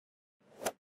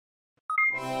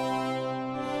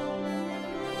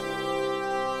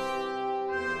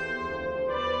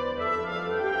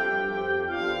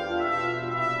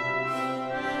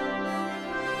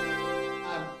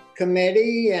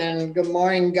committee, and good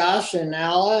morning, Gus and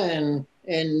Ella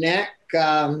and Nick.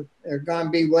 They're going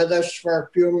to be with us for a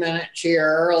few minutes here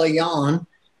early on.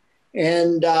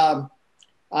 And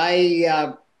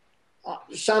I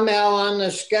somehow on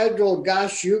the schedule,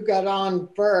 Gus, you got on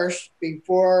first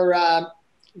before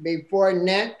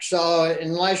Nick. So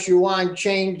unless you want to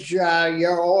change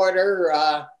your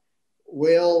order,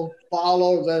 we'll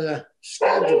follow the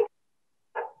schedule.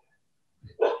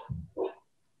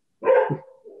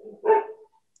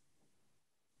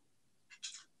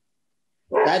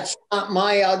 That's not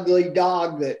my ugly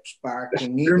dog that's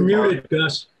barking. You're muted,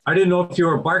 Gus. I didn't know if you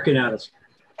were barking at us.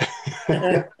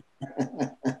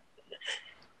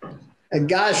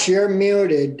 Gus, you're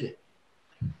muted.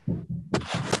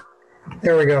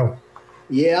 There we go.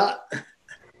 Yeah.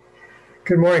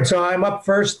 Good morning. So I'm up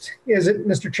first, is it,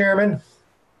 Mr. Chairman?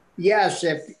 Yes,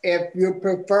 if you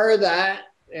prefer that.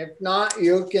 If not,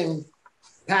 you can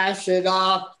pass it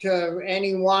off to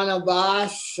any one of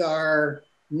us or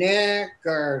Nick,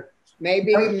 or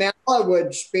maybe Mela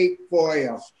would speak for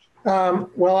you.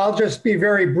 Well, I'll just be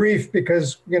very brief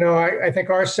because, I think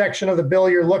our section of the bill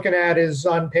you're looking at is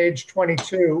on page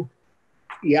 22.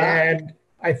 Yeah. And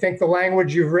I think the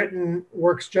language you've written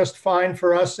works just fine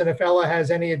for us. And if Ella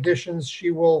has any additions,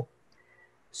 she will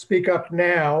speak up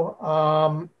now.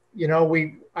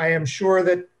 I am sure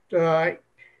that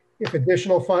if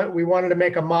additional fund, we wanted to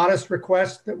make a modest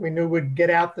request that we knew would get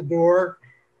out the door.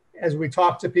 As we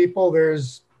talk to people,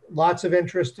 there's lots of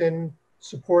interest in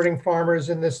supporting farmers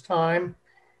in this time.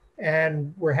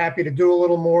 And we're happy to do a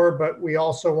little more, but we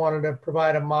also wanted to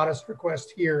provide a modest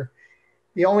request here.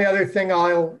 The only other thing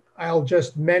I'll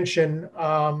just mention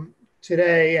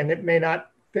today, and it may not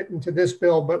fit into this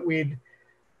bill, but we'd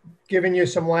given you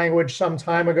some language some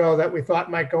time ago that we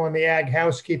thought might go in the ag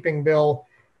housekeeping bill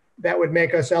that would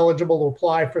make us eligible to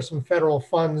apply for some federal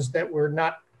funds that we're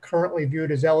not currently viewed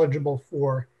as eligible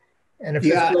for. And if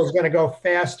this bill is going to go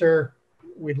faster,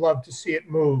 we'd love to see it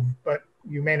move, but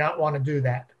you may not want to do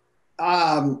that.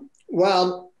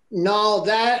 Well, no,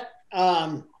 that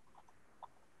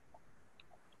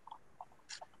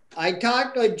I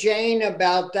talked with Jane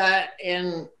about that,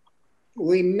 and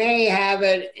we may have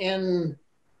it in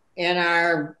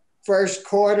our first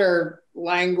quarter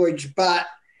language, but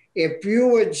if you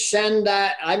would send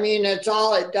that, I mean, it's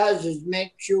all it does is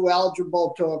makes you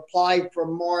eligible to apply for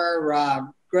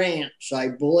more grants, I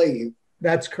believe.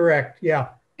 That's correct, yeah.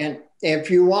 And if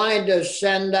you wanted to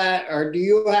send that, or do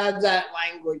you have that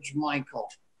language, Michael?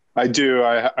 I do.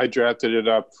 I drafted it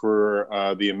up for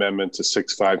the amendment to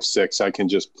 656. I can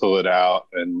just pull it out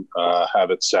and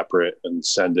have it separate and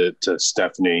send it to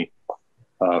Stephanie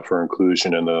for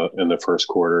inclusion in the first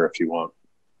quarter if you want.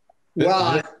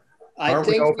 Well, Aren't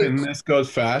we hoping this goes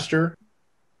faster?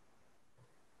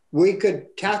 We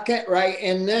could tuck it right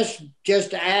in this,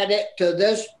 just add it to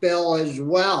this bill as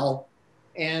well.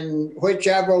 And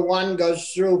whichever one goes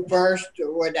through first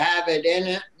would have it in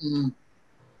it,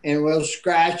 and we'll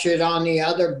scratch it on the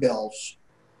other bills.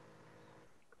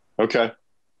 Okay,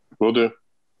 will do.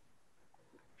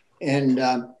 And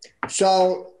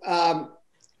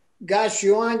Gus,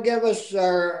 you want to give us,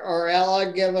 or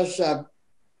Ella, give us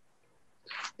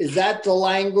is that the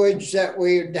language that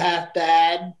we'd have to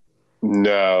add?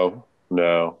 No.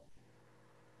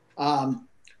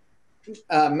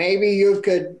 Maybe you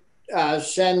could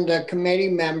send the committee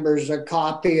members a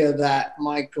copy of that,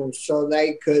 Michael, so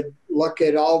they could look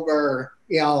it over,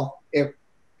 if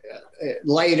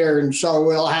later, and so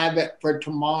we'll have it for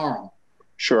tomorrow.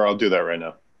 Sure, I'll do that right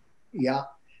now. Yeah.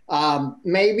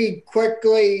 Maybe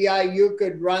quickly, you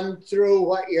could run through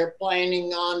what you're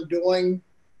planning on doing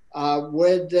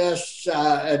with this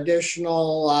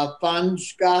additional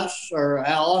funds, Gus or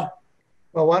Ella?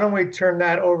 Well, why don't we turn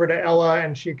that over to Ella,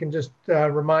 and she can just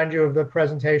remind you of the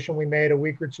presentation we made a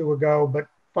week or two ago. But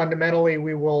fundamentally,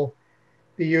 we will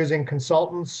be using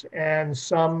consultants and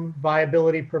some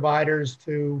viability providers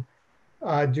to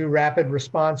do rapid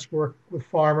response work with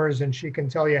farmers, and she can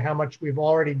tell you how much we've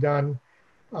already done,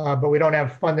 but we don't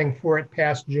have funding for it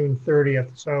past June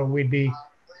 30th. So we'd be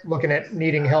looking at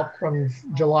needing help from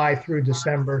July through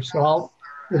December. So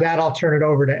with that, I'll turn it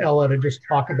over to Ella to just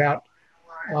talk about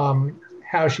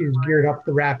how she's geared up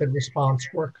the rapid response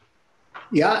work.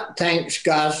 Yeah, thanks,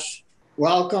 Gus.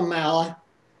 Welcome, Ella.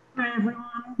 Hi,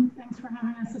 everyone. Thanks for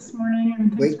having us this morning.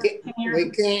 And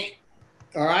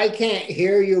I can't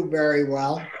hear you very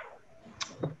well.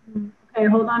 Okay,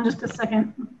 hold on just a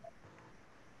second.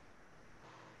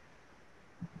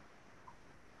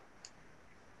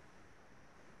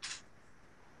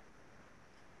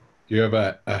 Do you have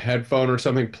a headphone or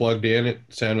something plugged in? It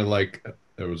sounded like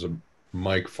there was a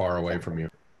mic far away from you.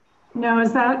 No,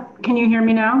 can you hear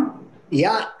me now?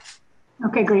 Yeah.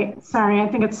 Okay, great. Sorry, I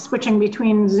think it's switching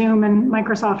between Zoom and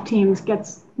Microsoft Teams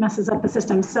messes up the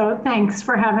system. So thanks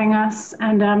for having us.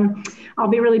 And I'll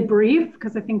be really brief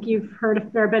because I think you've heard a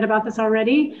fair bit about this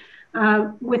already.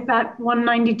 With that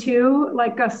 192,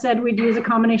 like Gus said, we'd use a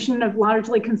combination of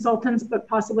largely consultants, but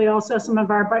possibly also some of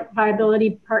our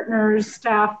viability partners,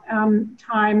 staff,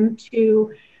 time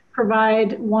to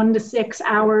provide 1 to 6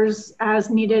 hours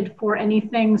as needed for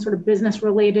anything sort of business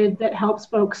related that helps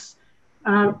folks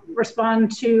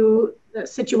respond to the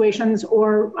situations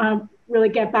or really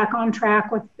get back on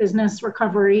track with business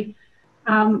recovery.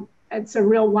 It's a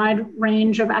real wide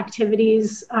range of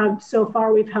activities. So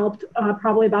far, we've helped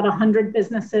probably about 100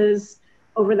 businesses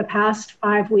over the past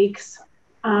 5 weeks,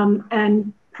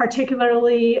 and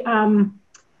particularly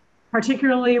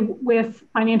with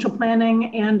financial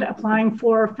planning and applying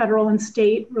for federal and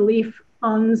state relief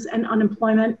funds and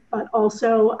unemployment, but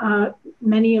also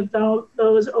many of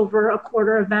those, over a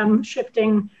quarter of them,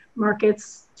 shifting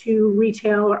markets to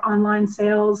retail or online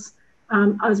sales,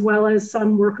 as well as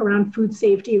some work around food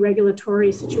safety,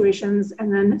 regulatory situations,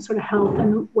 and then sort of health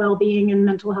and well-being and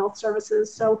mental health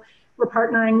services. So we're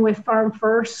partnering with Farm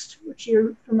First, which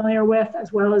you're familiar with,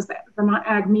 as well as the Vermont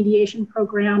Ag Mediation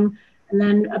Program, and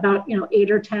then about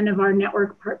 8 or 10 of our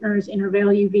network partners,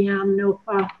 Intervale, UVM,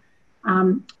 NOFA,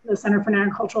 the Center for an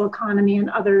Agricultural Economy, and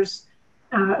others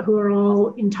who are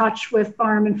all in touch with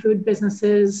farm and food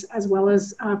businesses, as well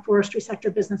as forestry sector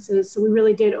businesses. So we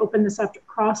really did open this up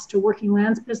across to working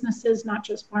lands businesses, not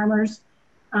just farmers.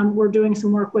 We're doing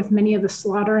some work with many of the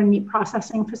slaughter and meat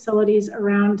processing facilities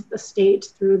around the state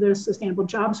through the Sustainable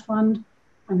Jobs Fund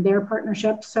and their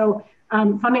partnerships. So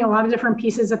funding a lot of different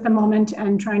pieces at the moment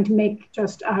and trying to make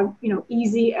just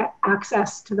easy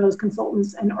access to those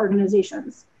consultants and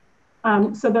organizations.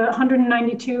 So the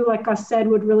 192, like Gus said,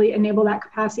 would really enable that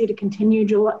capacity to continue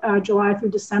July through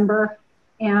December.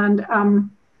 And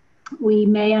we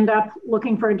may end up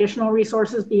looking for additional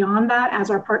resources beyond that as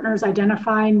our partners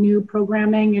identify new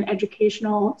programming and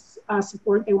educational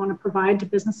support they want to provide to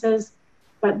businesses.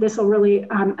 But this will really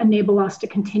enable us to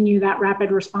continue that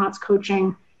rapid response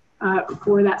coaching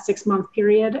for that 6-month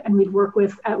period. And we'd work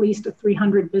with at least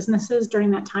 300 businesses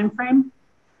during that time frame.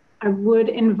 I would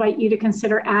invite you to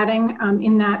consider adding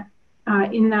in that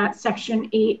section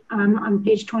 8 on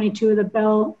page 22 of the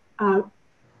bill,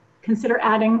 consider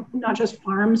adding not just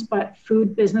farms, but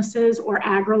food businesses or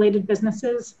ag-related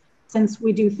businesses, since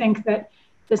we do think that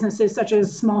businesses such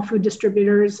as small food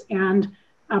distributors and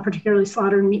particularly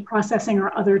slaughter and meat processing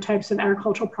or other types of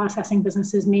agricultural processing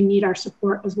businesses may need our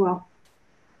support as well.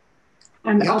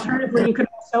 And alternatively, you could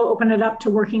also open it up to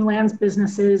working lands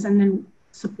businesses, and then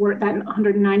support that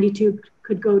 192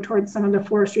 could go towards some of the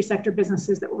forestry sector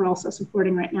businesses that we're also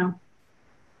supporting right now.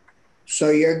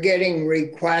 So you're getting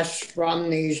requests from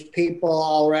these people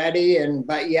already,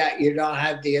 but yet you don't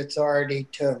have the authority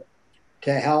to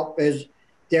help. Is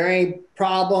there any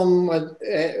problem with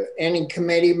any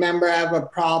committee member have a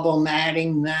problem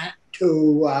adding that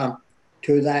to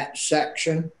that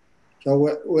section?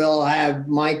 So we'll have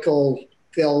Michael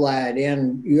fill that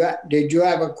in. Did you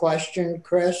have a question,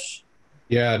 Chris?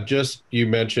 Yeah, just you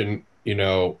mentioned,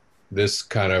 this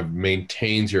kind of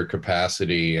maintains your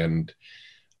capacity, and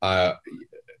this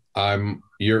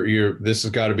has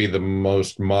got to be the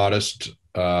most modest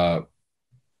line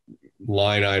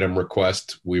item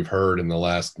request we've heard in the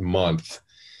last month.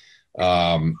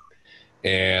 And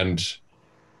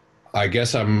I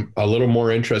guess I'm a little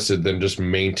more interested than just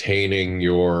maintaining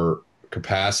your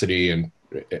capacity, and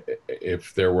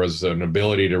if there was an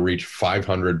ability to reach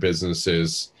 500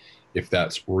 businesses, if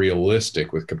that's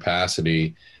realistic with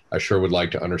capacity, I sure would like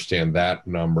to understand that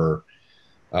number,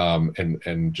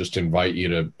 and just invite you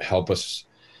to help us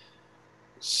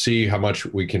see how much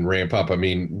we can ramp up. I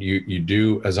mean, you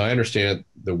do, as I understand it,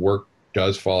 the work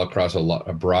does fall across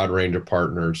a broad range of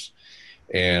partners,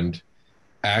 and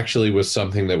actually was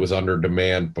something that was under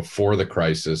demand before the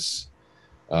crisis.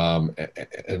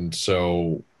 And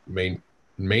so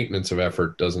maintenance of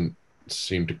effort doesn't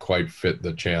seem to quite fit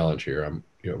the challenge here. I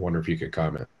wonder if you could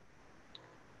comment.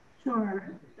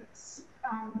 Sure.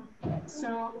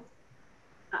 So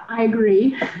I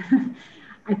agree.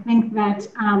 I think that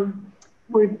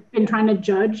we've been trying to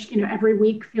judge, every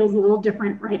week feels a little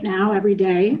different right now, every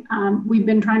day. We've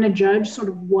been trying to judge sort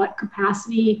of what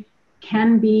capacity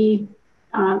can be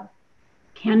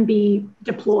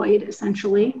deployed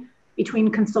essentially between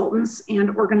consultants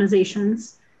and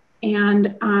organizations.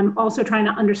 And also trying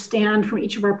to understand from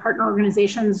each of our partner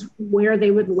organizations where they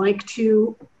would like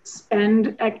to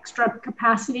spend extra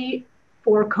capacity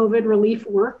for COVID relief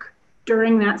work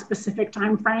during that specific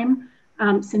time frame,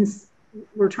 since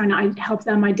we're trying to help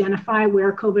them identify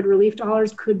where COVID relief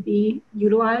dollars could be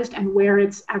utilized and where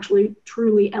it's actually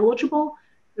truly eligible.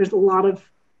 There's a lot of,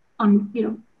 a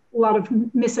lot of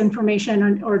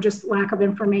misinformation or just lack of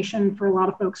information for a lot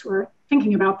of folks who are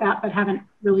thinking about that but haven't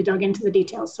really dug into the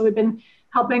details. So we've been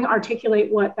helping articulate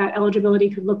what that eligibility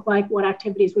could look like, what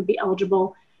activities would be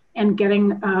eligible, and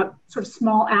getting sort of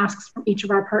small asks from each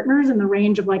of our partners in the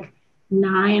range of like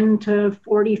 $9,000 to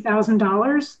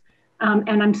 $40,000.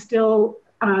 And I'm still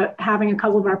having a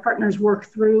couple of our partners work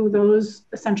through those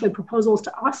essentially proposals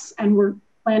to us, and we're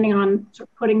planning on sort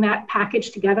of putting that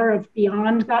package together of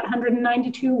beyond that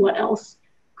 192, what else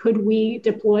could we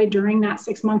deploy during that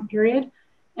 6-month period?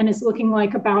 And it's looking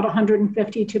like about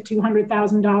 $150,000 to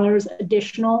 $200,000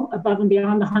 additional above and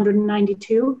beyond the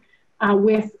 192,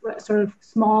 with sort of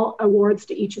small awards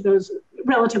to each of those,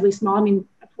 relatively small. I mean,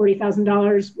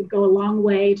 $40,000 would go a long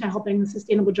way to helping the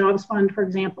Sustainable Jobs Fund, for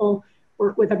example,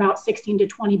 work with about 16 to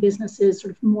 20 businesses,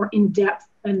 sort of more in depth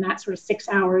than that sort of 6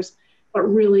 hours, but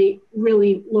really,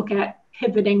 really look at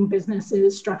pivoting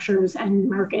businesses, structures, and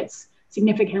markets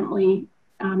significantly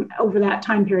over that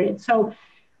time period. So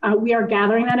we are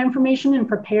gathering that information and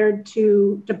prepared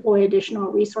to deploy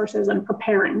additional resources and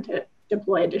preparing to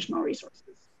deploy additional resources.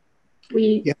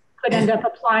 We could end up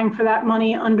applying for that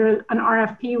money under an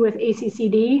RFP with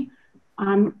ACCD,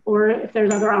 or if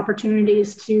there's other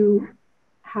opportunities to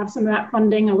have some of that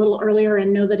funding a little earlier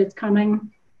and know that it's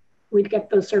coming, we'd get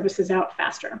those services out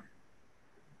faster.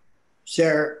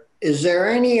 Is there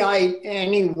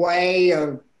any way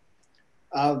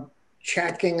of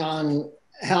checking on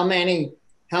how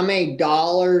many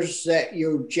dollars that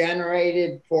you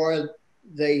generated for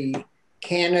the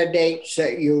candidates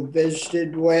that you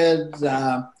visited with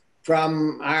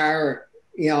from our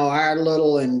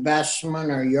little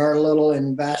investment or your little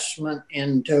investment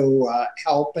into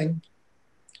helping?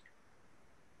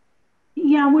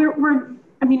 Yeah,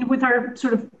 I mean, with our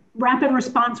sort of rapid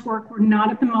response work, we're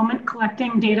not at the moment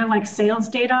collecting data like sales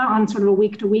data on sort of a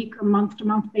week-to-week or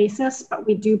month-to-month basis, but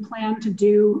we do plan to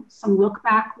do some look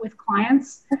back with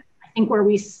clients. I think where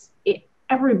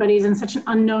everybody's in such an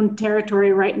unknown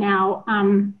territory right now.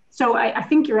 So I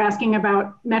think you're asking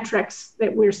about metrics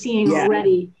that we're seeing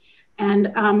already.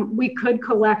 And we could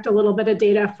collect a little bit of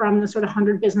data from the sort of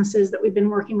 100 businesses that we've been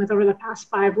working with over the past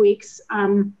 5 weeks.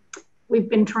 We've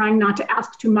been trying not to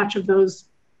ask too much of those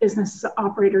business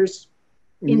operators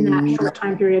in that short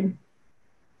time period.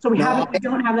 So we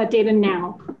don't have that data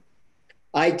now.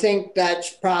 I think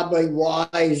that's probably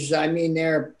wise. I mean,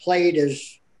 their plate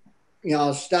is,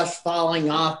 stuff's falling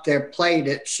off their plate.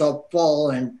 It's so full,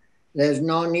 and there's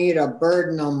no need to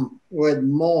burden them with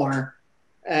more.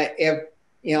 If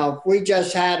we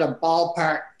just had a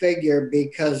ballpark figure,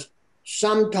 because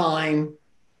sometime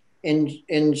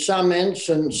in some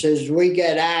instances we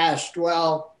get asked,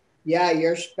 well, yeah,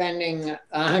 you're spending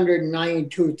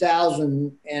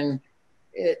 $192,000, and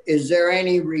is there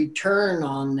any return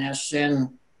on this? And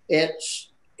it's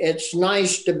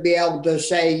nice to be able to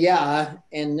say, yeah,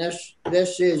 and this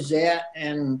is it,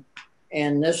 and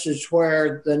this is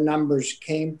where the numbers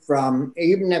came from,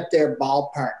 even if they're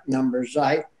ballpark numbers.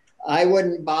 I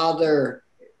wouldn't bother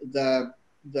the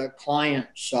client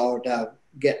to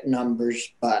get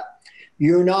numbers, but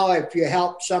if you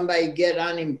help somebody get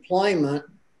unemployment,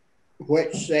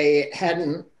 which they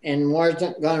hadn't and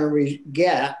wasn't going to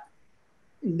get,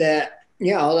 that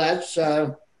that's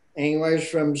anywhere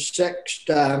from $600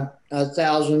 to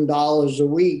 $1,000 a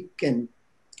week, and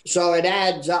so it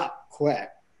adds up quick.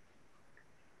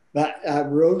 But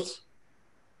Ruth?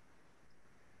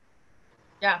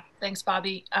 Yeah, thanks,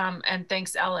 Bobby, and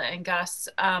thanks, Ella and Gus.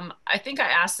 I think I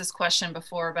asked this question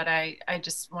before, but I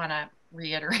just want to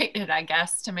reiterate it, I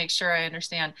guess, to make sure I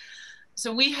understand.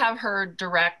 So we have heard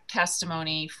direct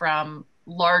testimony from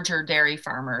larger dairy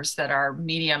farmers that are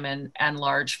medium and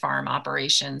large farm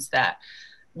operations that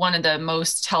one of the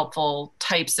most helpful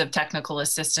types of technical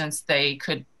assistance they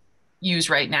could use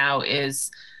right now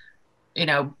is,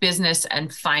 business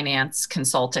and finance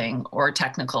consulting or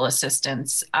technical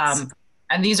assistance. And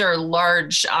these are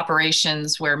large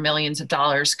operations where millions of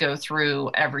dollars go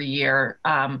through every year.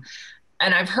 And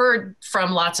I've heard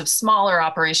from lots of smaller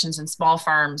operations and small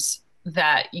farms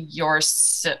that your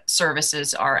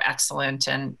services are excellent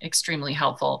and extremely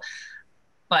helpful.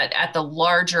 But at the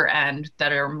larger end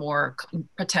that are more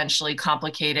potentially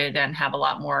complicated and have a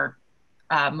lot more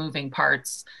moving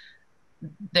parts,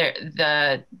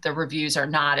 the reviews are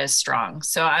not as strong.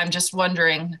 So I'm just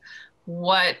wondering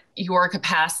what your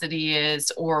capacity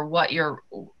is, or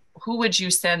who would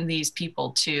you send these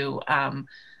people to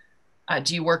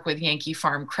do you work with Yankee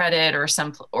Farm Credit or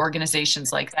some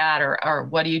organizations like that, or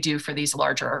what do you do for these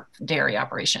larger dairy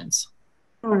operations?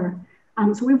 Sure.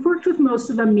 So we've worked with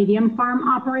most of the medium farm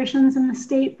operations in the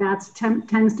state. That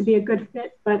tends to be a good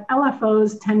fit, but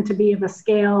LFOs tend to be of a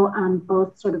scale,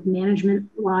 both sort of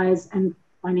management-wise and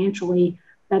financially,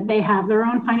 that they have their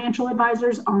own financial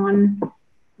advisors on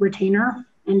retainer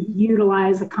and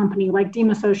utilize a company like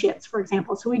Deem Associates, for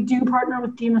example. So we do partner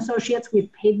with Deem Associates.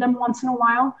 We've paid them once in a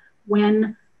while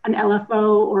when an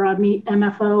LFO or a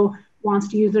MFO wants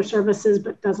to use their services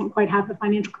but doesn't quite have the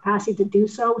financial capacity to do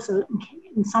so. So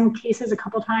in some cases, a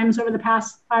couple of times over the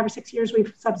past 5 or 6 years,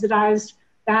 we've subsidized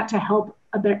that to help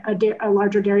a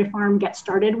larger dairy farm get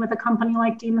started with a company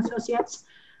like Deem Associates.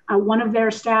 One of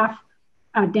their staff,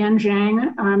 Dan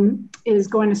Zhang, is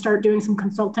going to start doing some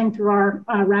consulting through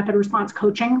our rapid response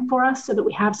coaching for us so that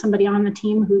we have somebody on the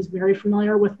team who's very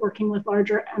familiar with working with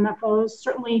larger MFOs.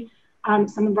 Certainly,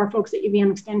 some of our folks at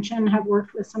UVM Extension have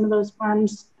worked with some of those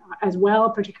farms as well,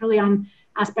 particularly on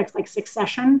aspects like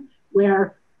succession,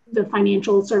 where the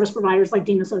financial service providers like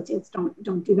Dean Associates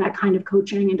don't do that kind of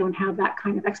coaching and don't have that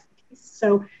kind of expertise.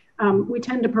 So we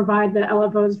tend to provide the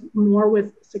LFOs more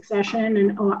with succession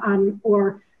and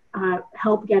or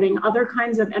help getting other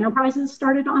kinds of enterprises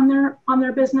started on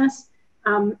their business.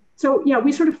 So yeah,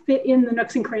 we sort of fit in the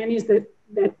nooks and crannies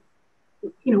that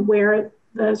where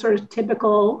the sort of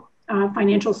typical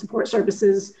financial support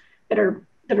services that are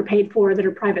paid for, that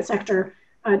are private sector,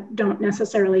 don't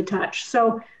necessarily touch.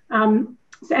 So,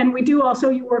 and we do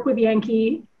also work with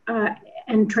Yankee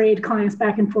and trade clients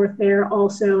back and forth there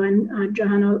also. And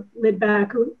Johanna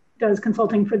Lidback, who does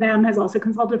consulting for them, has also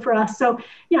consulted for us. So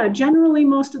yeah, generally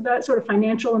most of the sort of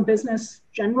financial and business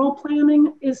general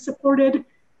planning is supported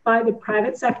by the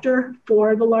private sector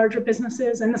for the larger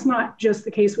businesses. And it's not just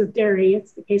the case with dairy,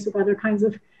 it's the case with other kinds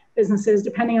of businesses,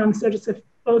 depending on sort of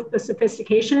both the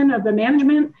sophistication of the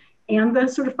management and the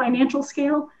sort of financial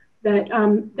scale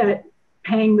that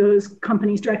paying those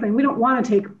companies directly. And we don't want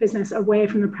to take business away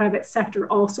from the private sector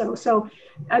also. So,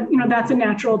 that's a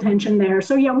natural tension there.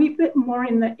 So yeah, we fit more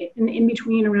in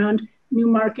between around new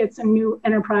markets and new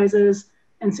enterprises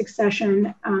and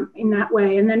succession in that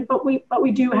way. And then, but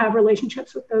we do have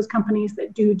relationships with those companies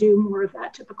that do more of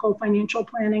that typical financial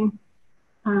planning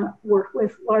work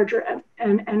with larger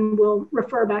and we'll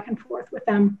refer back and forth with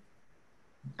them.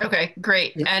 Okay,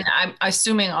 great. And I'm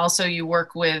assuming also you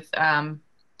work with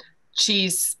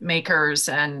cheese makers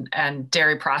and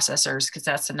dairy processors, because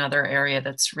that's another area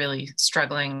that's really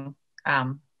struggling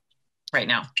right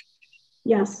now.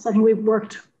 Yes, I think we've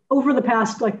worked over the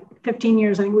past 15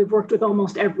 years. I think we've worked with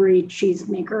almost every cheese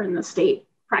maker in the state,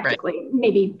 practically, right.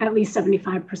 Maybe at least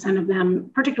 75% of them,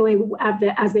 particularly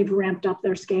as they've ramped up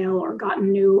their scale or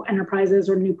gotten new enterprises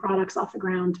or new products off the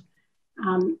ground.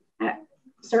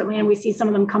 Certainly, and we see some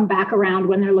of them come back around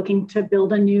when they're looking to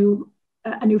build a new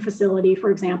facility,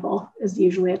 for example, is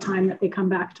usually a time that they come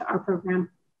back to our program.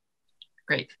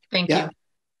 Great, thank you.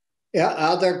 Yeah,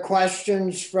 other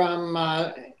questions from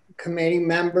committee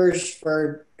members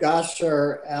for Gus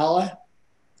or Ella?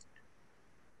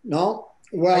 No?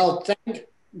 Well,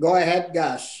 go ahead,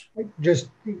 Gus. Just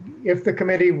if the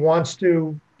committee wants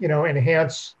to,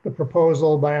 enhance the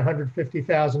proposal by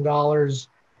 $150,000,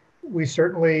 we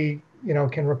certainly,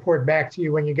 can report back to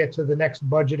you when you get to the next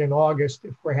budget in August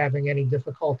if we're having any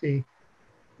difficulty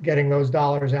getting those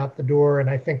dollars out the door. And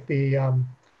I think the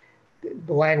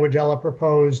language Ella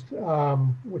proposed,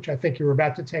 which I think you were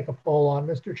about to take a poll on,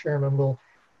 Mr. Chairman, will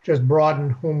just broaden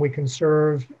whom we can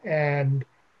serve. And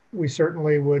we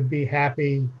certainly would be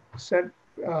happy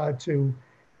to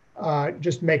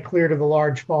just make clear to the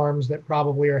large farms that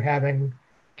probably are having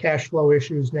cash flow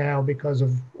issues now because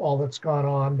of all that's gone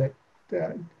on, that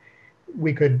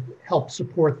we could help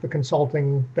support the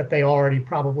consulting that they already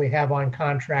probably have on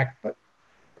contract, but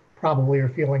probably are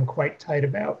feeling quite tight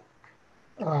about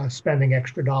spending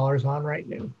extra dollars on right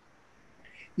now.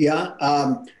 Yeah,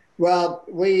 well,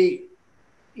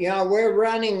 we're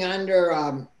running under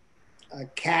a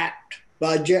capped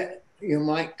budget, you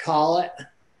might call it.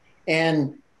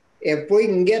 And if we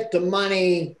can get the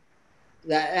money,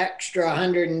 that extra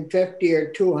 150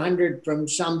 or 200 from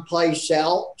someplace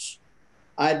else,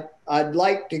 I'd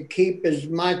like to keep as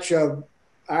much of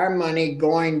our money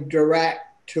going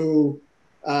direct to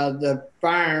the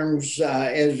farms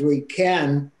as we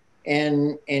can,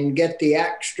 and get the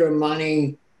extra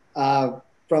money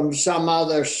from some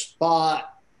other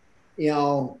spot,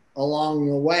 along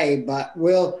the way. But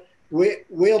we'll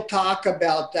talk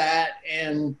about that,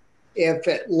 and if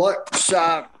it looks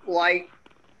like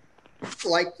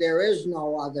there is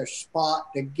no other spot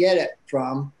to get it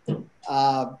from,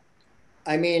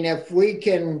 I mean, if we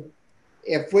can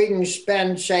if we can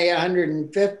spend, say,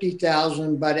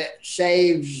 150,000, but it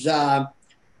saves a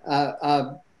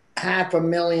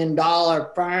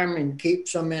 $500,000 farm and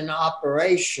keeps them in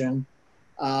operation,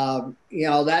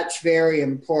 that's very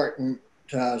important.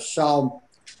 So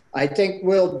I think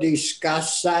we'll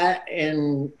discuss that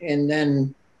and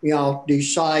then,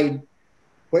 decide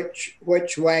which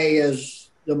way is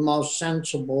the most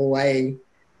sensible way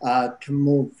to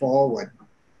move forward.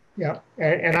 Yeah,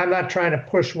 and I'm not trying to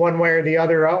push one way or the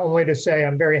other, only to say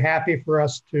I'm very happy for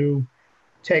us to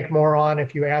take more on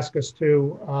if you ask us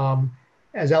to.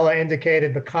 As Ella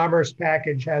indicated, the Commerce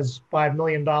package has $5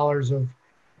 million of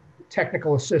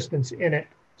technical assistance in it.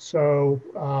 So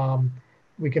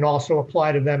we can also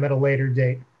apply to them at a later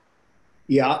date.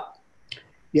 Yeah.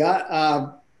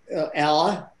 Yeah.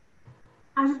 Ella?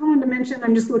 I just wanted to mention,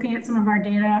 I'm just looking at some of our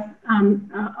data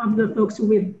of the folks who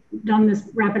we've done this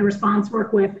rapid response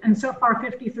work with. And so far,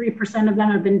 53% of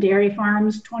them have been dairy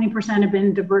farms, 20% have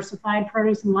been diversified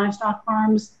produce and livestock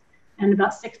farms, and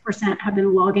about 6% have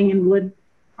been logging and wood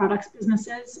products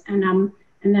businesses, and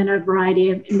then a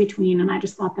variety of in between. And I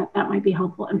just thought that might be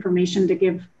helpful information to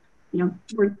give.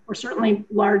 We're certainly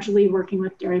largely working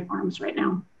with dairy farms right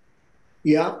now.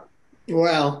 Yeah.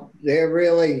 Well, they're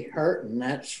really hurting,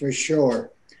 that's for sure.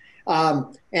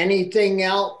 Anything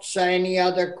else? Any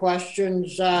other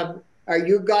questions? Are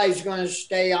you guys going to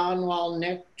stay on while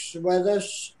Nick's with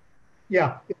us?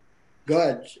 Yeah.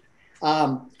 Good.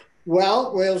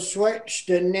 Well, we'll switch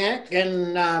to Nick.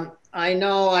 And I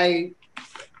know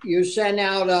you sent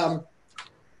out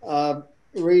a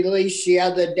release the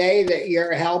other day that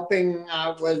you're helping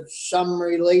with some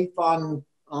relief on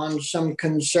some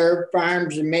conserved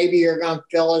farms, and maybe you're going to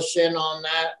fill us in on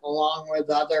that along with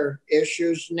other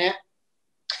issues, Nick.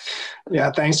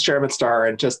 Yeah, thanks, Chairman Starr.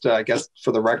 And just, I guess,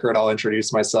 for the record, I'll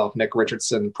introduce myself, Nick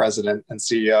Richardson, President and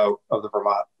CEO of the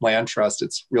Vermont Land Trust.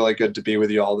 It's really good to be with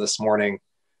you all this morning.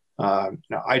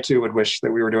 I too would wish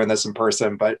that we were doing this in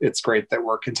person, but it's great that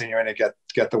we're continuing to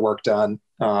get the work done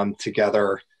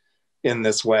together in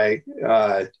this way.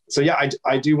 So yeah,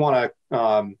 I do want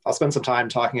to, I'll spend some time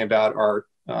talking about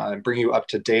bring you up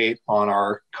to date on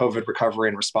our COVID Recovery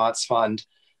and Response Fund,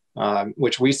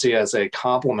 which we see as a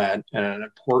complement and an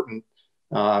important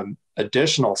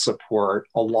additional support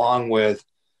along with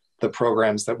the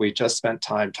programs that we just spent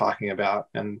time talking about.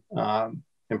 And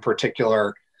in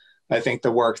particular, I think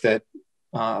the work that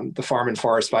the Farm and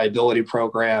Forest Viability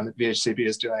Program at VHCB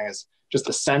is doing is just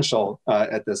essential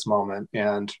at this moment.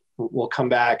 And we'll come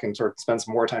back and sort of spend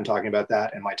some more time talking about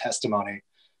that in my testimony.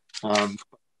 I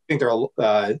think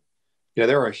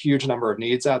there are a huge number of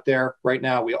needs out there right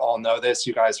now. We all know this.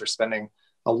 You guys are spending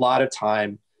a lot of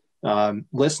time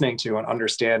listening to and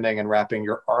understanding and wrapping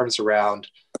your arms around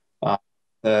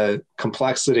the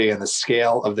complexity and the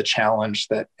scale of the challenge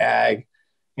that ag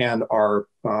and our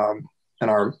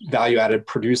value-added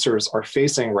producers are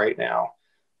facing right now.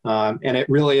 And it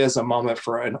really is a moment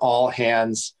for an all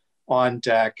hands on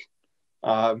deck,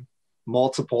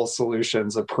 multiple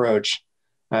solutions approach,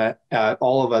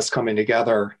 all of us coming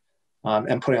together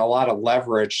and putting a lot of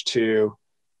leverage to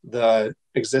the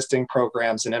existing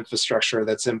programs and infrastructure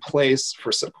that's in place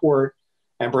for support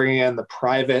and bringing in the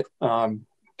private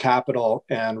capital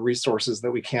and resources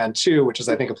that we can too, which is,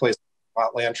 I think, a place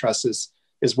Land Trust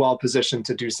is well positioned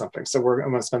to do something. So I'm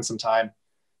going to spend some time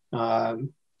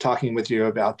talking with you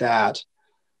about that.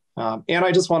 And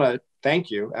I just want to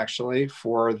thank you actually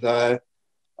for the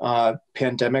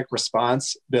pandemic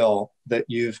response bill that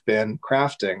you've been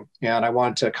crafting. And I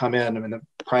want to come in. I mean, the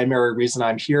primary reason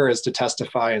I'm here is to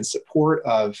testify in support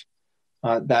of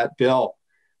that bill.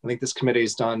 I think this committee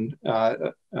has done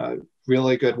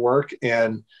really good work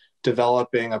in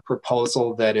developing a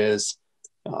proposal that is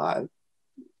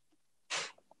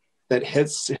that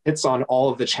hits on all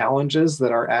of the challenges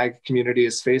that our ag community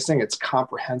is facing. It's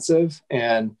comprehensive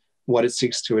and what it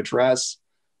seeks to address.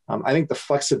 I think the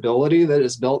flexibility that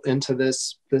is built into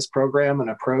this program and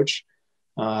approach,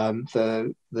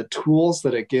 the tools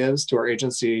that it gives to our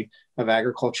Agency of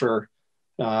Agriculture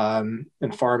and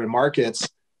Farm and Markets,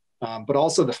 but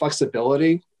also the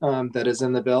flexibility that is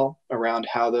in the bill around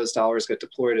how those dollars get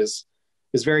deployed is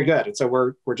very good. And so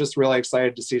we're just really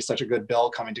excited to see such a good bill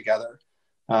coming together.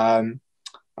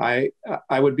 I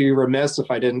would be remiss if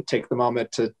I didn't take the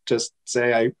moment to just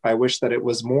say I wish that it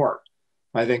was more.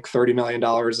 I think $30 million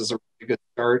is a really good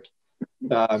start.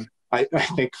 I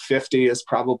think 50 is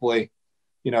probably,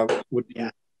 would be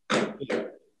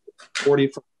 40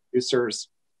 for producers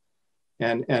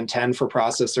and 10 for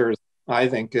processors. I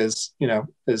think is where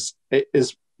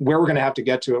we're going to have to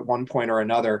get to at one point or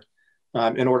another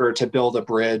in order to build a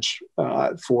bridge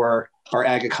for our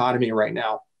ag economy right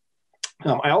now.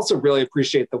 I also really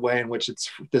appreciate the way in which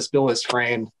this bill is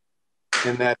framed,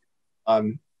 in that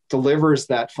delivers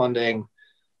that funding.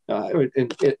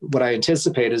 What I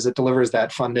anticipate is it delivers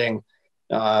that funding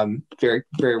very,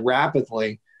 very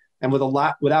rapidly, and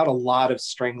without a lot of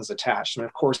strings attached. And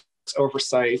of course,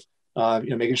 oversight,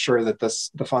 making sure that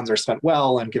the funds are spent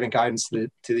well and giving guidance to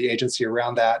the agency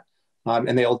around that,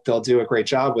 and they'll do a great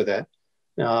job with it.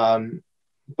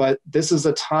 But this is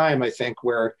a time, I think,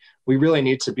 where we really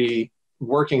need to be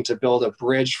working to build a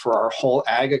bridge for our whole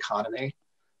ag economy,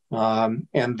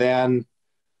 and then,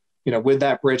 with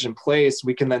that bridge in place,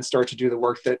 we can then start to do the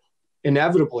work that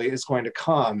inevitably is going to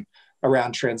come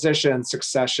around transition,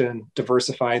 succession,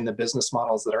 diversifying the business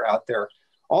models that are out there.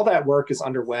 All that work is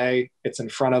underway. It's in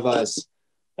front of us.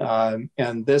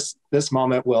 And this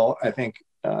moment will, I think,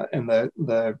 and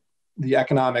the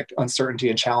economic uncertainty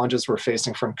and challenges we're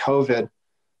facing from COVID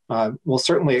will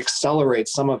certainly accelerate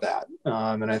some of that.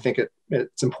 And I think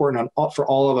it's important for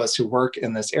all of us who work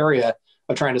in this area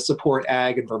of trying to support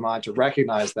ag in Vermont to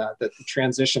recognize that the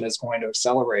transition is going to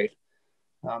accelerate.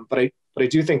 But I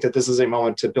do think that this is a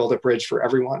moment to build a bridge for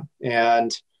everyone.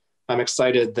 And I'm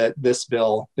excited that this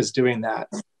bill is doing that.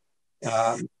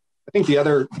 I think the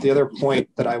other point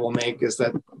that I will make is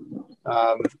that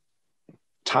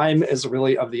time is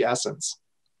really of the essence.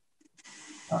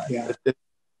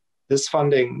 This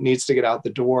funding needs to get out the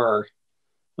door.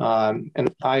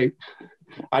 And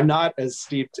I'm not as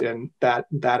steeped in that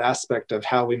aspect of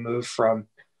how we move from,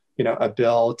 a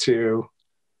bill to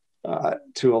a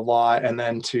law and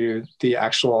then to the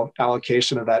actual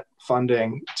allocation of that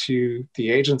funding to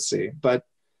the agency. But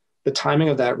the timing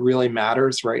of that really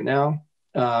matters right now.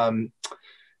 This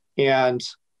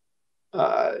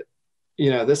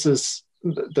is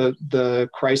the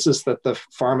crisis that the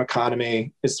farm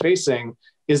economy is facing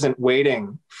isn't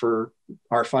waiting for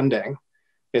our funding.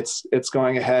 It's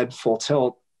going ahead full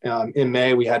tilt. In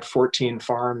May, we had 14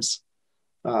 farms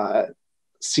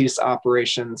cease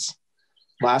operations.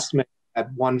 Last May, we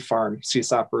had one farm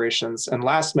cease operations, and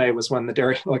last May was when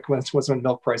when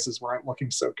milk prices weren't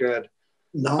looking so good.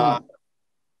 No,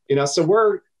 so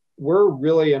we're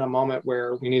really in a moment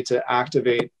where we need to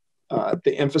activate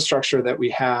the infrastructure that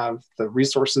we have, the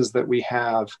resources that we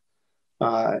have,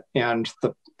 and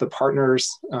the partners.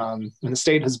 And the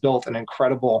state has built an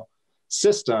incredible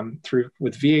system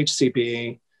with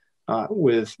VHCB,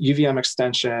 with UVM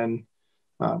extension.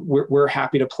 We're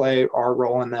happy to play our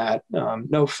role in that.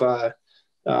 NOFA,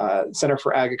 Center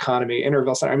for Ag Economy,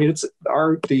 Interville Center. I mean, it's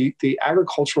the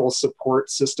agricultural support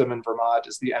system in Vermont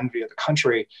is the envy of the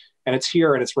country, and it's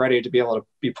here and it's ready to be able to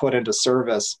be put into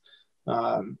service.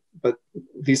 But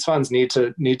these funds need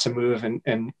to move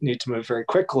and need to move very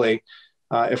quickly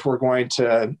if we're going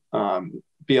to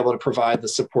be able to provide the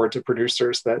support to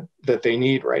producers that they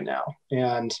need right now.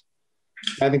 And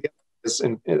I think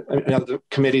the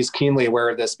committee's keenly aware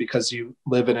of this because you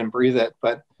live it and breathe it.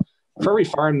 But for every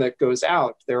farm that goes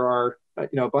out, there are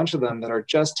a bunch of them that are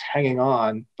just hanging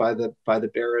on by the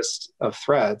barest of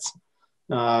threads,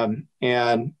 and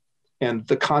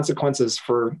the consequences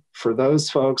for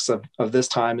those folks of this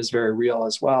time is very real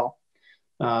as well.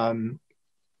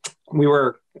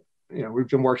 We've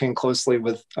been working closely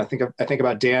with I think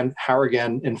about Dan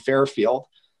Hourigan in Fairfield.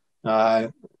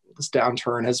 This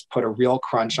downturn has put a real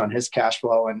crunch on his cash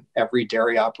flow and every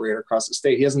dairy operator across the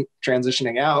state. He isn't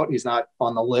transitioning out. He's not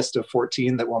on the list of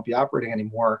 14 that won't be operating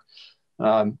anymore.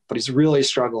 But he's really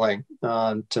struggling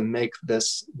to make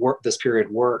this period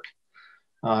work.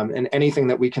 And anything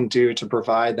that we can do to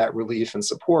provide that relief and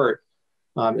support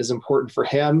is important for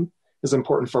him, is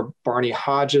important for Barney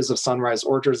Hodges of Sunrise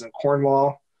Orchards in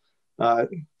Cornwall.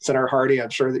 Senator Hardy, I'm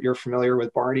sure that you're familiar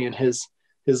with Barney and his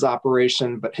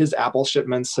operation, but his apple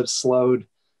shipments have slowed,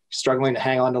 struggling to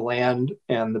hang on to land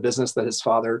and the business that his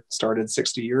father started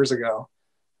 60 years ago.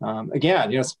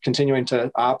 Again, it's continuing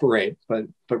to operate, but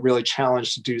really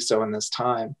challenged to do so in this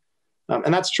time.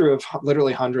 And that's true of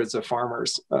literally hundreds of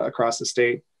farmers across the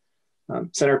state.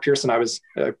 Senator Pearson, I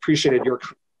appreciated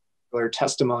your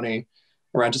testimony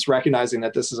around just recognizing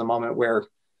that this is a moment where,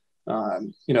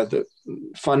 the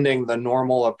funding the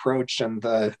normal approach and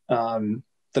the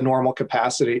normal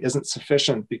capacity isn't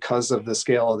sufficient because of the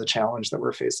scale of the challenge that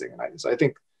we're facing. And so I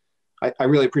think I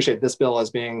really appreciate this bill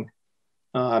as being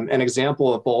an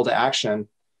example of bold action.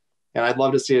 And I'd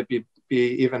love to see it be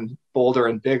even bolder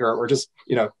and bigger, or just,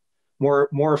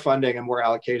 more funding and more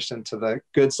allocation to the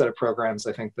good set of programs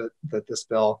I think that this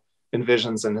bill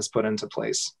envisions and has put into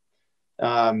place.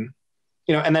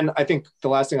 And then I think the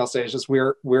last thing I'll say is just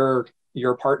we're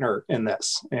your partner in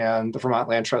this, and the Vermont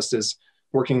Land Trust is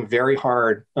working very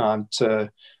hard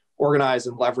to organize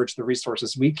and leverage the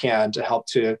resources we can to help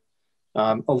to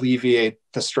alleviate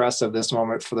the stress of this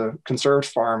moment for the conserved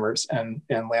farmers and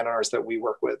landowners that we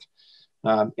work with.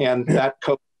 And that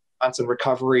COVID response and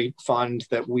recovery fund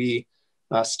that we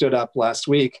stood up last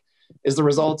week is the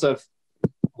result of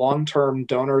long-term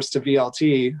donors to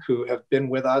VLT who have been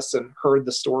with us and heard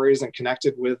the stories and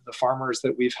connected with the farmers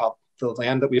that we've helped, the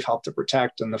land that we've helped to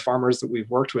protect, and the farmers that we've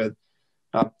worked with.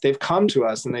 They've come to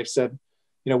us and they've said,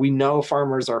 we know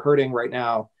farmers are hurting right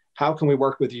now. How can we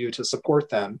work with you to support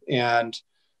them? And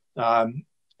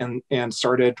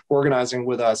started organizing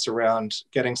with us around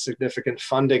getting significant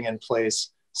funding in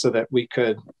place so that we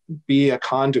could be a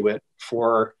conduit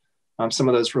for some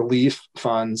of those relief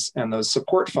funds and those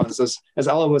support funds, as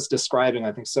Ella was describing,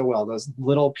 I think so well, those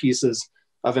little pieces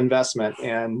of investment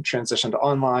and transition to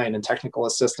online and technical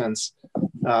assistance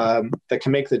that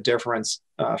can make the difference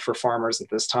for farmers at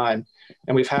this time.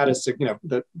 And we've had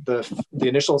the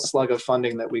initial slug of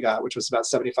funding that we got, which was about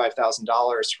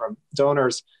 $75,000 from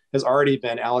donors, has already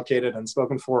been allocated and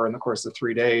spoken for in the course of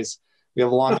 3 days. We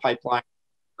have a long pipeline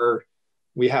where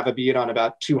we have a beat on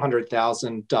about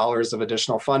 $200,000 of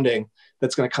additional funding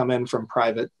that's going to come in from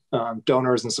private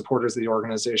donors and supporters of the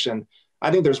organization.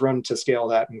 I think there's room to scale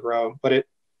that and grow, but it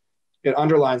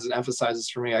underlines and emphasizes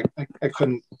for me, I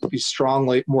couldn't be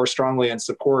more strongly in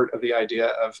support of the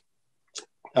idea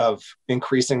of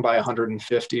increasing by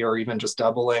 150 or even just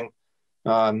doubling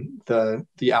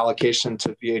the allocation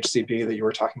to VHCB that you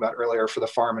were talking about earlier for the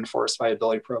Farm and Forest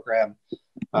Viability Program.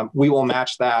 We will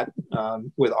match that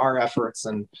with our efforts,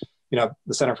 and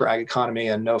the Center for Ag Economy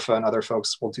and NOFA and other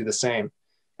folks will do the same.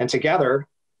 And together,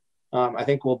 I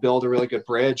think we'll build a really good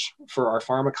bridge for our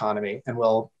farm economy, and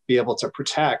we'll be able to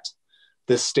protect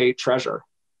this state treasure.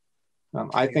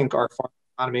 I think our farm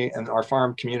economy and our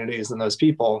farm communities and those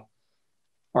people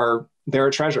they're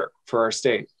a treasure for our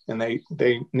state, and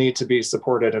they need to be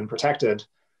supported and protected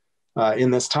in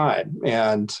this time.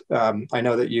 And I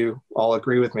know that you all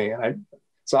agree with me. And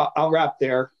so I'll wrap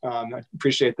there. I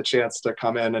appreciate the chance to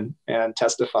come in and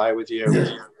testify with you.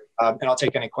 And I'll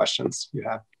take any questions you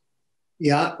have.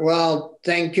 Yeah, well,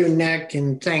 thank you, Nick,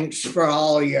 and thanks for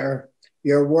all your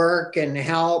work and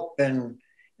help. And,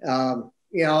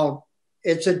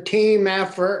 it's a team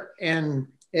effort, and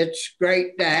it's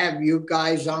great to have you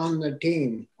guys on the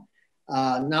team.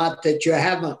 Not that you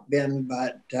haven't been,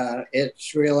 but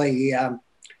it's really,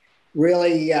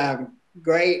 really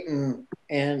great,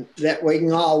 and that we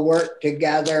can all work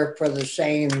together for the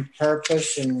same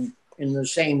purpose and in the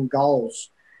same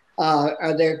goals.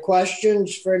 Are there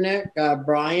questions for Nick?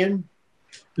 Brian?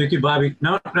 Thank you, Bobby.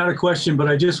 Not a question, but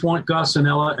I just want Gus and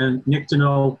Ella and Nick to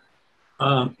know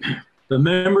the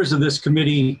members of this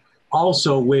committee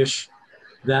also wish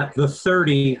that the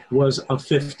 30 was a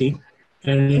 50.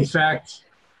 And in fact,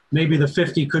 maybe the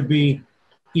 50 could be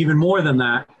even more than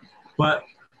that. But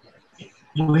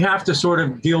we have to sort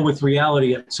of deal with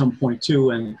reality at some point too.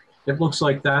 And it looks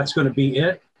like that's going to be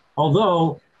it.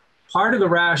 Although part of the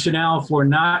rationale for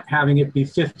not having it be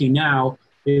 50 now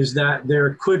is that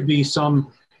there could be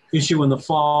some issue in the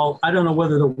fall. I don't know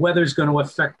whether the weather's going to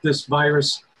affect this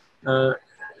virus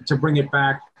to bring it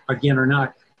back again or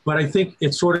not. But I think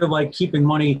it's sort of like keeping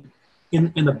money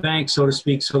in the bank, so to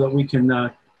speak, so that we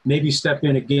can maybe step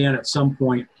in again at some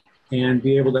point and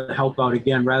be able to help out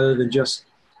again, rather than just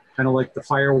kind of like the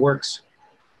fireworks,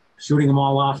 shooting them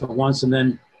all off at once and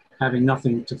then having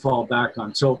nothing to fall back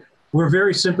on. So we're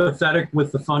very sympathetic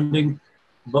with the funding,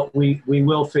 but we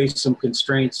will face some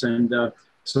constraints and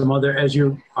some other, as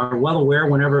you are well aware,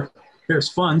 whenever there's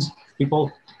funds,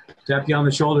 people tap you on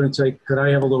the shoulder and say, could I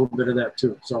have a little bit of that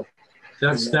too? So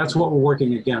that's what we're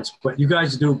working against. But you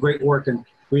guys do great work, and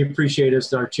we appreciate,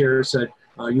 as our chair said,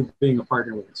 you being a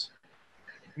partner with us.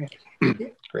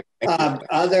 Great.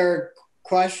 Other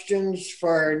questions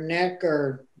for Nick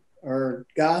or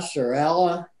Gus or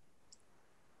Ella?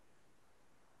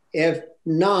 If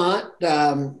not,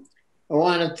 I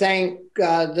want to thank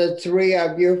the three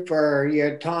of you for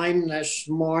your time this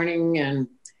morning. And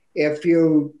if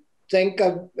you think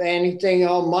of anything,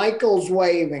 Michael's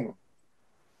waving.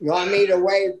 You want me to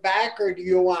wave back, or do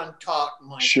you want to talk,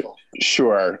 Michael?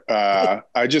 Sure.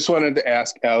 I just wanted to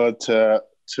ask Ella to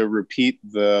repeat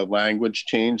the language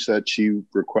change that she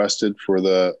requested for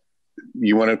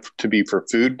you want it to be for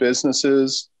food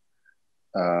businesses,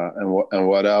 and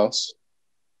what else?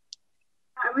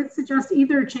 I would suggest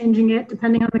either changing it,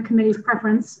 depending on the committee's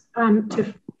preference,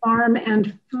 to farm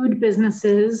and food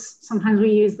businesses. Sometimes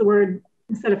we use the word,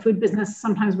 instead of food business,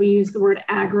 sometimes we use the word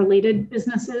ag-related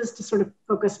businesses to sort of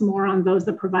focus more on those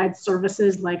that provide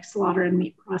services like slaughter and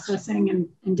meat processing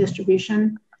and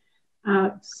distribution.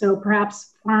 So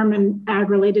perhaps farm and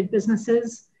ag-related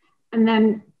businesses. And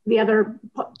then the other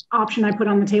option I put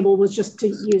on the table was just to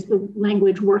use the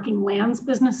language working lands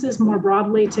businesses more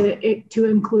broadly to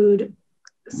include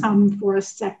some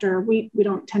forest sector. We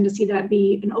don't tend to see that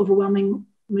be an overwhelming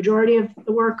majority of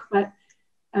the work, but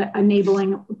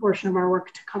enabling a portion of our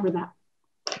work to cover that.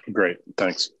 Great,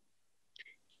 thanks.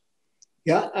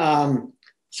 Yeah.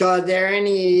 So are there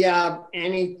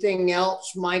anything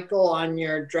else, Michael, on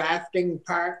your drafting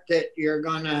part that you're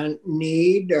gonna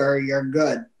need, or you're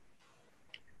good?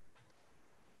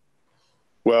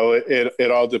 Well,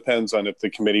 it all depends on if the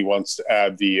committee wants to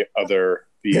add the other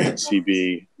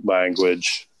VHCB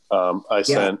language. I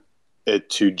sent it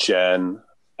to Jen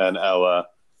and Ella.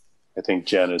 I think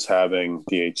Jen is having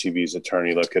VHCB's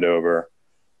attorney look it over.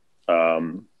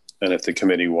 And if the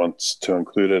committee wants to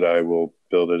include it, I will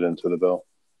build it into the bill.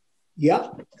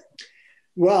 Yep.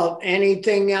 Well,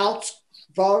 anything else,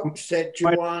 folks, that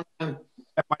you want? Might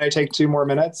I take 2 more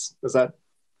minutes?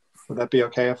 Would that be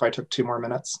okay if I took 2 more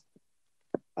minutes?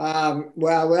 Well,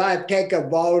 we'll have to take a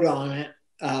vote on it.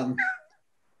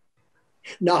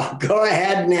 No, go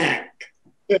ahead, Nick.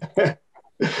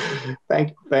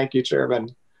 Thank you,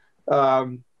 Chairman.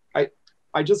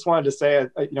 I just wanted to say,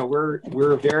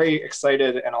 we're very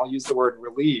excited, and I'll use the word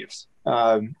relieved,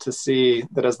 to see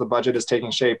that as the budget is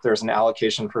taking shape, there's an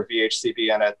allocation for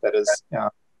VHCB in it that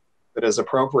is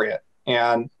appropriate.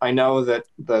 And I know that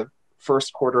the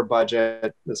first quarter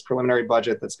budget, this preliminary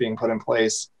budget that's being put in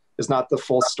place, is not the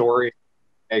full story.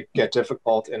 It get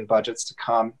difficult in budgets to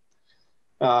come.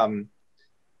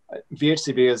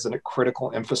 VHCB is a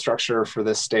critical infrastructure for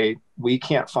this state. We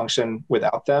can't function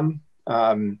without them.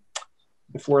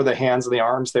 If we're the hands and the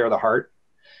arms, they're the heart.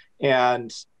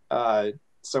 And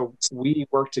so we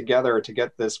work together to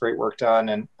get this great work done.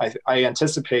 And I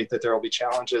anticipate that there will be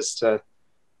challenges to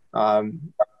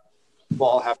we'll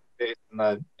all have to face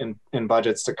in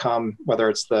budgets to come, whether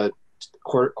it's the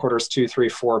quarters 2, 3,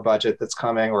 4 budget that's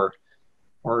coming,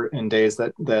 or in days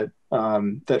that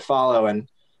follow. And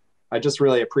I just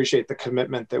really appreciate the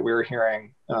commitment that we're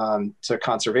hearing to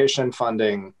conservation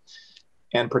funding,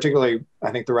 and particularly,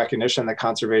 I think the recognition that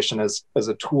conservation is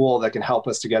a tool that can help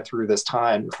us to get through this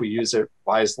time if we use it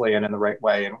wisely and in the right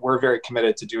way. And we're very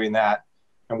committed to doing that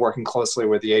and working closely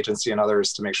with the agency and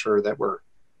others to make sure that we're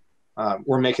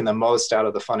making the most out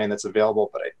of the funding that's available.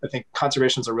 But I think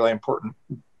conservation is a really important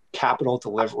capital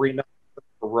delivery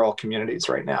for rural communities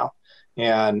right now.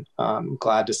 And I'm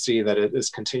glad to see that it is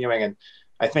continuing. And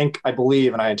I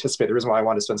believe, and I anticipate, the reason why I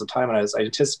want to spend some time on it is I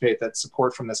anticipate that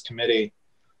support from this committee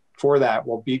for that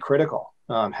will be critical,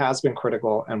 has been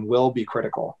critical, and will be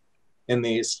critical in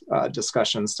these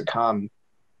discussions to come.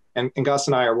 And Gus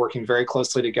and I are working very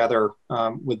closely together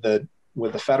with the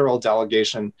federal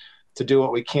delegation to do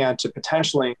what we can to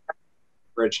potentially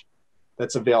bridge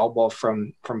that's available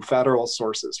from federal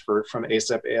sources from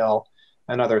ASAP, AL,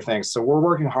 and other things. So we're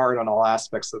working hard on all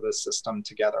aspects of this system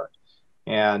together.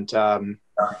 And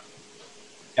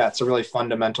it's a really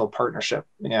fundamental partnership.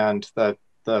 And the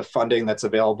funding that's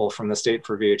available from the state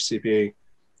for VHCB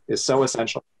is so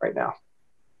essential right now.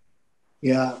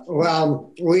 Yeah,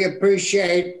 well, we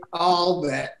appreciate all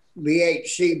that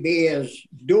VHCB is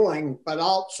doing, but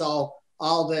also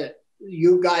all that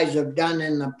you guys have done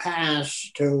in the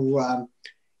past to,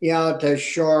 to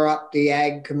shore up the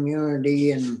ag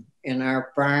community and in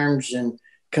our farms and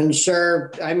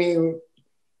conserve. I mean,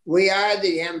 we are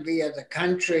the envy of the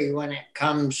country when it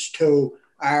comes to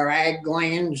our ag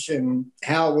lands and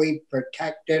how we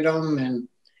protected them,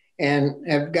 and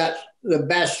have got the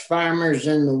best farmers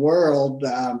in the world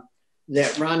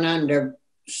that run under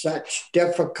such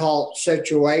difficult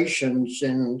situations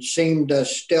and seem to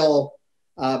still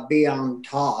be on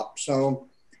top. So,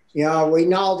 we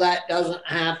know that doesn't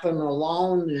happen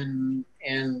alone,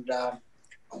 and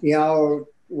we're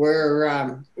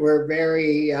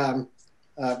very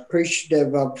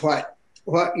appreciative of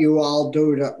what you all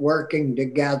do to working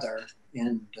together.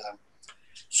 And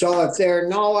so if there are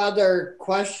no other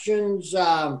questions,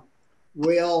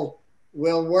 we'll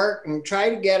work and try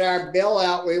to get our bill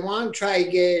out. We want to try to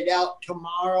get it out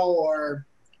tomorrow or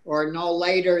no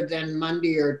later than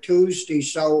Monday or Tuesday,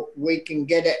 so we can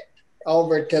get it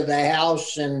over to the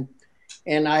House. And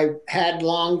I've had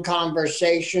long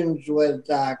conversations with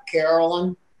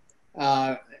Carolyn,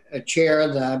 chair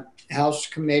of the House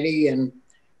committee, and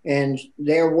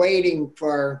they're waiting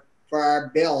for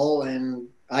our bill, and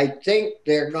I think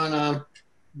they're gonna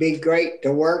be great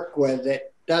to work with.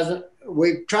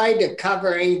 We've tried to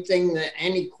cover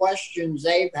any questions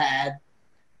they've had.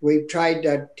 We've tried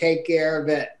to take care of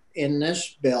it in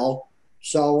this bill,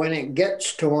 so when it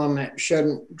gets to them, it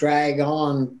shouldn't drag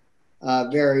on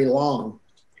very long.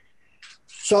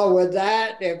 So with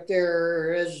that, if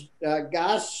there is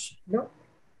Gus? No.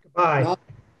 Goodbye. No?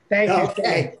 Thank you.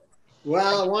 Okay.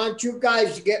 Well, I want you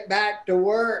guys to get back to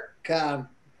work.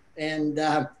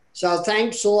 So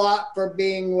thanks a lot for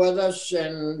being with us,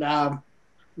 and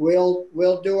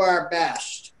we'll do our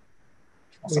best.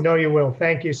 We know you will.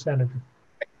 Thank you, Senator.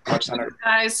 Much, Senator.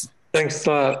 Guys. Thanks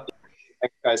a lot.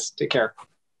 Thanks, guys. Take care.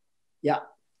 Yeah.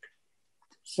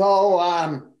 So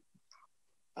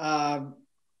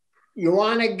you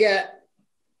want to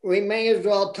we may as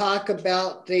well talk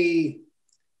about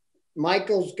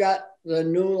Michael's got the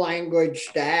new language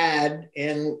to add,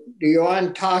 and do you want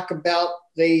to talk about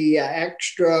the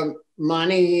extra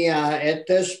money at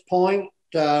this point,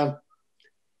 as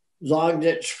long as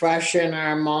it's fresh in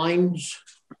our minds?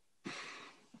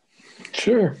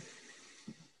 Sure.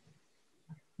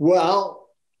 Well,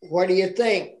 what do you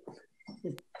think?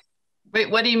 Wait,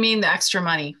 what do you mean the extra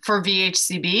money? For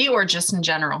VHCB or just in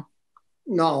general?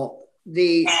 No,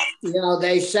 they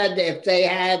said that if they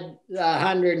had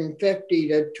 150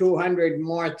 to 200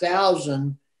 more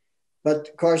thousand, but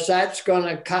of course that's going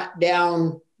to cut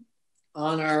down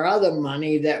on our other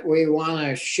money that we want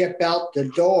to ship out the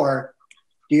door.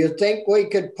 Do you think we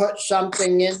could put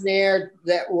something in there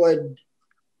that would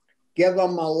give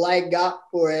them a leg up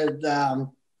with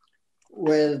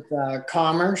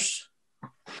commerce?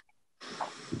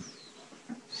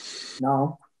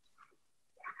 No.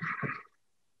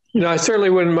 I certainly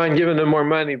wouldn't mind giving them more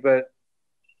money, but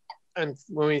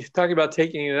when we talk about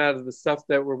taking it out of the stuff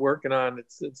that we're working on,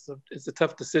 it's a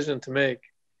tough decision to make.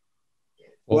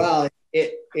 Well,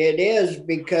 it is,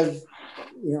 because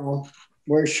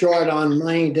we're short on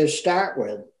money to start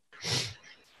with.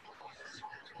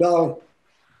 So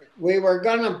we were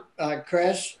gonna,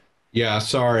 Chris. Yeah,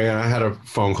 sorry, I had a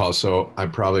phone call, so I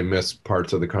probably missed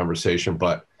parts of the conversation,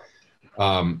 but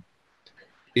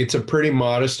it's a pretty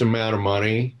modest amount of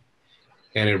money,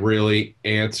 and it really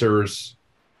answers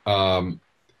some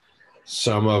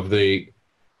of the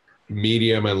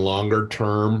medium and longer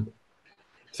term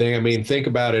thing. I mean, think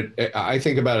about it. I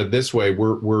think about it this way: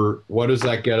 what does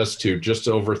that get us to? Just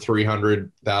over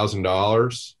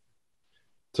 $300,000.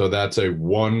 So that's a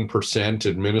 1%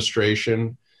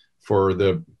 administration for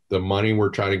the money we're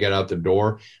trying to get out the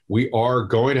door. We are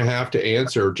going to have to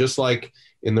answer, just like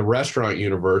in the restaurant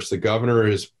universe, the governor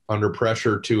is under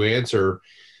pressure to answer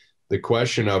the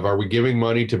question of, are we giving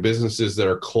money to businesses that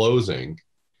are closing?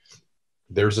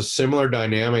 There's a similar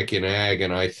dynamic in ag,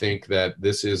 and I think that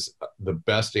this is the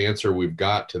best answer we've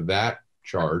got to that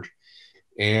charge.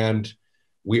 And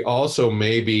we also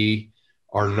maybe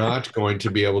are not going to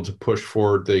be able to push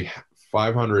forward the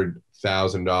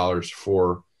 $500,000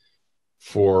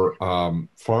 for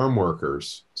farm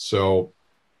workers. So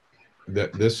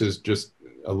that this is just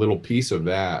a little piece of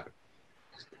that.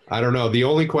 I don't know. The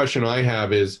only question I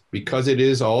have is, because it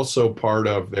is also part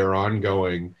of their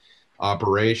ongoing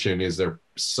operation, is there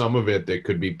some of it that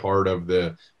could be part of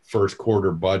the first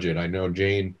quarter budget? I know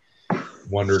Jane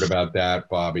wondered about that,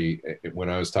 Bobby, when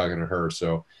I was talking to her.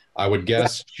 So I would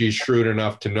guess she's shrewd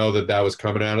enough to know that that was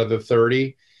coming out of the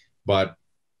 30, but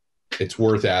it's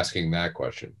worth asking that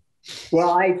question.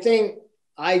 Well, I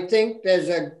think there's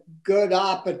a good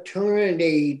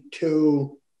opportunity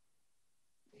to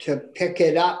pick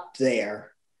it up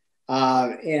there,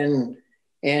 and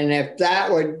if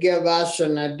that would give us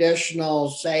an additional,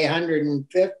 say,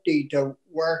 150 to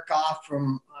work off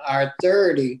from our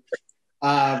 30,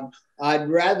 I'd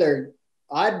rather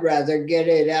get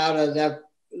it out of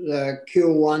the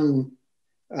Q1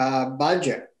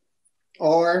 budget,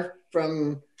 or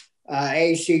from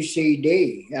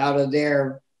ACCD, out of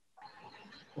their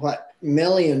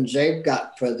millions they've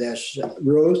got for this.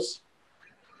 Ruth?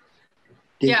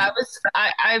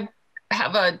 I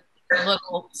have a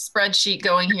little spreadsheet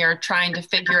going here trying to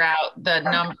figure out the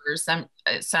numbers.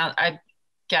 I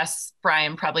guess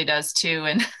Brian probably does too,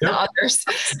 and others.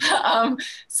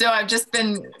 So I've just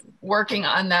been working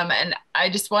on them, and I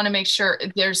just want to make sure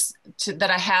that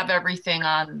I have everything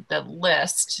on the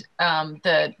list.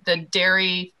 The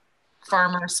dairy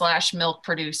farmer / milk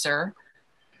producer,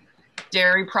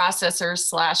 dairy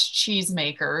processors / cheese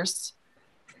makers,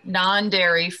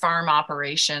 non-dairy farm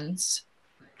operations,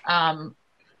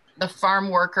 the farm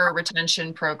worker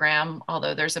retention program,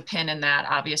 although there's a pin in that,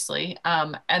 obviously,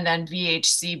 and then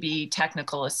VHCB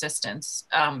technical assistance.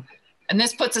 And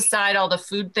this puts aside all the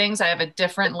food things. I have a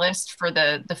different list for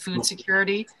the food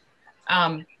security.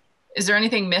 Is there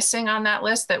anything missing on that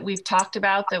list that we've talked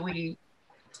about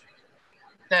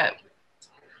that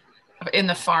in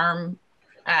the farm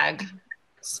ag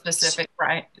specific,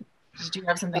 right? Did you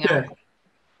have something else?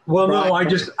 Well, no,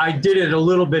 Right. I did it a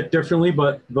little bit differently,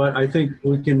 but I think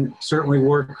we can certainly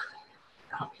work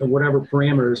whatever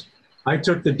parameters. I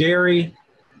took the dairy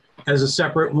as a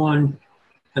separate one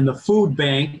and the food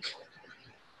bank,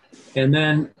 and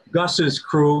then Gus's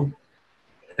crew,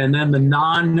 and then the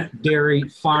non-dairy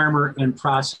farmer and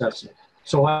processor.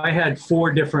 So I had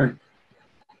 4 different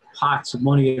pots of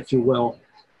money, if you will.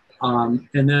 And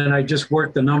then I just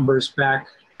worked the numbers back.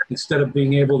 Instead of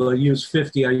being able to use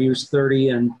 50, I used 30,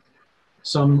 and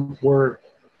some were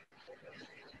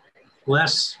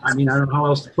less. I mean, I don't know how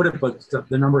else to put it, but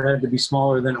the number had to be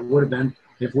smaller than it would have been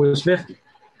if it was 50.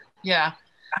 Yeah,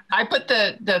 I put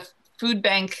the food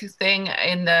bank thing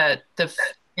in the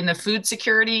food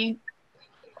security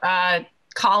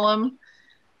column,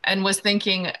 and was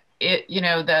thinking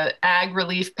the ag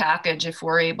relief package, if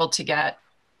we're able to get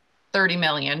 30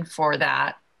 million for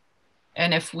that.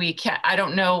 And if we can, I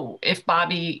don't know if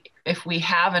Bobby, if we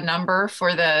have a number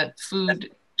for the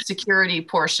food security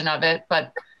portion of it,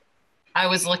 but I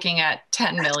was looking at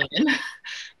 10 million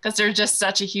because there's just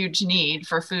such a huge need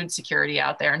for food security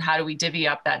out there. And how do we divvy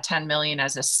up that 10 million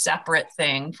as a separate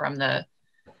thing from the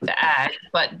ag,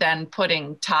 but then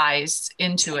putting ties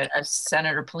into it, as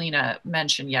Senator Polina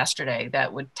mentioned yesterday,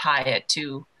 that would tie it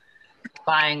to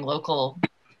buying local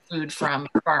food from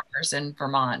farmers in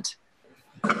Vermont.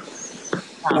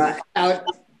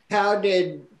 How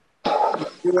did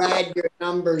you add your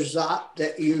numbers up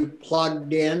that you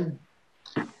plugged in?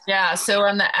 Yeah, so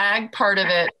on the ag part of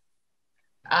it,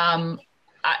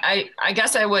 I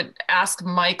guess I would ask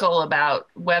Michael about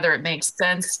whether it makes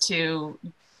sense to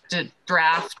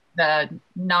draft the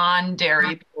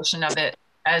non-dairy portion of it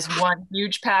as one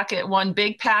huge packet, one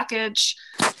big package,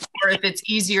 or if it's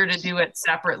easier to do it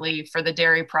separately for the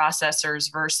dairy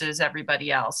processors versus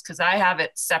everybody else. Because I have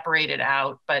it separated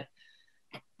out, but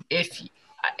it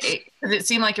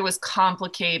seemed like it was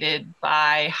complicated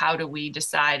by how do we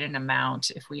decide an amount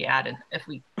if we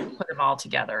put them all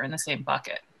together in the same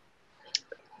bucket.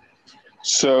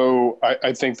 So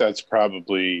I think that's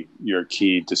probably your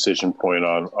key decision point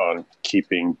on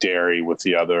keeping dairy with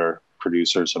the other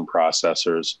producers and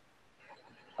processors,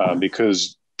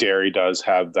 because dairy does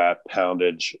have that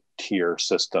poundage tier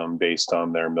system based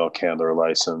on their milk handler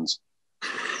license.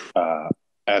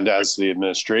 And as the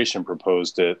administration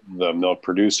proposed it, the milk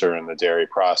producer and the dairy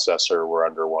processor were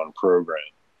under one program.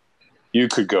 You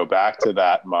could go back to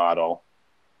that model,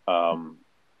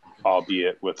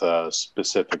 albeit with a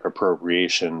specific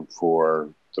appropriation for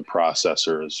the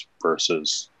processors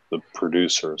versus the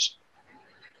producers.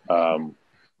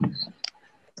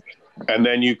 And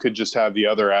then you could just have the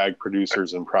other ag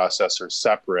producers and processors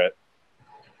separate.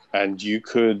 And you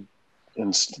could,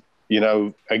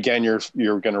 again,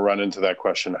 you're going to run into that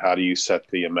question, how do you set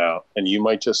the amount? And you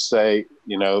might just say,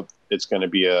 it's going to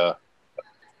be a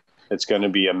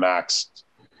maxed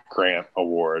grant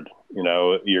award.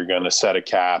 You're going to set a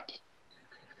cap.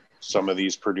 Some of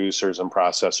these producers and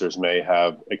processors may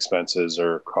have expenses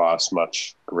or costs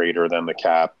much greater than the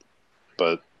cap,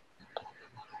 but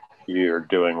you're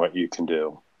doing what you can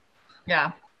do.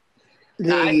 Yeah,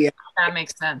 that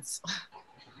makes sense.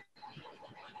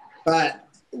 But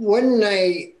wouldn't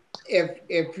they,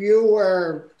 if you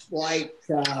were like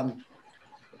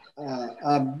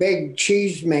a big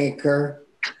cheese maker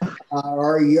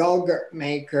or a yogurt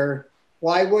maker,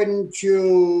 why wouldn't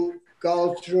you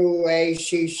go through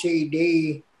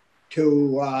ACCD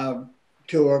to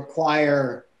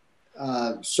acquire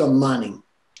some money?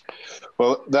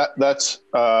 Well, that's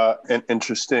an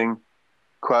interesting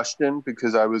question,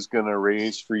 because I was going to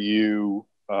raise for you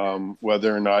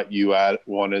whether or not you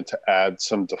wanted to add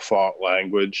some default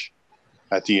language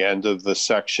at the end of the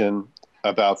section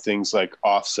about things like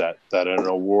offset, that an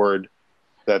award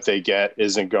that they get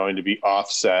isn't going to be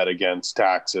offset against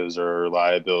taxes or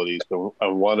liabilities.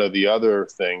 But one of the other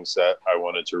things that I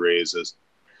wanted to raise is,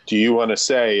 do you want to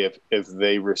say if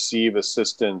they receive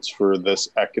assistance for this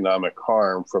economic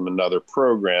harm from another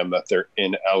program, that they're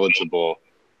ineligible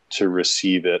to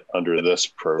receive it under this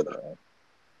program?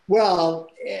 Well,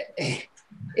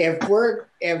 if we're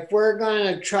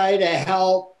going to try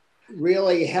to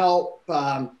really help,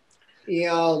 the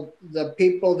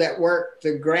people that work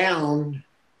the ground,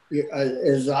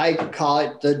 as I call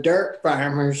it, the dirt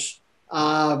farmers,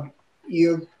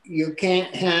 you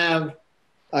can't have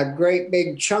a great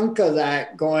big chunk of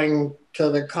that going to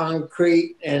the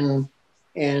concrete and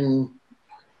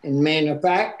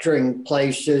manufacturing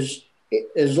places,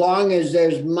 as long as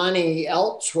there's money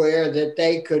elsewhere that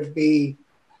they could be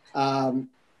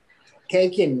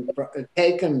taken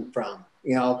from.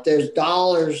 If there's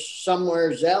dollars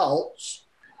somewhere else,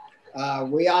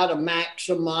 we ought to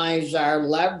maximize our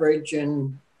leverage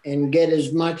and and get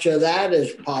as much of that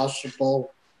as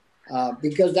possible,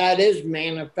 because that is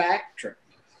manufacturing.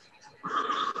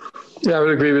 Yeah, I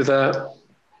would agree with that.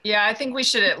 Yeah, I think we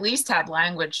should at least have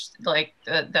language like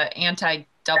the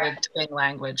anti-double dipping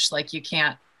language. Like you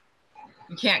can't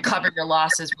cover your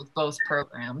losses with both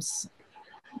programs.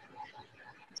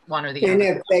 One or the other. And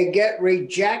if they get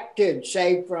rejected,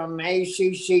 say from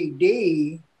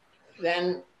ACCD,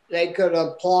 then they could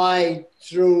apply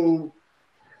through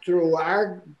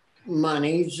our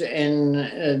monies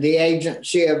in the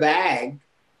Agency of Ag.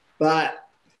 But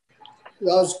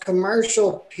those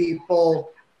commercial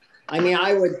people, I mean,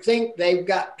 I would think they've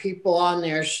got people on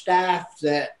their staff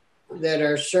that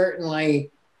are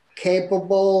certainly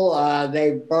capable.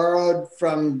 They borrowed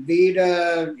from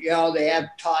Vita, you know, they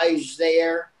have ties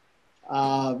there.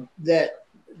 That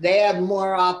they have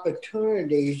more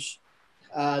opportunities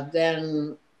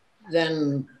than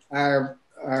our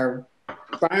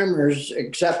farmers,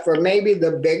 except for maybe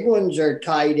the big ones are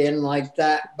tied in like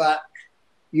that. But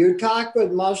you talk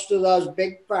with most of those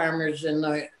big farmers,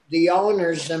 and the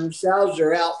owners themselves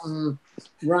are out and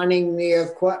running the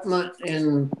equipment,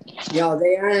 and you know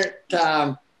they aren't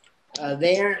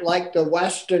like the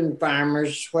Western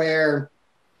farmers where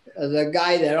the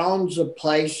guy that owns the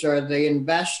place or the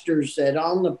investors that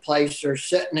own the place are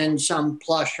sitting in some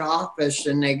plush office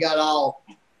and they got all,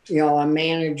 you know, a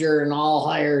manager and all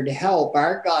hired help.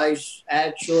 Our guys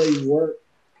actually work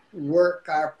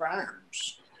our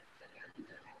farms.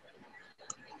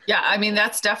 Yeah, I mean,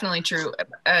 that's definitely true.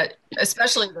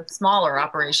 Especially the smaller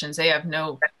operations, they have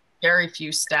very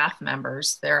few staff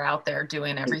members. They're out there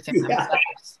doing everything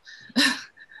themselves.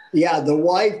 Yeah, the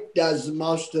wife does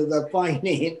most of the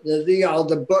finance, you know,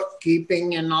 the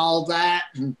bookkeeping and all that,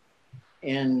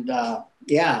 and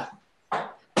yeah.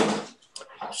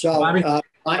 So,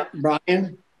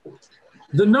 Brian,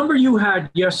 the number you had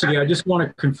yesterday, I just want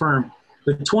to confirm,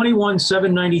 the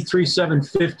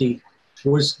 21,793,750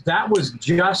 was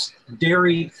just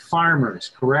dairy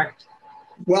farmers, correct?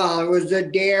 Well, it was the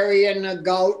dairy and the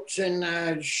goats and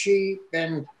the sheep,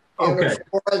 and it was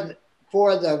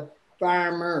for the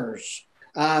farmers,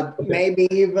 maybe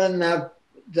even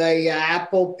the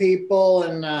apple people,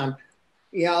 and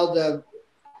you know,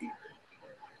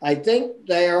 I think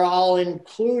they're all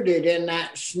included in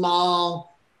that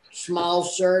small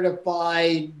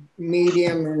certified,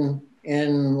 medium,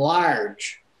 and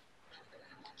large.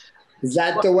 Is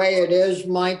that the way it is,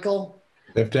 Michael?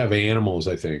 They have to have animals,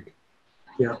 I think.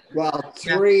 Yeah. Well,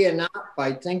 3 and up,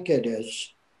 I think it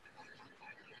is.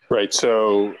 Right.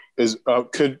 So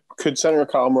could Senator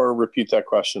Collmore repeat that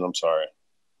question? I'm sorry.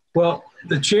 Well,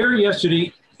 the chair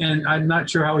yesterday, and I'm not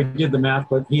sure how he did the math,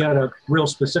 but he had a real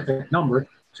specific number,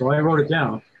 so I wrote it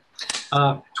down.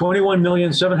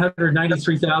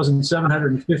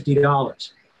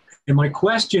 $21,793,750. And my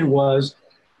question was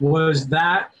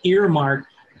that earmarked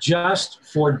just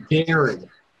for dairy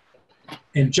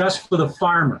and just for the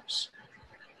farmers?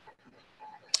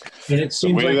 And it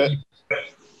seems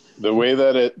the way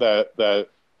that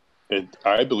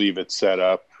I believe it's set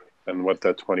up, and what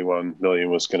that 21 million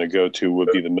was going to go to would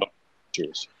be the milk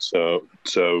producers. So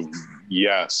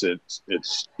yes, it's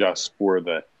just for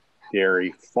the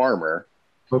dairy farmer,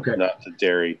 not the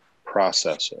dairy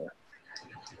processor.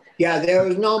 Yeah, there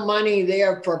was no money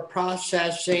there for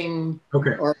processing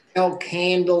or milk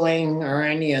handling or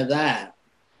any of that.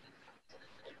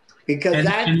 Because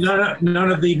and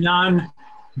none of the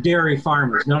non-dairy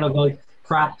farmers, none of the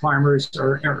crop farmers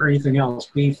or anything else,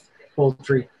 beef,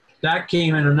 poultry, that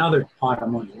came in another pot of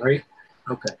money, right?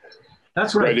 Okay.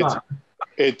 That's what I thought.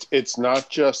 It's not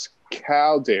just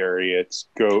cow dairy, it's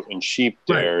goat and sheep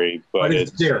dairy, but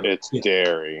it's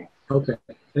dairy. Okay,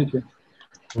 thank you.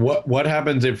 What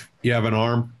happens if you have an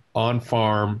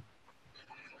on-farm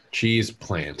cheese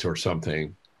plant or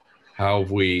something? How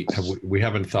have we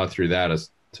haven't thought through that,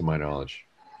 as to my knowledge.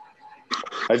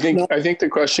 I think the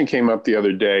question came up the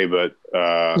other day, but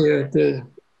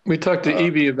we talked to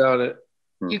EB about it.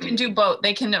 You can do both.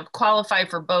 They can qualify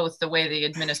for both. The way the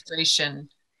administration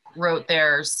wrote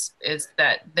theirs is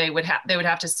that they would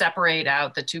have to separate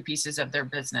out the two pieces of their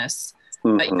business.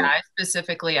 Mm-hmm. But yeah, I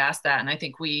specifically asked that, and I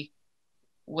think we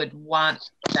would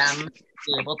want them to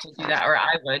be able to do that, or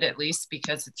I would at least,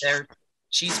 because it's their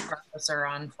cheese processor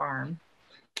on farm.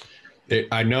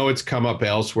 I know it's come up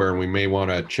elsewhere, and we may want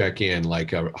to check in,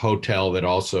 like a hotel that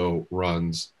also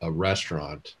runs a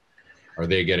restaurant. Are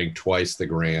they getting twice the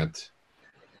grant?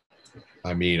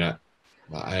 I mean, I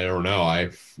don't know. I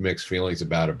have mixed feelings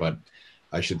about it, but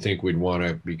I should think we'd want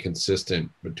to be consistent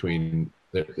between.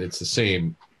 It's the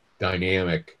same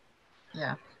dynamic.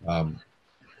 Yeah.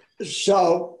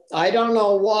 So I don't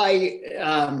know why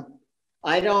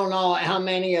I don't know how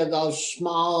many of those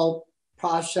small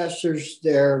processors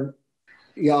there,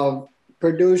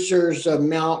 producers of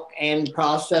milk and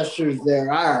processors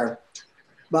there are,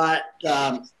 but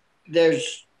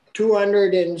there's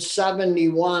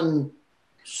 271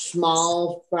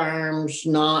 small farms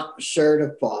not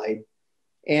certified.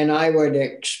 And I would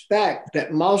expect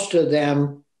that most of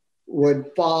them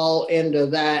would fall into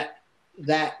that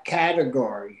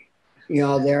category.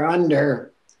 They're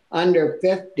under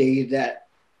 50 that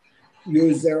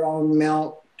use their own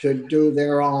milk to do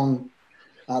their own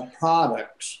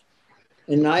products.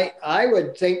 And I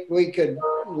would think we could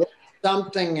work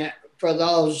something for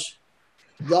those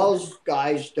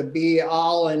guys to be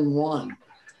all in one.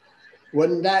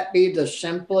 Wouldn't that be the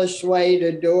simplest way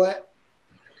to do it?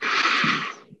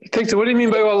 So what do you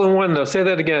mean by all in one, though? Say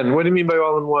that again. What do you mean by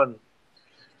all in one?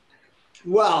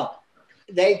 Well,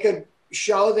 they could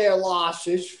show their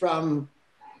losses from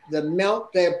the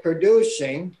milk they're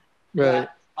producing, right.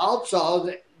 But also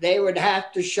they would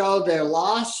have to show their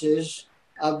losses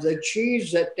of the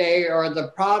cheese that or the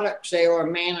products they were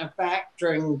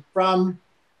manufacturing from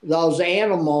those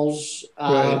animals.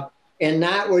 Right. And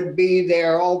that would be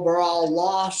their overall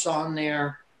loss on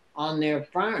their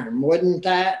farm. Wouldn't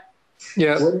that?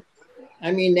 Yeah.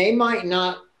 They might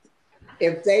not,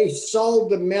 if they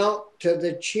sold the milk to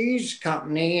the cheese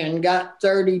company and got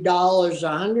 $30 a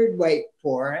hundredweight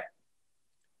for it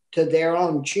to their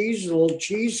own little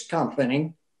cheese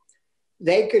company,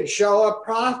 they could show a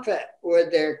profit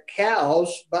with their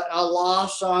cows, but a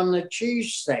loss on the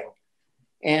cheese thing.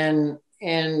 And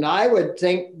I would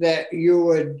think that you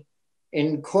would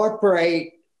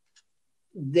incorporate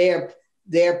their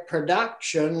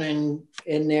production and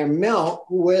their milk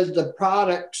with the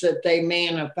products that they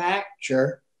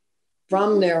manufacture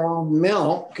from their own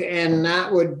milk, and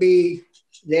that would be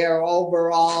their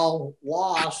overall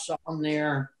loss on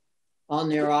their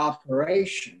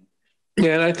operation.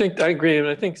 Yeah, and I agree. And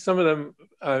I think some of them,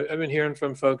 I've been hearing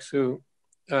from folks who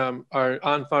are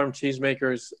on-farm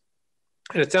cheesemakers,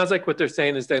 and it sounds like what they're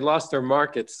saying is they lost their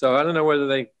markets. So I don't know whether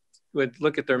they would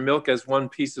look at their milk as one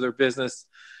piece of their business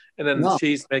and then the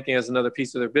cheese making as another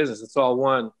piece of their business. It's all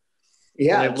one.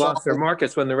 Yeah, and they've lost their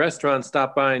markets. When the restaurants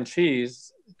stopped buying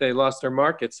cheese, they lost their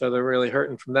markets. So they're really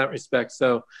hurting from that respect.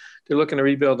 So they're looking to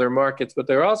rebuild their markets, but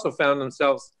they're also found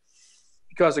themselves,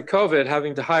 because of COVID,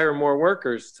 having to hire more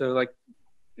workers to, like,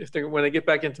 when they get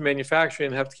back into manufacturing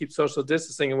and have to keep social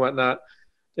distancing and whatnot,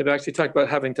 they've actually talked about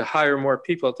having to hire more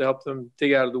people to help them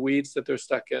dig out of the weeds that they're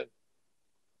stuck in.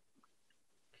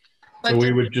 So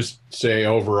we would just say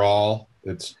overall,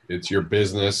 it's your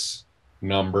business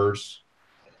numbers.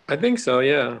 I think so,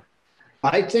 yeah.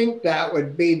 I think that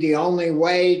would be the only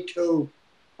way to,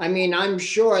 I'm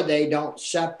sure they don't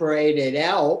separate it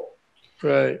out.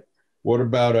 Right. What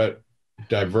about a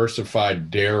diversified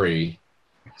dairy?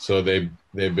 So they've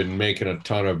been making a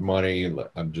ton of money.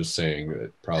 I'm just saying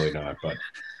that probably not, but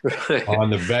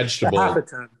on the vegetable.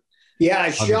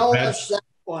 Yeah, show us that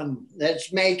one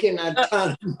that's making a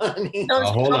ton of money.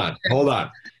 Hold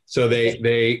on. So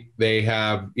they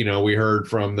have, we heard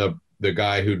from the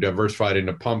guy who diversified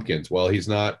into pumpkins. Well, he's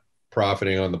not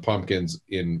profiting on the pumpkins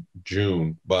in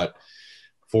June, but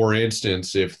for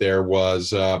instance, if there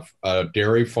was a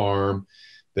dairy farm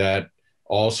that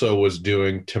also was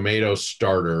doing tomato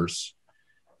starters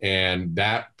and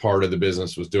that part of the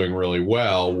business was doing really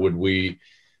well, wouldn't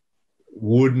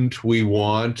we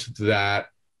want that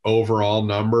overall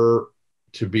number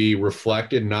to be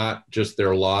reflected, not just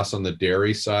their loss on the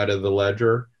dairy side of the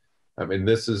ledger?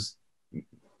 This is,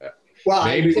 well,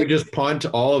 maybe we just punt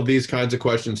all of these kinds of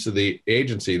questions to the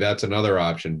agency. That's another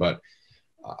option, but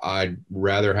I'd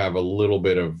rather have a little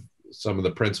bit of some of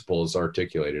the principles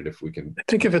articulated if we can. I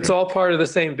think if it's all part of the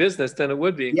same business, then it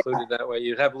would be included that way.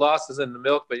 You'd have losses in the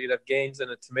milk, but you'd have gains in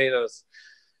the tomatoes.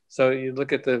 So you'd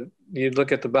look at the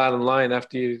bottom line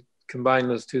after you combine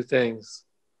those two things.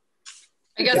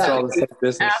 I guess I would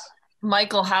ask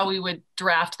Michael how we would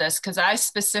draft this, because I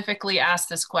specifically asked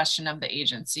this question of the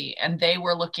agency and they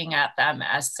were looking at them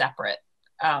as separate.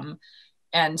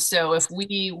 And so if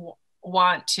we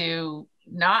want to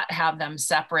not have them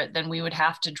separate, then we would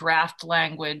have to draft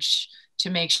language to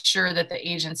make sure that the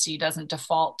agency doesn't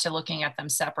default to looking at them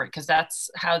separate, because that's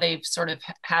how they sort of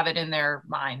have it in their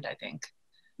mind, I think.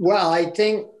 Well, I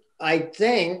think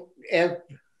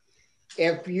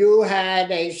if you had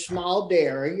a small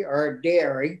dairy or a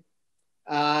dairy,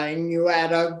 and you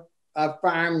had a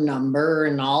farm number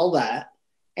and all that,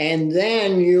 and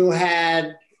then you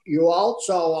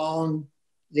also own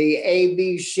the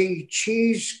ABC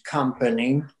Cheese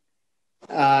Company,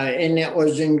 and it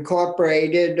was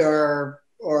incorporated or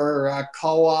a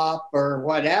co-op or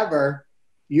whatever,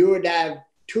 you would have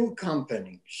two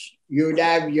companies. You would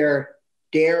have your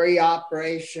dairy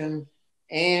operation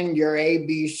and your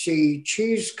ABC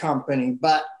cheese company.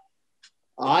 But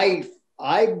I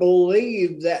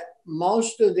believe that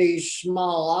most of these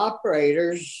small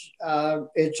operators,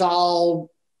 it's all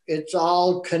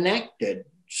connected.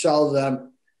 So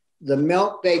the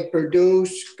milk they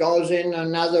produce goes in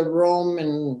another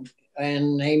room,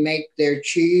 and they make their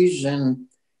cheese and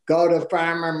go to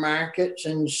farmer markets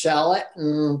and sell it,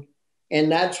 and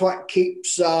that's what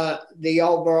keeps the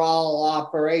overall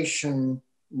operation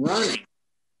running.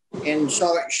 And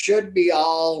so it should be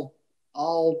all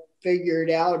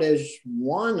figured out as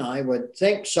one, I would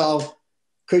think. So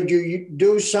could you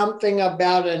do something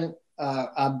about a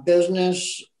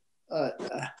business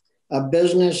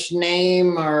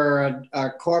name, or a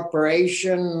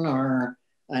corporation, or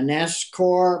an S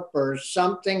corp or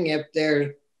something? If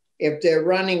they're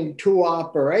running two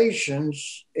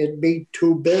operations, it'd be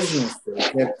two businesses.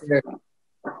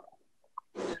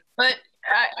 But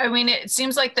I mean, it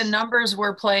seems like the numbers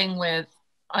we're playing with,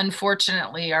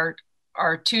 unfortunately, are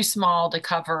too small to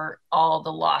cover all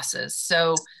the losses.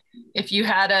 So if you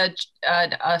had a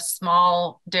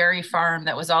small dairy farm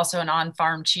that was also an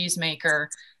on-farm cheesemaker,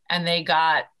 and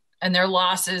their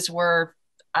losses were,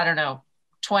 I don't know,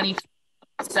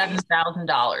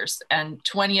 $27,000, and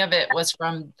 20 of it was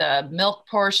from the milk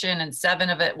portion and 7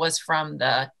 of it was from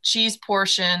the cheese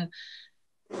portion.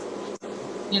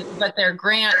 But their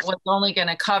grant was only going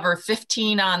to cover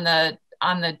 15 on the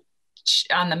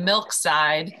milk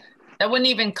side. That wouldn't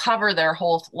even cover their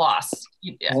whole loss.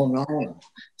 Oh no.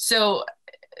 So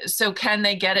can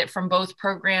they get it from both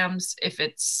programs if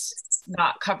it's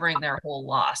not covering their whole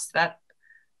loss? That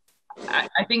I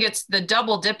think it's the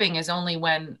double dipping is only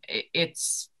when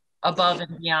it's above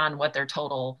and beyond what their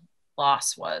total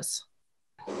loss was.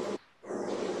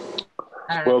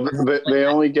 Well, they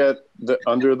only get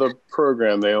under the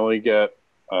program. They only get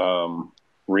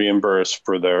reimbursed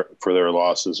for their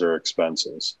losses or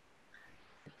expenses.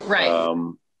 Right.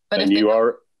 But and you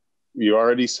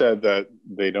already said that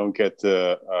they don't get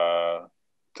to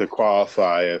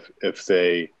qualify if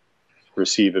they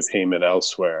receive a payment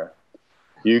elsewhere.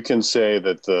 You can say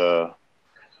that the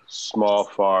small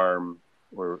farm,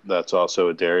 or that's also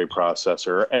a dairy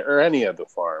processor, or any of the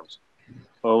farms,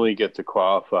 only get to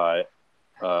qualify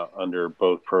under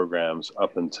both programs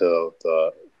up until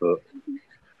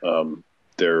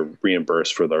they're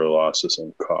reimbursed for their losses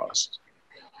and costs.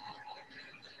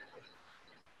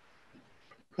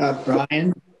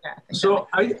 Brian? So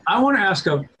I want to ask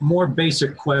a more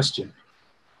basic question,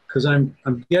 because I'm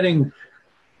getting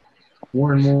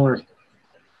more and more,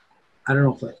 I don't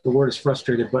know if the word is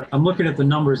frustrated, but I'm looking at the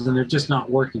numbers and they're just not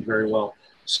working very well.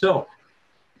 So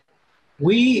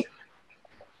we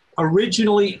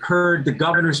originally heard the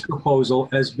governor's proposal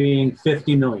as being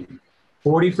 50 million,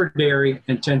 40 for dairy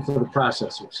and 10 for the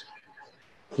processors.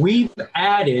 We've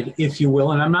added, if you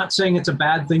will, and I'm not saying it's a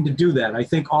bad thing to do that. I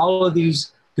think all of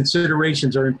these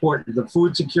considerations are important. The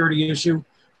food security issue,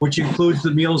 which includes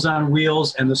the Meals on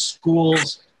Wheels and the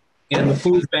schools and the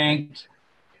food bank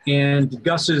and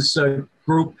Gus's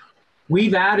group,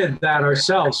 we've added that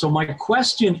ourselves. So my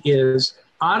question is,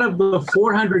 out of the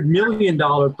 $400 million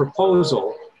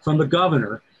proposal from the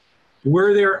governor,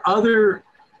 were there other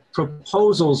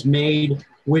proposals made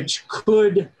which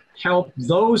could help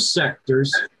those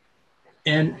sectors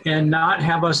and not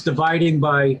have us dividing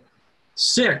by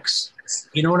 6?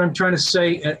 You know what I'm trying to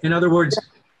say? In other words,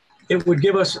 it would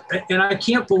give us, and I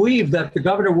can't believe that the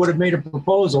governor would have made a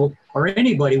proposal, or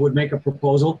anybody would make a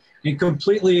proposal and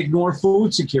completely ignore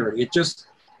food security.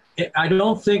 I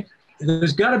don't think,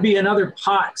 there's got to be another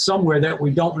pot somewhere that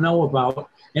we don't know about.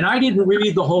 And I didn't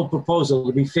read the whole proposal,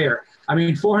 to be fair. I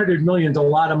mean, 400 million is a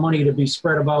lot of money to be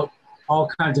spread about all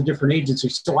kinds of different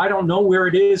agencies. So I don't know where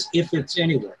it is, if it's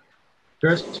anywhere.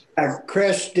 Chris,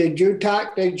 did you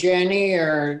talk to Jenny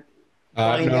or?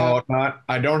 No,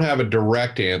 I don't have a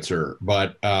direct answer,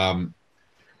 but I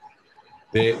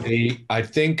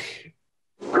think,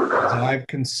 as I've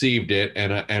conceived it,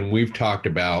 and we've talked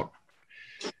about,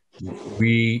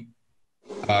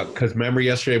 because remember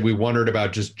yesterday we wondered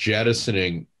about just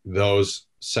jettisoning those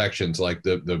sections, like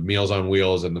the Meals on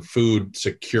Wheels and the food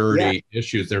security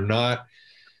issues. They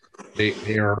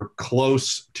are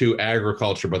close to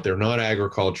agriculture, but they're not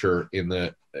agriculture in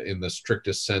the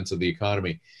strictest sense of the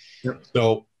economy. Yep.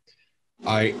 So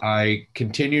I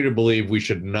continue to believe we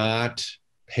should not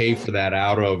pay for that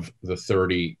out of the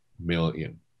 30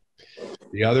 million.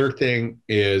 The other thing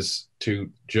is to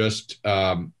just,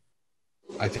 I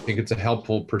think it's a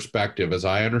helpful perspective, as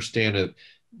I understand it,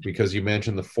 because you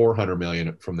mentioned the 400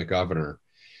 million from the governor.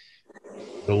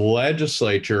 the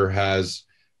legislature has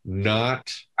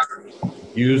not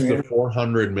used the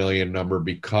 400 million number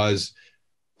because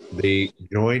the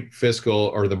joint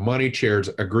fiscal or the money chairs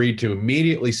agreed to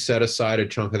immediately set aside a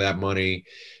chunk of that money,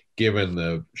 given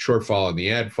the shortfall in the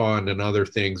ed fund and other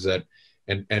things that,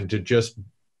 and to just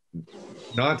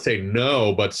not say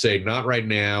no, but say not right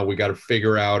now. We got to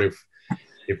figure out if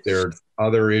there's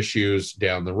other issues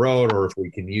down the road, or if we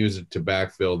can use it to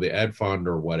backfill the ed fund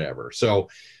or whatever. So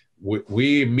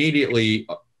we immediately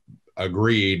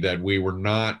agreed that we were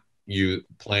not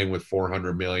playing with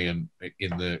 400 million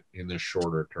in the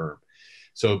shorter term.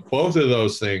 So both of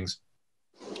those things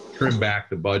trim back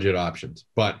the budget options.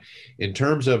 But in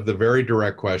terms of the very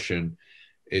direct question,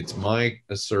 it's my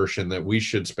assertion that we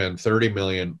should spend 30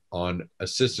 million on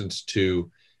assistance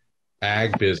to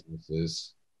ag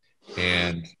businesses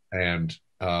and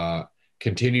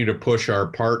continue to push our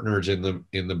partners in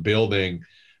the building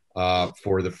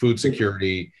for the food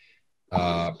security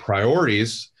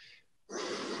priorities,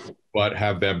 but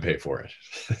have them pay for it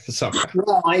somehow.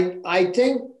 Well, I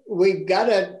think we've got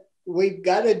to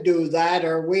do that,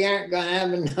 or we aren't going to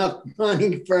have enough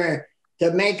money to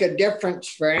make a difference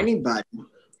for anybody.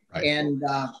 Right. And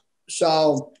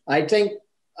so I think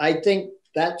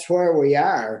that's where we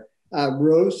are.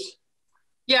 Ruth?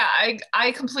 Yeah,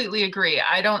 I completely agree.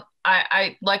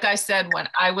 I like I said, when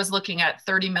I was looking at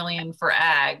 30 million for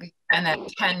ag and then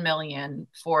 10 million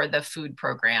for the food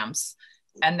programs,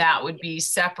 and that would be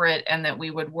separate, and that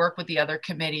we would work with the other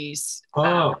committees to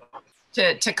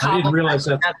cobble. I didn't realize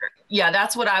that. Yeah,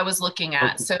 that's what I was looking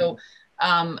at. Okay. So,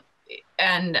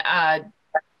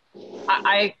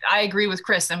 I agree with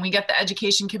Chris, and we get the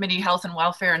Education Committee, Health and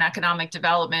Welfare and Economic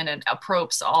Development, and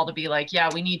APROPS all to be like, yeah,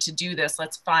 we need to do this.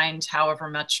 Let's find however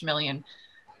much million.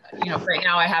 Right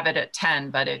now I have it at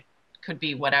 10, but it could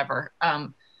be whatever.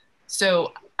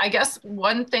 So I guess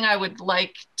one thing I would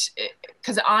like,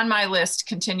 because on my list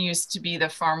continues to be the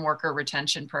farm worker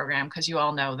retention program, because you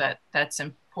all know that that's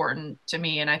important to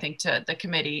me and I think to the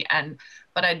committee.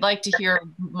 But I'd like to hear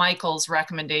Michael's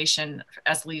recommendation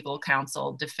as legal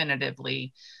counsel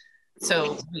definitively,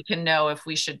 so we can know if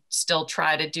we should still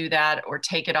try to do that or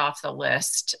take it off the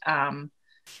list,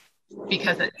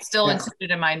 because it's still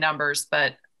included in my numbers.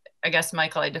 But I guess,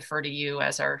 Michael, I defer to you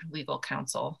as our legal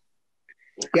counsel.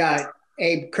 Yeah.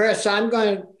 Hey, Chris, I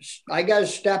got to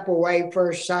step away for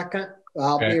a second.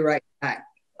 I'll be right back.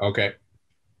 Okay.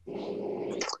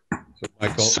 So,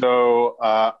 Michael. So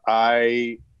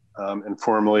I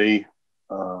informally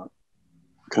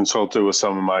consulted with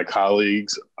some of my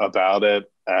colleagues about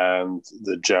it, and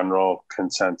the general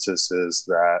consensus is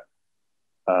that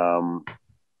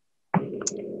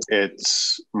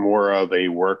it's more of a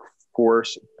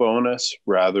workforce bonus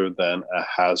rather than a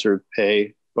hazard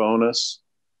pay bonus.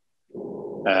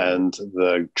 And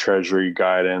the Treasury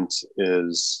guidance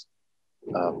is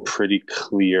pretty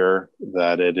clear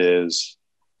that it is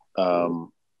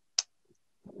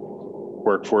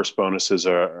workforce bonuses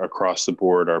are across the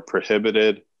board are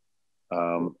prohibited.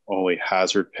 Only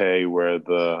hazard pay, where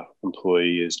the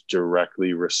employee is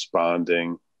directly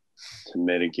responding to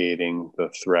mitigating the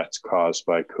threats caused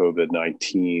by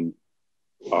COVID-19,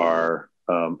 are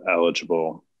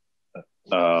eligible.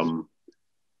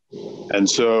 And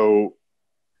so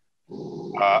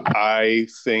I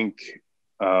think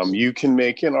you can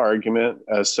make an argument,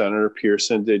 as Senator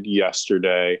Pearson did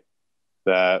yesterday,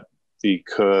 that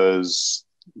because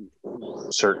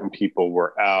certain people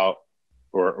were out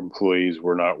or employees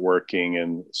were not working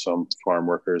and some farm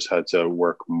workers had to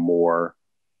work more,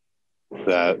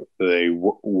 that they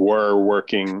were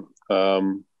working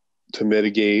to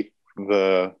mitigate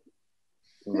the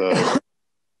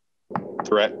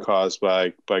threat caused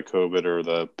by COVID or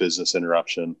the business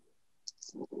interruption.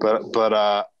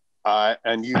 But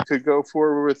and you could go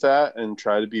forward with that and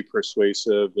try to be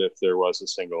persuasive if there was a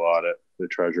single audit for the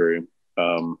Treasury.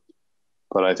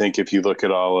 But I think if you look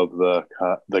at all of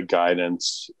the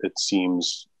guidance, it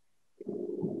seems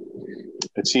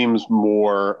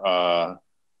more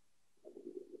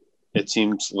it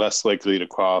seems less likely to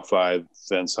qualify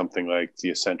than something like the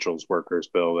Essentials Workers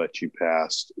Bill that you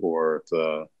passed, or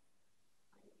the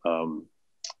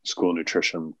school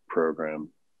nutrition program.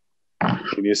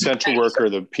 The essential worker,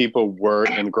 the people were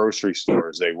in grocery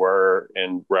stores, they were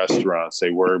in restaurants, they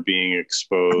were being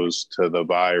exposed to the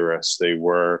virus, they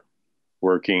were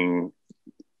working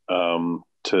to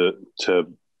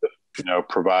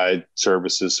provide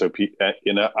services. So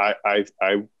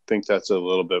I think that's a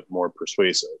little bit more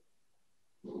persuasive.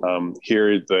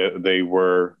 Here they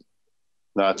were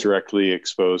not directly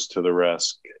exposed to the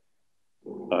risk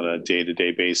on a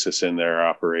day-to-day basis in their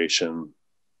operation.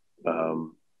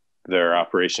 their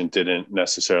operation didn't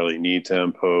necessarily need to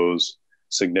impose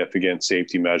significant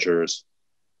safety measures.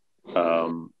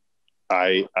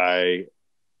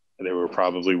 They were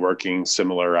probably working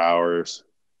similar hours.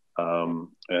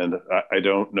 And I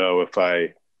don't know if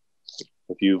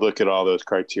you look at all those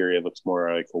criteria, it looks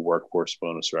more like a workforce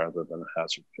bonus rather than a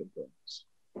hazard pay bonus.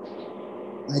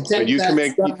 But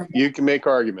you can make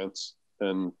arguments,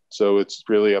 and so it's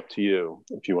really up to you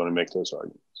if you want to make those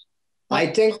arguments. I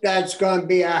think that's going to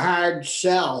be a hard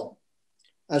sell,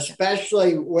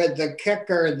 especially with the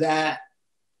kicker that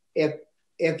if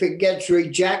it gets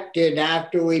rejected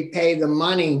after we pay the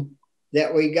money,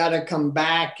 that we got to come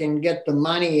back and get the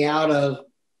money out of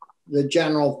the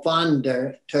general fund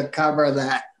to cover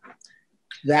that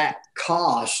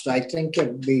cost. I think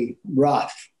it'd be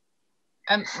rough.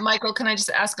 Michael, can I just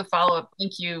ask a follow-up?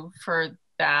 Thank you for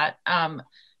that.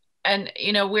 And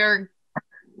you know,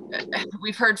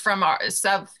 we've heard from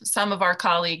some of our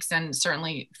colleagues and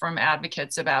certainly from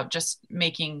advocates about just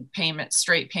making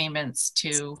straight payments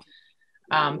to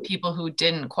people who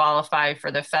didn't qualify for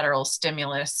the federal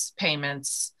stimulus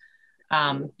payments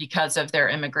because of their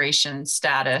immigration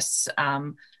status.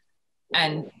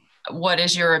 And what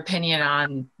is your opinion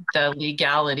on the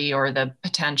legality or the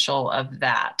potential of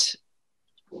that?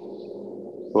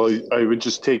 Well, I would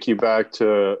just take you back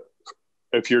to,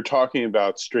 if you're talking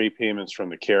about straight payments from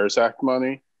the CARES Act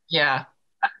money, yeah,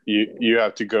 you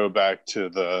have to go back to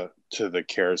the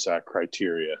CARES Act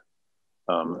criteria.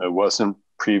 It wasn't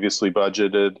previously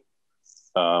budgeted,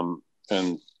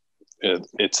 and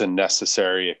it's a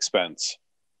necessary expense.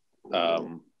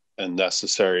 And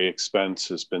necessary expense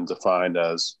has been defined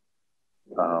as,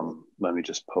 let me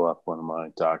just pull up one of my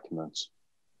documents.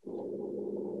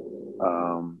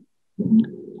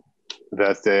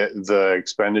 That the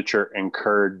expenditure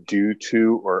incurred due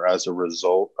to or as a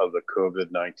result of the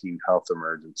COVID-19 health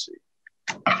emergency.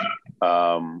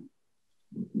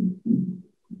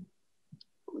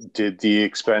 Did the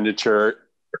expenditure,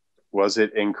 was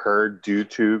it incurred due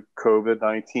to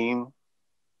COVID-19?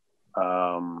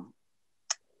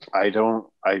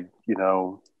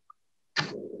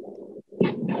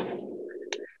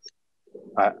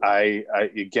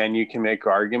 Again, you can make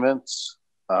arguments,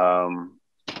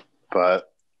 but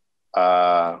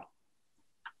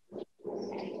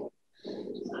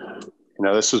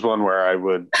this is one where I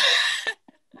would.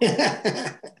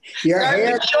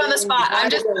 Sorry, put you on the spot. I'm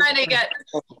just trying to get,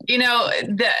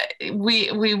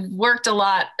 we worked a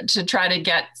lot to try to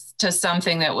get to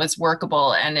something that was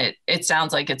workable, and it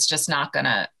sounds like it's just not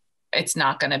gonna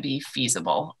be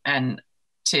feasible, and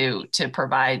to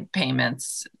provide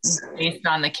payments based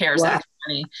on the CARES Act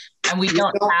money, and we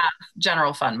don't have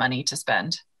general fund money to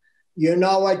spend. You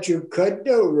know what you could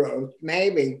do, Ruth?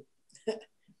 Maybe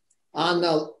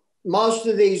most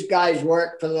of these guys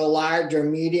work for the large or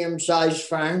medium-sized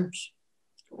firms.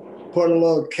 Put a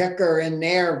little kicker in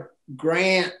their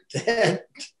grant that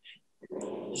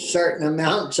certain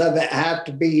amounts of it have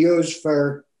to be used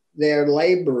for their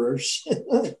laborers.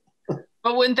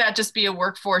 But wouldn't that just be a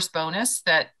workforce bonus?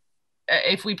 That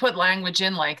if we put language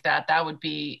in like that, that would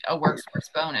be a workforce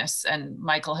bonus. And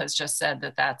Michael has just said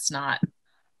that that's not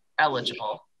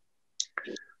eligible.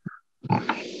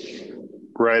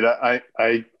 Right.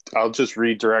 I'll just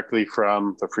read directly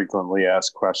from the frequently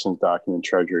asked questions document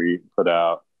Treasury put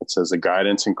out. It says the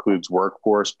guidance includes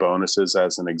workforce bonuses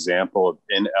as an example of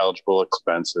ineligible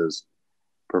expenses,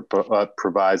 but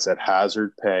provides that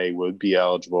hazard pay would be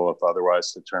eligible if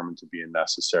otherwise determined to be a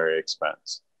necessary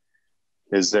expense.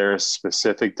 Is there a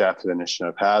specific definition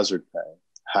of hazard pay?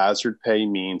 Hazard pay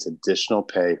means additional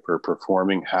pay for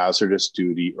performing hazardous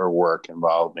duty or work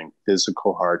involving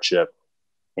physical hardship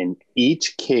in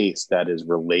each case that is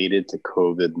related to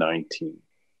COVID-19.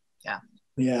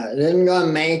 Yeah, it isn't going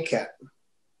to make it.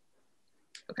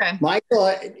 Okay.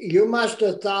 Michael, you must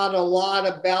have thought a lot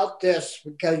about this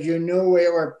because you knew we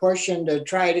were pushing to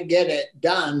try to get it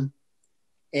done,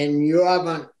 and you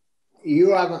haven't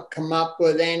come up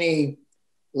with any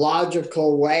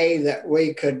logical way that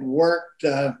we could work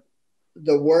the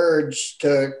words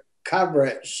to cover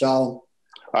it. So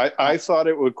I thought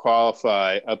it would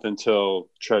qualify up until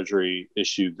Treasury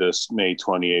issued this May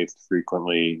 28th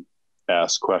frequently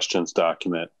asked questions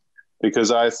document,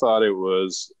 because I thought it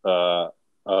was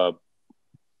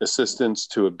assistance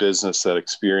to a business that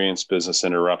experienced business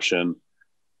interruption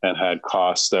and had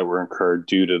costs that were incurred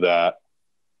due to that,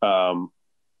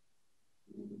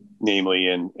 namely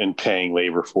in paying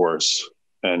labor force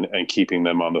and keeping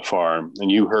them on the farm. And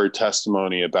you heard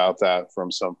testimony about that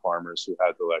from some farmers who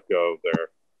had to let go of their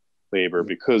labor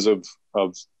because of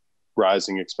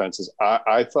rising expenses.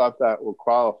 I thought that would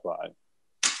qualify,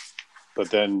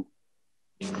 but then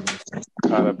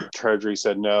The Treasury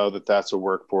said no, that's a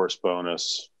workforce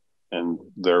bonus, and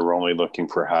they're only looking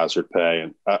for hazard pay.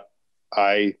 And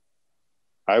I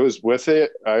was with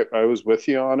it. I was with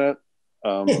you on it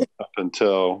up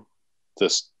until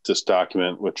this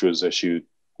document, which was issued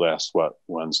last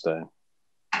Wednesday.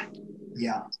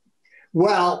 Yeah.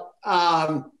 Well,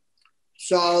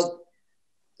 so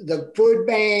the food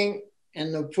bank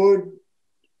and the food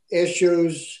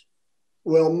issues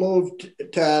will move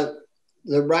to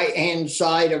the right-hand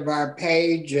side of our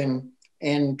page and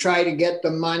try to get the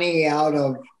money out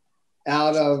of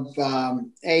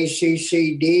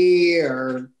ACCD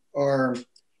or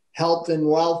health and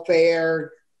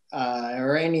welfare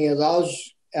or any of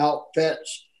those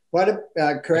outfits. What,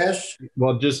 Chris?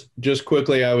 Well, just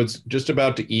quickly, I was just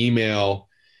about to email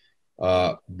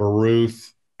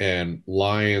Baruth and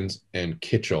Lyons and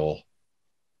Kitchell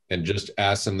and just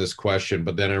ask them this question,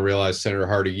 but then I realized, Senator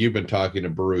Hardy, you've been talking to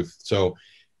Baruth. So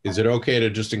is it okay to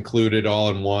just include it all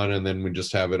in one and then we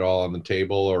just have it all on the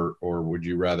table, or would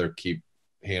you rather keep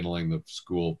handling the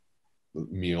school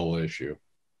meal issue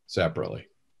separately?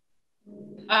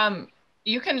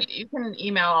 You can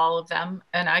email all of them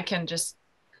and I can just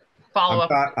follow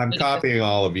up. I'm copying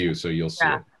all of you, so you'll see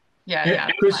it. Yeah.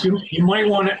 Chris, you might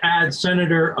want to add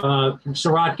Senator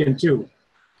Sirotkin too.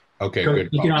 Okay, good.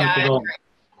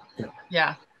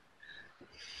 Yeah.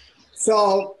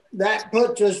 So that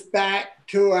puts us back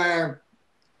to our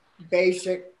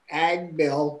basic ag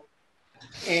bill,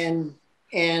 and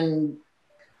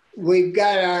we've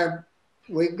got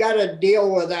to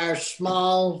deal with our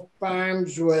small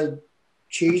farms with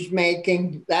cheese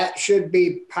making. That should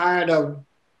be part of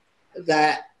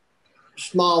that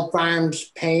small farms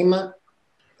payment,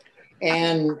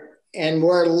 and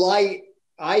we're light.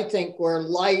 I think we're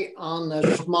light on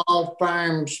the small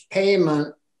farms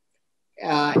payment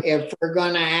if we're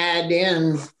going to add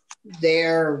in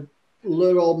their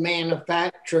little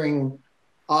manufacturing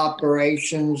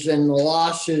operations and the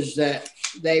losses that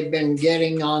they've been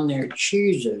getting on their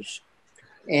cheeses.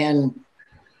 And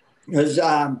because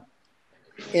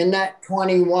in that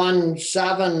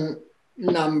 21.7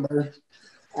 number,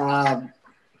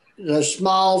 the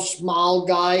small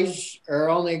guys are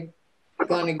only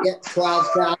going to get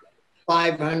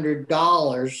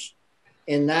 $12,500,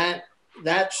 and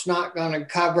that's not going to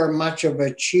cover much of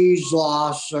a cheese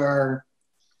loss or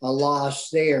a loss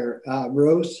there.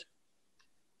 Ruth?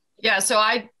 Yeah, so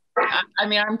I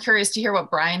mean, I'm curious to hear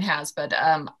what Brian has, but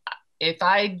if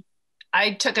I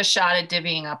took a shot at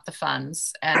divvying up the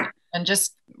funds and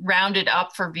just rounded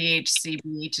up for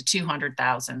VHCB to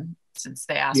 200,000, since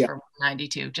they asked for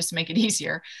 192, just to make it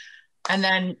easier. And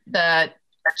then the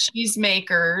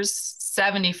cheesemakers,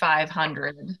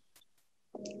 7,500,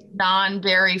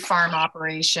 non-dairy farm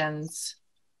operations,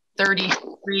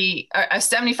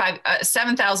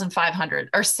 7,500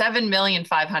 or 7,500,000,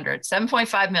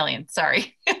 7.5 million,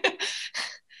 sorry.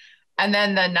 And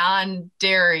then the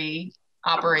non-dairy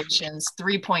operations,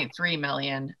 3.3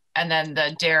 million. And then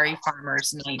the dairy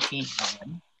farmers, 19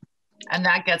 million. And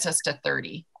that gets us to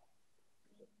 30.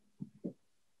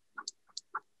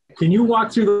 Can you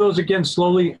walk through those again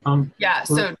slowly? Yeah,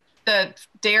 so the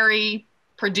dairy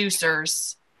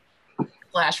producers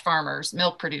 / farmers,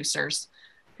 milk producers,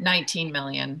 19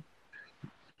 million.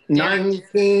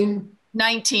 19?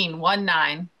 19.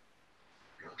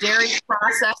 Dairy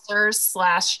processors /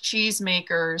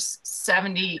 cheesemakers,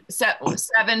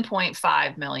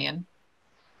 7.5 million.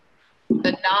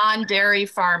 The non-dairy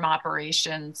farm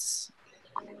operations,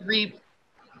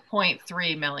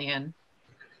 3.3 million.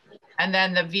 And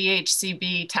then the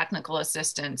VHCB technical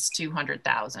assistance,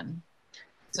 200,000.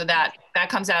 So that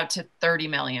comes out to 30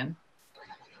 million.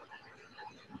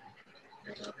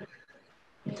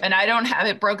 And I don't have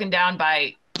it broken down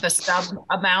by the sub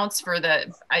amounts for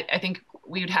I think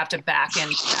we would have to back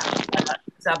in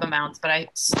sub amounts, but I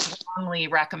strongly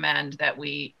recommend that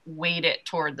we weight it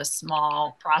toward the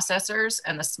small processors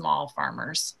and the small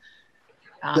farmers.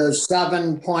 The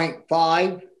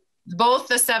 7.5? Both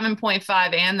the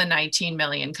 7.5 and the 19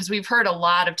 million, because we've heard a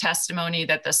lot of testimony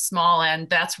that the small end,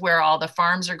 that's where all the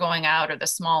farms are going out, or the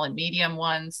small and medium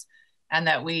ones, and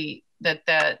that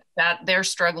they're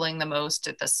struggling the most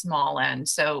at the small end.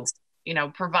 So,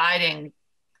 providing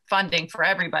funding for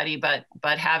everybody, but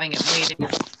having it weighted at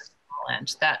the small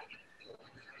end.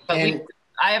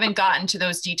 I haven't gotten to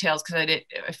those details because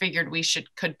I figured we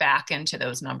could back into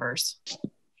those numbers.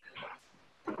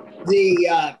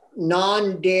 The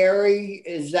non-dairy,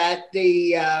 is that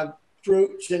the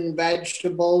fruits and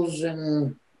vegetables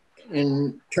and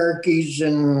turkeys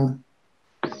and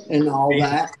all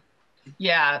that?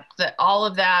 Yeah, all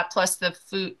of that plus the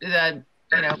food,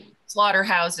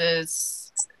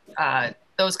 slaughterhouses,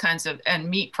 those kinds of, and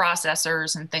meat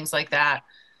processors and things like that.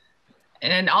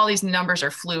 And all these numbers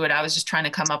are fluid. I was just trying to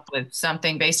come up with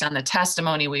something based on the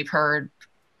testimony we've heard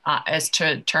as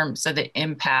to terms of the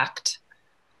impact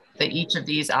that each of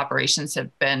these operations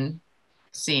have been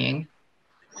seeing.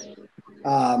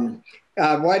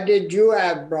 What did you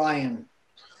have, Brian?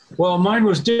 Well, mine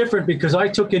was different because I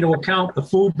took into account the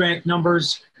food bank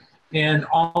numbers and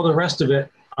all the rest of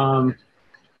it.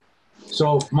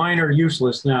 So mine are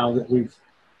useless now that we've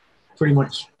pretty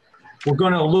much, we're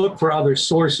going to look for other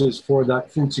sources for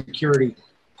that food security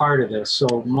part of this.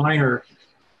 So mine are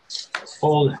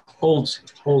old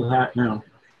hat now.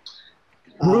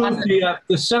 Ruth, the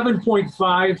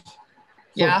 7.5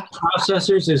 yeah.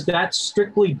 processors, is that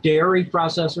strictly dairy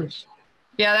processors?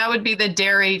 Yeah, that would be the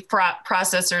dairy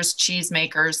processors, cheese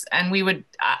makers. And we would,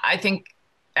 I think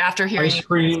after hearing ice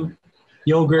cream,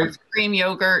 yogurt.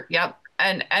 Yep.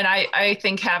 And I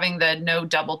think having the no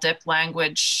double dip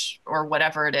language or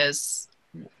whatever it is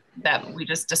that we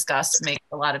just discussed makes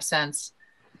a lot of sense.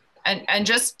 And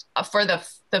just for the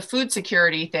food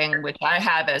security thing, which I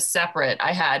have as separate,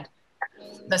 I had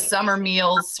the summer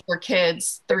meals for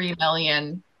kids, 3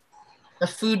 million, the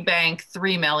food bank,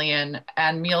 3 million,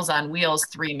 and Meals on Wheels,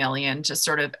 3 million, just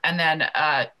sort of, and then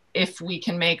if we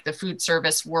can make the food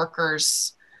service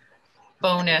workers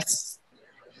bonus,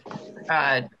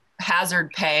 hazard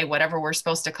pay, whatever we're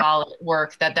supposed to call it,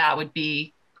 work, that would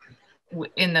be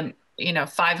in the,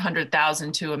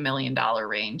 $500,000 to $1 million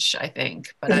range, I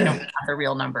think, but I don't have the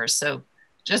real numbers. So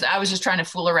I was just trying to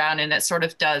fool around, and it sort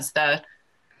of does the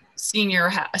senior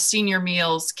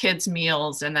meals, kids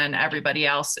meals, and then everybody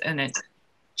else, and it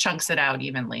chunks it out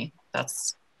evenly.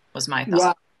 Was my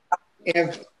thought.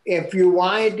 Well, if you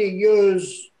wanted to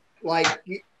use like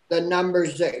the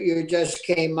numbers that you just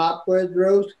came up with,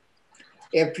 Ruth,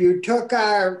 if you took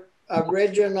our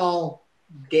original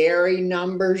dairy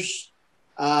numbers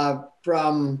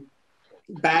from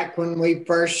back when we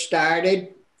first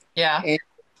started, yeah,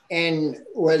 and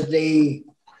with the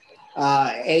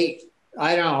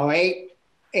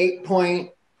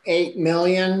 8.8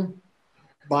 million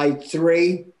by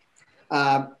 3,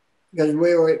 because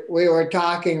we were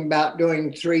talking about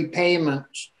doing 3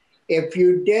 payments. If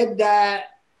you did that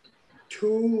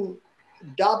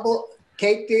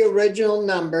take the original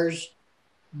numbers,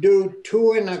 do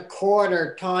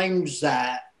 2.25 times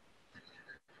that,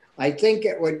 I think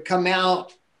it would come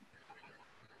out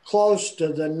close to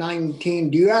the 19.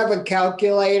 Do you have a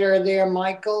calculator there,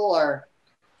 Michael, or?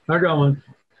 I got one.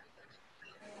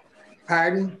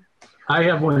 Pardon? I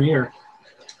have one here.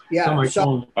 Yeah, on my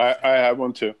phone. I have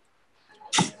one too.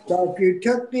 So if you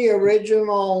took the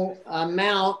original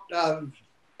amount of,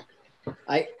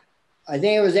 I think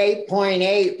it was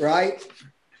 8.8, right?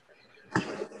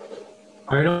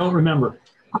 I don't remember.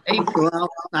 Well,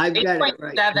 I've got it right.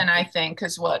 8.7, I think,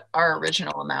 is what our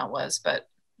original amount was, but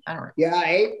I don't know. Yeah,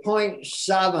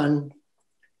 8.7,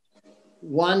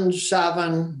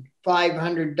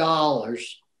 $1,500.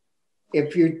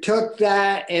 If you took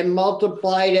that and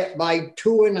multiplied it by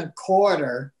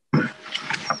 2.25, I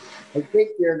think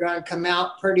you're going to come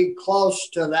out pretty close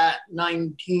to that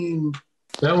 19.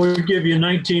 That would give you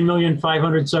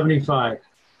 19,575,000.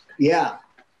 Yeah.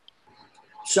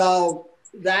 So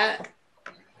that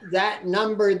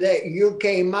number that you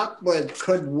came up with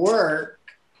could work,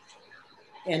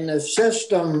 and the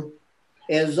system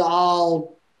is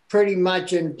all pretty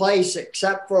much in place,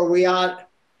 except for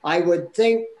I would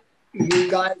think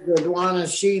you guys would want to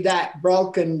see that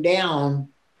broken down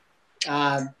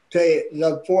to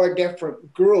the 4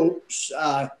 different groups,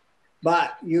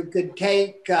 but you could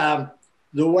take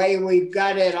the way we've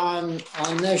got it on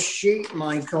this sheet,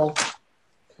 Michael.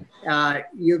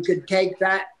 You could take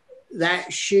that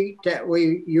sheet that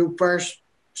you first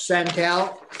sent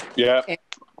out, yeah, and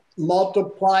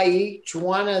multiply each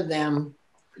one of them.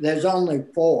 There's only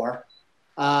 4.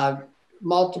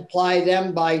 Multiply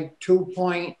them by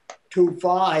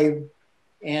 2.25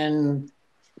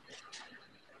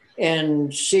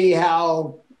 and see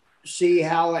how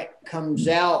it comes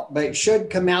out. But it should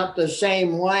come out the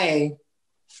same way,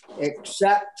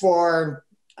 except for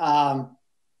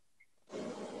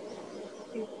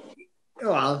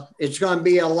well, it's going to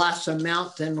be a less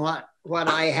amount than what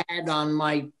I had on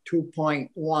my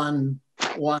 2.11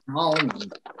 home.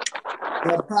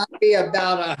 It'll probably be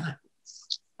about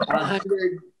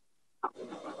 100,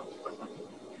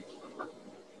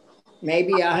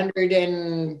 maybe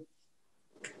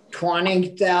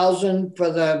 120,000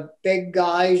 for the big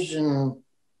guys. And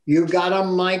you got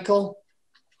them, Michael?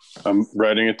 I'm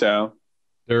writing it down.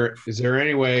 Is there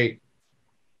any way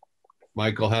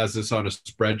Michael has this on a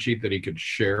spreadsheet that he could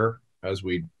share as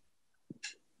we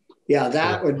Yeah,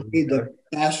 that would be the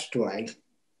best way.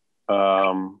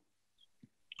 Bobby,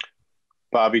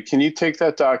 can you take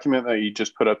that document that you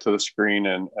just put up to the screen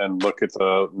and look at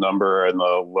the number in the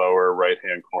lower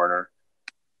right-hand corner?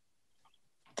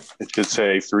 It should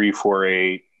say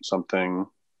 348 something.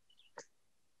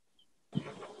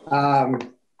 At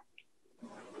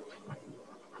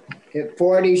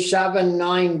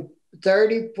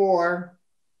 47,934,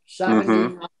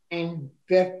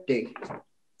 7950.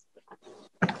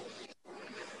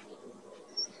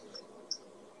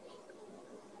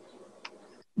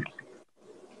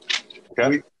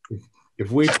 Okay.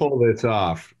 If we pull this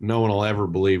off, no one will ever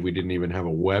believe we didn't even have a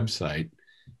website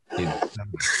in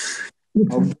December. A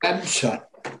website.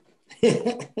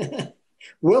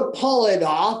 We'll pull it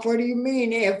off. What do you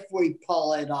mean if we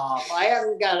pull it off? I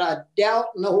haven't got a doubt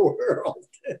in the world.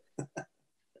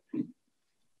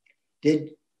 Did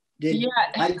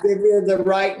I give you the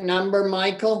right number,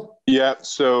 Michael? Yeah,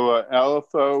 so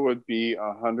LFO would be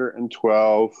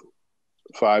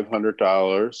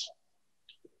 $112,500.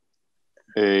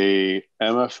 A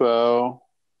MFO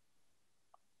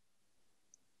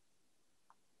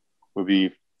would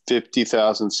be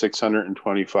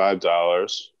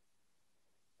 $50,625.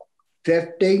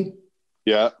 50?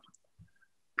 Yeah.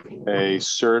 A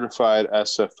certified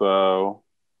SFO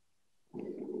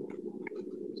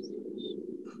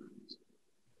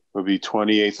would be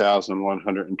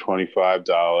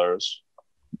 $28,125.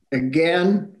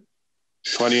 Again?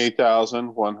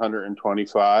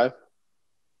 $28,125.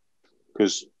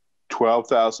 Because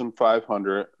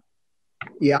 12,500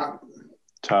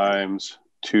 times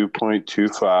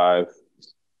 2.25,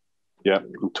 yep,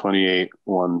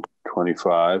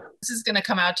 28,125. This is going to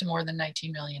come out to more than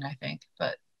 19 million, I think,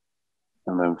 but.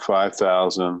 And then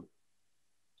 5,000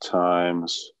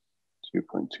 times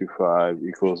 2.25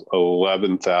 equals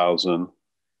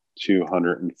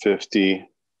 11,250.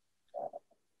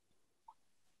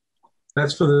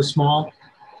 That's for the small?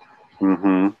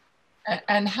 Mm-hmm.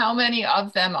 And how many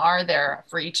of them are there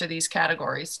for each of these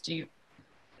categories? Do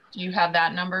you have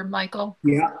that number, Michael?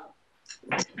 Yeah.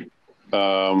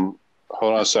 Hold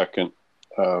on a second.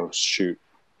 Oh, shoot.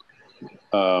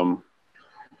 I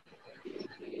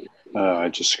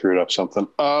just screwed up something.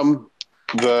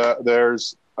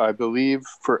 There's, I believe,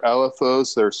 for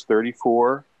LFOs, there's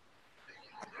 34.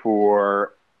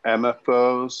 For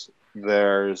MFOs,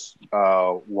 there's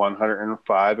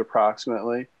 105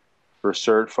 approximately. For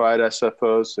certified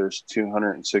SFOs, there's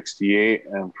 268,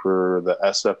 and for the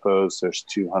SFOs, there's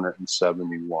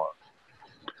 271.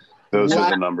 Those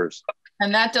are the numbers.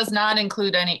 And that does not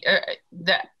include any.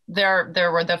 There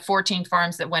were the 14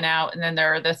 farms that went out, and then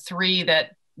there are the 3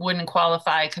 that wouldn't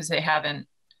qualify because they haven't.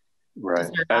 Right,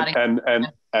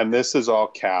 and this is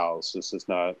all cows. This is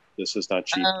not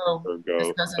sheep or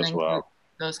goat as well.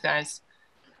 Those guys.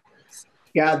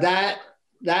 Yeah,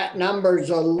 that number's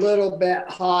a little bit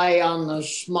high on the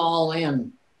small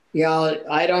end. You know,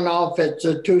 I don't know if it's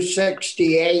a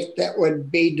 268 that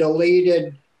would be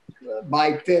deleted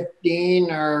by 15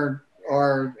 or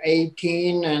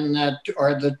 18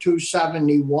 or the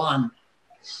 271.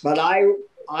 But I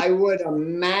would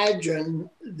imagine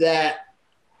that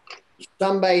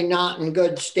somebody not in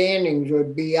good standings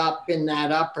would be up in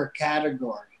that upper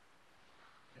category.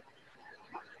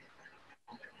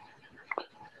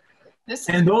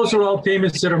 And those are all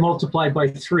payments that are multiplied by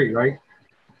 3, right?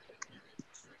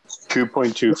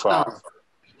 2.25.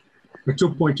 Or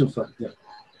 2.25, yeah.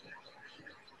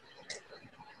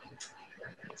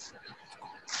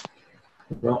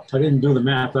 Well, I didn't do the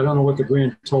math. I don't know what the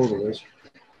grand total is.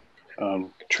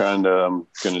 I'm going to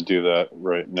do that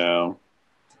right now.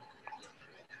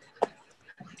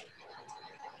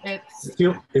 It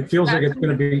feels like it's going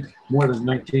to be more than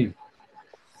 19.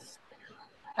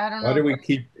 I don't know. Why do we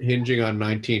keep hinging on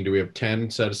 19? Do we have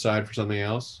 10 set aside for something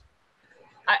else?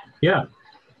 Yeah.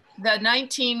 The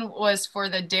 19 was for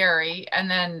the dairy,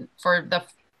 and then for the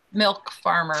milk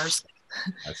farmers,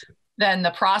 then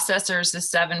the processors is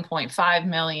 7.5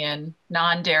 million,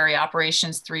 non-dairy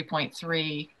operations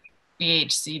 3.3,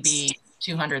 BHCB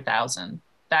 200,000.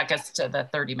 That gets to the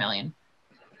 30 million.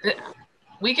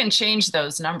 We can change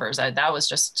those numbers. That was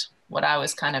just what I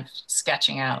was kind of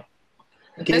sketching out.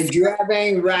 Did you have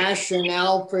any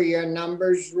rationale for your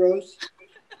numbers, Ruth?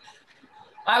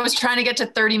 I was trying to get to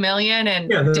 30 million and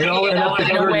in a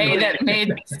way that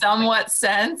made somewhat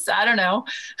sense. I don't know.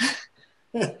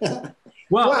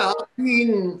 Well, I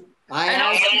mean,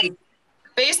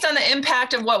 based on the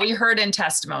impact of what we heard in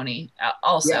testimony,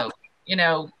 you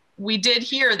know, we did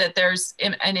hear that there's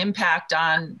an impact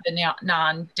on the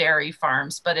non-dairy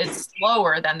farms, but it's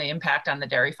lower than the impact on the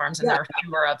dairy farms, and there are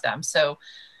fewer of them. So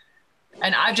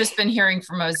And I've just been hearing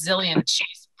from a zillion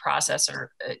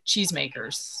cheese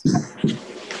makers.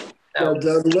 So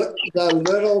the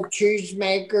little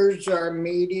cheesemakers are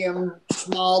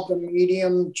small to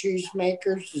medium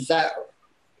cheesemakers. Is that?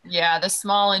 Yeah, the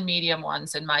small and medium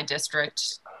ones in my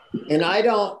district. And I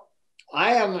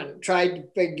haven't tried to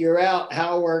figure out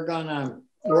how we're gonna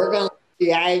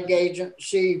the ag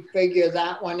agency figure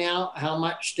that one out, how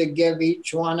much to give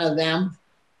each one of them.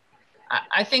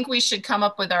 I think we should come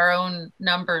up with our own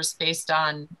numbers based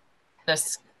on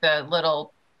the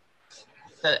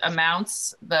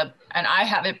amounts, and I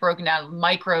have it broken down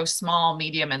micro, small,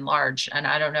 medium, and large. And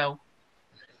I don't know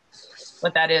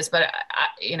what that is, but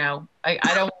I don't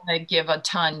want to give a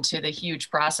ton to the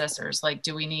huge processors. Like,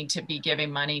 do we need to be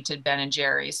giving money to Ben and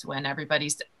Jerry's when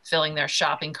everybody's filling their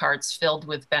shopping carts filled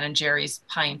with Ben and Jerry's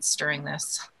pints during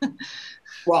this?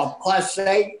 Well, plus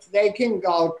they can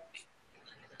go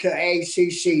to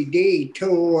ACCD too,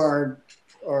 or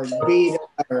Vita.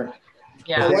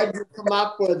 Yeah. So what did you come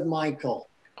up with, Michael?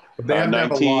 They have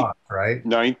 19, right?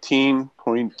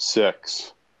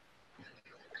 19.6.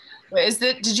 Wait,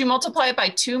 did you multiply it by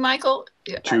 2, Michael?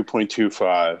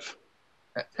 2.25.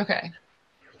 Okay.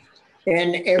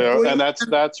 And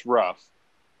that's rough.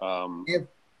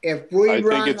 If we I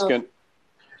think it's going.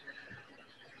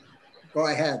 Go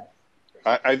ahead.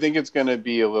 I think it's going to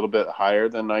be a little bit higher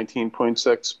than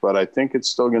 19.6, but I think it's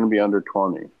still going to be under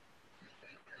 20.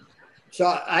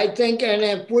 So I think, and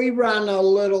if we run a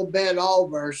little bit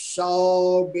over,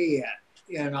 so be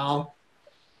it,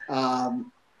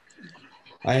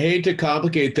 I hate to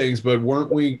complicate things, but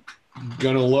weren't we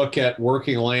going to look at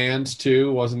working lands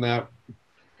too? Wasn't that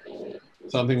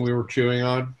something we were chewing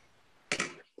on?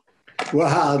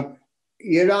 Well,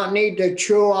 you don't need to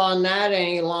chew on that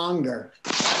any longer.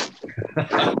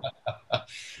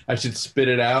 I should spit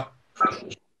it out.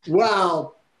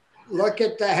 Well, look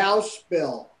at the House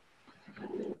bill.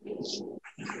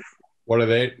 What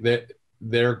are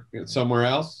they're somewhere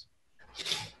else?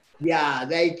 Yeah,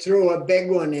 they threw a big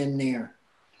one in there.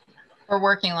 For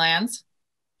working lands?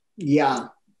 Yeah.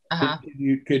 Uh-huh.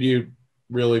 Could you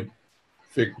really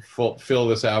fill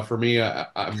this out for me? I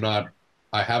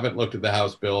haven't looked at the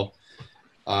House bill.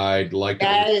 I'd like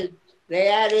to. They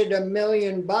added $1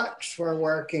 million for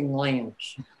working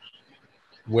lands.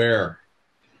 Where?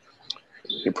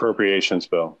 The appropriations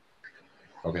bill.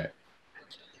 Okay.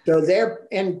 So they're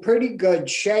in pretty good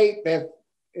shape if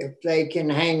they can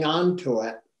hang on to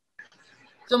it.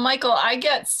 So Michael, I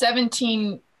get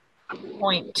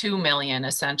 17.2 million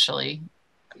essentially.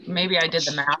 Maybe I did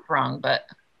the math wrong, but.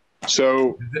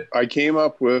 So I came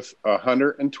up with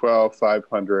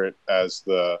 112,500 as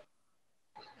the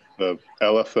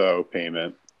LFO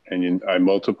payment, and I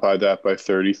multiplied that by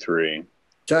 33.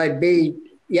 So I'd be,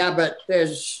 yeah, but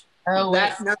there's,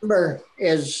 that number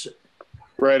is.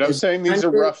 Right, I'm saying these are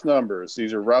rough numbers.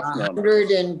 These are rough numbers.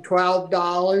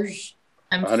 $112.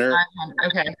 And 500,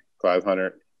 okay.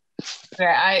 500.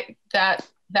 Okay, that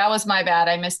was my bad.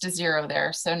 I missed a zero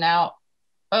there. So now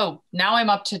I'm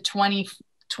up to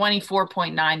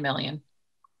 24.9 million.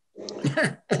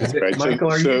 Right,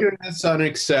 Michael, are you doing this on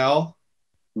Excel?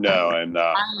 No, I'm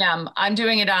not. I am. I'm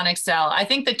doing it on Excel. I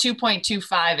think the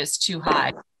 2.25 is too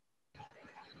high.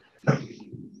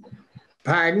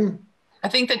 Pardon? I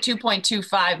think the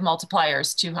 2.25 multiplier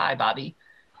is too high, Bobby.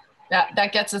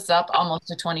 That gets us up almost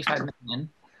to 25 million.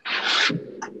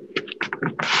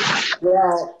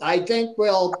 Well, I think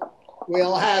we'll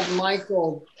have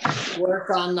Michael work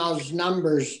on those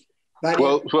numbers. But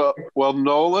well,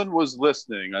 Nolan was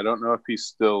listening. I don't know if he's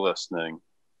still listening.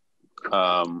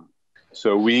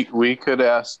 So we could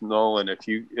ask Nolan if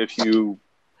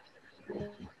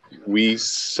we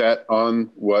set on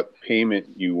what payment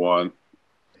you want.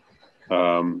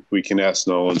 We can ask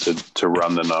Nolan to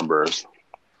run the numbers.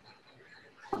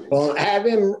 Well, have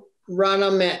him run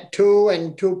them at 2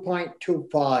 and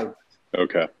 2.25.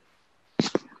 Okay.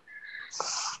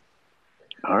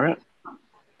 All right.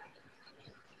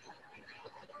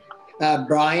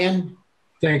 Brian?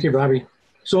 Thank you, Bobby.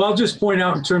 So I'll just point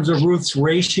out in terms of Ruth's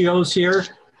ratios here,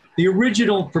 the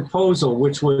original proposal,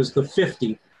 which was the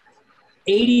 50,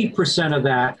 80% of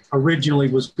that originally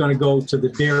was going to go to the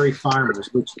dairy farmers,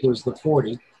 which was the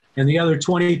 40, and the other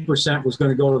 20% was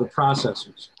going to go to the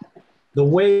processors. The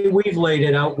way we've laid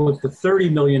it out with the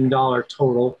 $30 million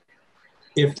total,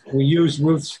 if we use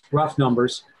Ruth's rough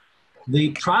numbers,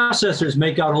 the processors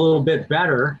make out a little bit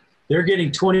better. They're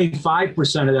getting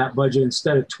 25% of that budget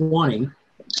instead of 20.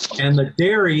 And the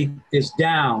dairy is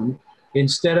down.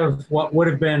 Instead of what would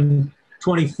have been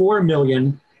 24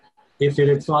 million, if it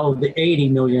had followed the 80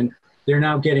 million, they're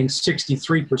now getting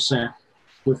 63%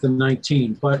 with the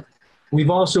 19. But we've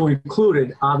also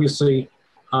included, obviously,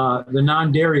 the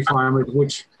non-dairy farmers,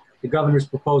 which the governor's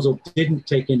proposal didn't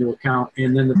take into account,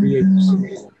 and then the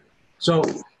VHC. So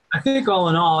I think all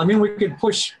in all, I mean, we could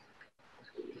push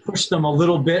them a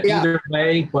little bit either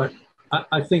way, but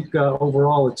I think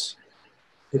overall it's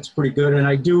pretty good. And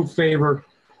I do favor,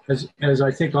 as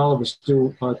I think all of us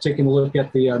do, taking a look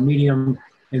at the medium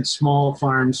and small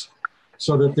farms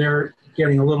so that they're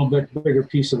getting a little bit bigger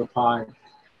piece of the pie.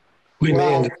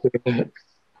 Well,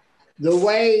 the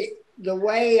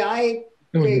way I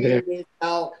figured it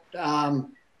out,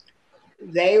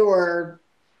 they were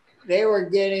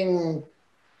getting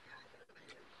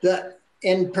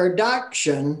in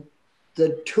production,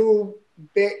 the two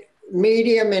big,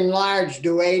 medium and large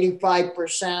do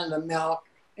 85% of the milk,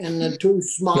 and the two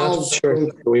smalls.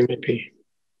 We may be.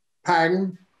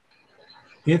 Pardon?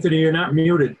 Anthony, you're not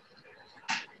muted.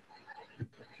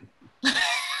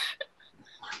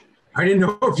 I didn't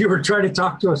know if you were trying to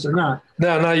talk to us or not.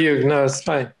 No, not you. No, it's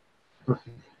fine.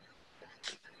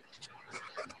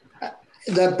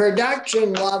 The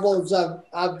production levels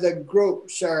of the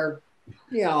groups are,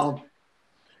 you know,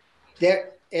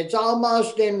 it's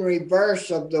almost in reverse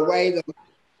of the way the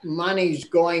money's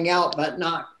going out, but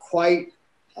not quite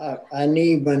an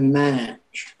even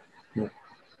match.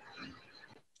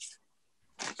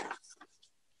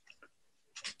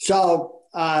 So,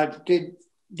 do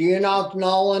you know if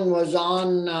Nolan was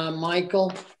on,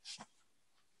 Michael?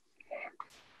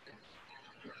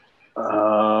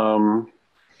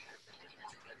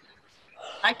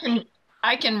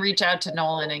 I can reach out to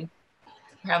Nolan and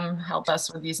have him help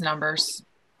us with these numbers.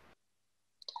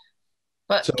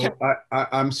 But so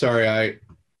I'm sorry,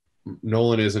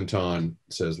 Nolan isn't on,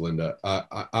 says Linda.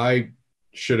 I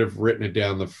should have written it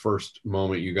down the first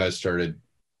moment you guys started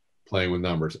playing with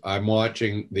numbers. I'm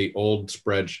watching the old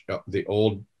the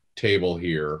old table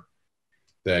here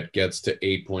that gets to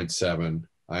 8.7.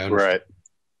 Right.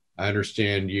 I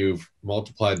understand you've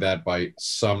multiplied that by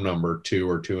some number, 2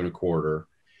 or 2.25,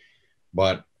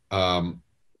 but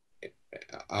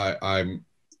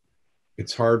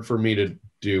it's hard for me to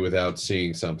do without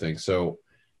seeing something. So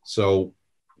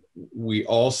we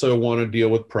also want to deal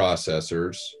with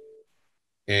processors,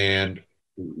 and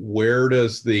where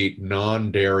does the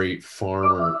non-dairy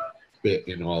farmer fit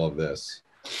in all of this?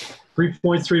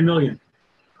 3.3 million.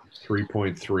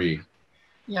 3.3.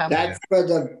 Yeah. That's for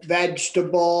the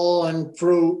vegetable and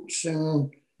fruits and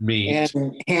meat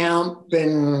and hemp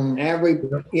and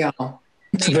you know.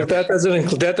 But that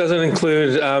doesn't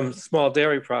include small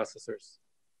dairy processors.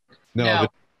 No, the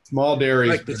small dairy,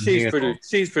 like the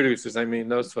cheese producers. I mean,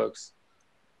 those folks.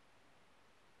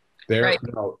 They're right.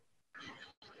 No.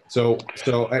 So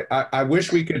I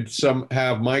wish we could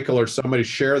have Michael or somebody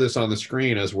share this on the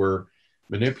screen as we're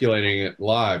manipulating it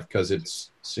live, because it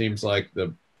seems like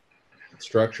the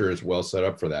structure is well set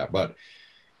up for that. But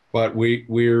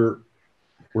we're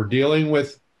dealing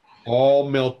with all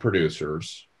milk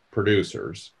producers.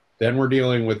 Then we're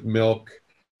dealing with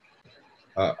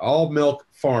all milk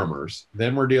farmers.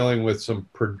 Then we're dealing with some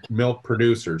milk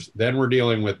producers. Then we're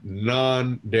dealing with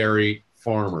non-dairy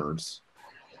farmers.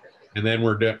 And then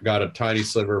got a tiny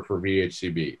sliver for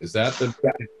VHCB. Is that the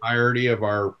entirety of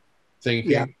our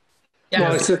thinking? Yeah.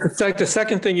 Well, it's like the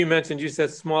second thing you mentioned. You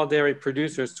said small dairy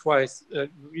producers twice.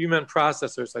 You meant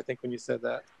processors, I think, when you said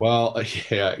that. Well,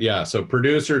 yeah. So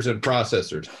producers and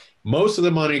processors. Most of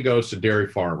the money goes to dairy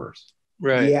farmers.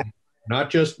 Right. Yeah. Not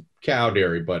just cow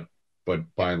dairy, but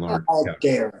by and large. All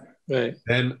dairy. Right.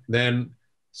 Then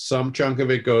some chunk of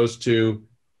it goes to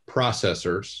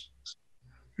processors.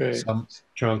 Right. Some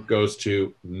chunk goes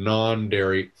to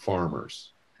non-dairy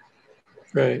farmers.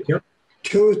 Right. Yep.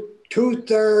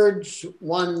 2/3,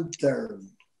 1/3.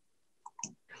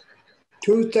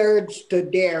 2/3 to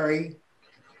dairy,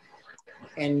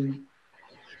 and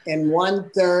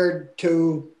 1/3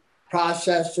 to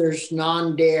processors,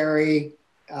 non-dairy,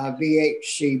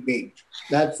 VHCB.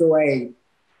 That's the way,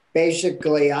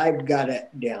 basically, I've got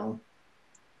it down.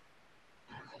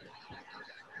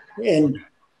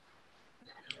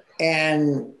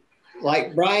 And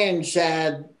like Brian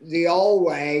said, the old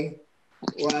way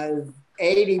was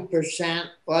 80%.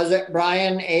 Was it,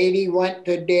 Brian? 80 went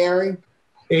to dairy?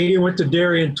 80 went to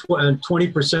dairy and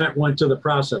 20% went to the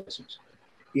processors.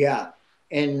 Yeah.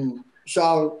 And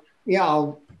so, you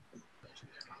know,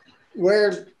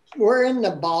 we're in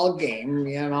the ball game,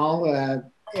 you know,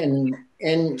 in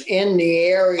the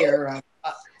area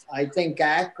of, I think,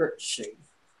 accuracy.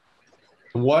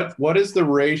 What is the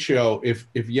ratio? If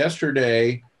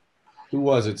yesterday, who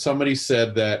was it? Somebody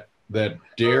said that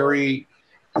dairy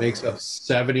makes up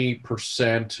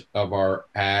 70% of our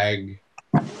ag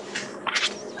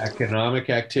economic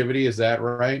activity. Is that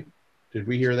right? Did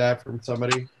we hear that from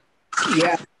somebody?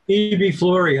 Yeah. E.B.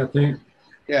 Flory, I think.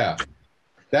 Yeah.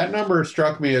 That number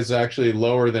struck me as actually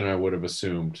lower than I would have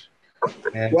assumed.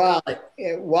 And Well,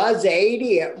 it was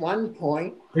 80 at one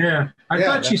point. Yeah, I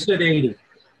thought she said 80.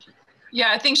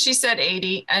 Yeah, I think she said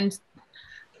 80, and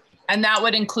that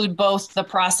would include both the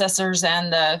processors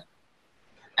and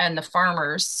the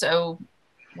farmers. So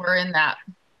we're in that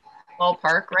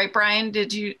ballpark, right, Brian?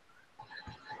 Did you?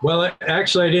 Well,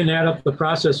 actually, I didn't add up the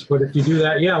process, but if you do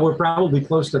that, yeah, we're probably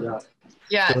close to that.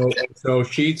 Yeah. So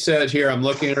she says here, I'm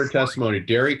looking at her testimony,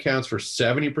 dairy accounts for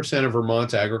 70% of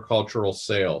Vermont's agricultural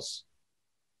sales.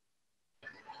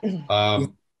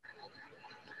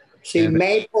 See,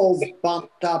 Maple's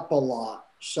bumped up a lot,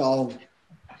 so.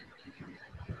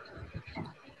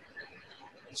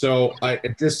 So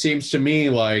it just seems to me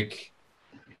like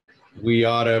we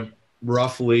ought to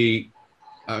roughly,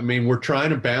 I mean, we're trying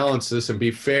to balance this and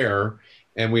be fair,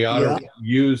 and we ought to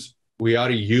use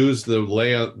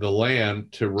the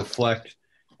land to reflect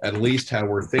at least how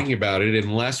we're thinking about it,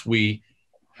 unless we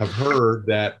have heard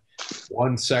that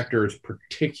one sector is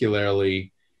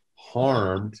particularly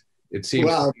harmed. It seems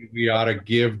to me we ought to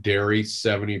give dairy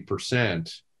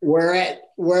 70%. We're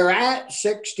at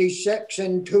 66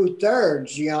 and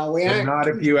 2/3. You know, we aren't. Not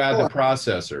if you add the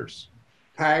processors.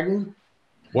 Pardon?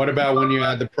 What about when you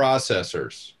add the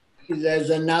processors? There's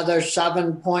another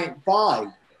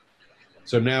 7.5.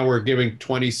 So now we're giving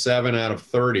 27 out of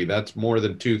 30. That's more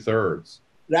than 2/3.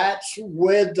 That's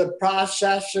with the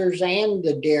processors and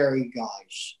the dairy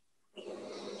guys.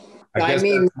 I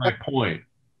mean, that's my point.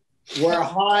 We're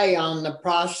high on the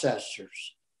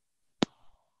processors.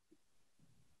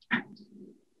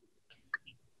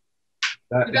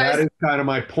 That is kind of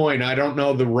my point. I don't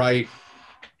know the right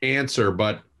answer,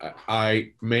 but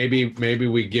maybe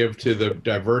we give to the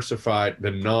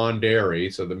the non-dairy,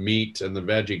 so the meat and the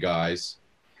veggie guys.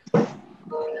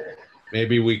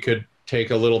 Maybe we could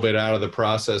take a little bit out of the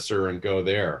processor and go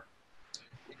there.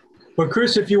 But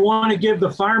Chris, if you want to give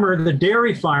the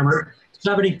dairy farmer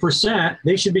 70%,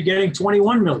 they should be getting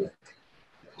 21 million.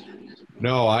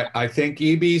 No, I think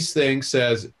EB's thing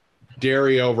says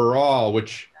dairy overall,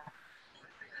 which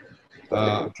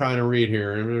I'm trying to read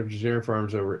here. Dairy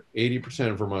farms over 80%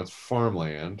 of Vermont's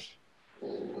farmland.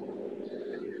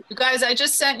 You guys, I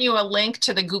just sent you a link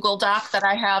to the Google Doc that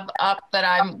I have up that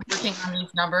I'm working on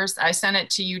these numbers. I sent it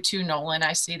to you too, Nolan.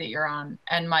 I see that you're on,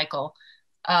 and Michael.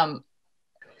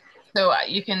 So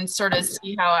you can sort of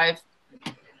see how I've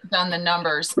done the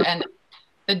numbers, and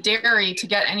the dairy, to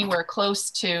get anywhere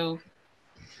close to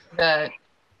the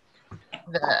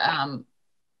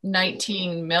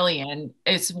 19 million,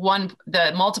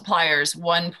 the multiplier is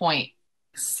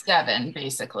 1.7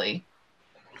 basically,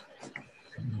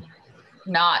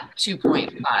 not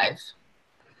 2.5.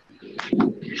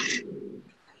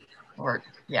 Or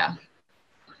yeah.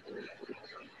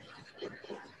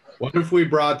 What if we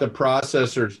brought the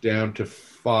processors down to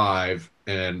 5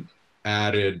 and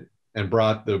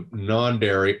brought the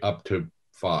non-dairy up to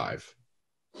 5?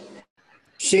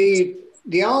 See,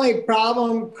 the only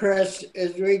problem, Chris,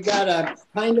 is we gotta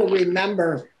kind of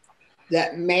remember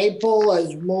that Maple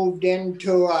has moved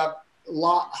into a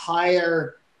lot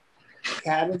higher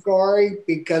category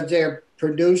because they're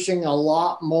producing a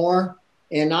lot more.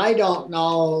 And I don't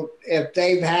know if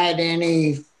they've had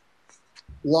any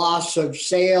loss of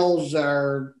sales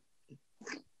or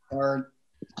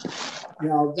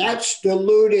that's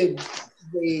diluted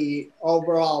the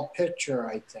overall picture,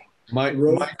 I think.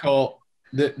 Michael,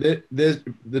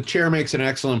 the chair makes an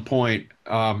excellent point,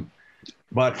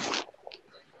 but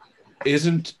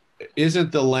isn't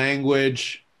the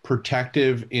language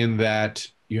protective in that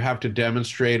you have to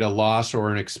demonstrate a loss or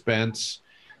an expense?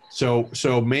 So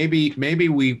maybe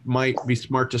we might be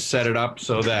smart to set it up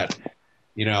so that,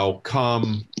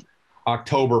 come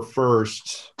October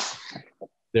 1st,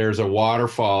 there's a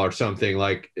waterfall or something.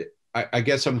 Like, I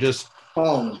guess I'm just,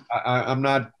 I'm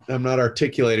not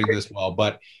articulating this well,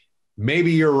 but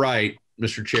maybe you're right,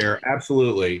 Mr. Chair,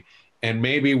 absolutely. And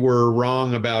maybe we're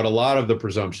wrong about a lot of the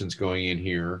presumptions going in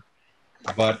here,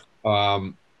 but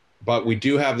we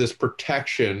do have this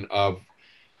protection of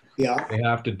they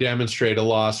have to demonstrate a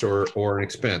loss or an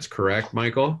expense, correct,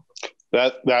 Michael?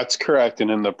 That's correct.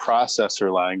 And in the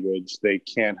processor language, they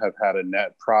can't have had a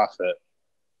net profit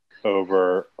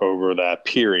over that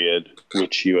period,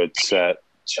 which you had set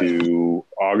to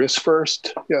August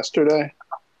 1st yesterday.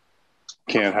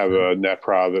 Can't have a net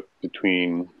profit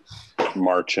between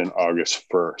March and August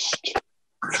 1st.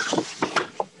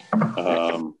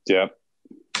 Yep.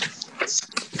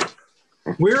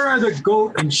 Where are the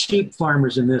goat and sheep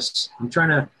farmers in this? I'm trying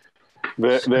to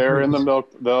They're in the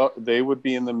milk. They would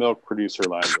be in the milk producer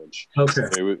language. Okay.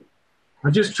 They would.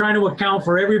 I'm just trying to account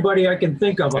for everybody I can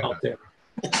think of out there.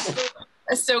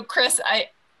 So Chris,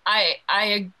 I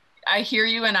hear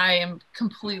you, and I am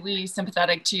completely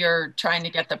sympathetic to your trying to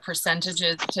get the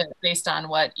percentages based on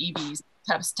what EB's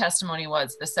testimony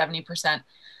was, the 70%.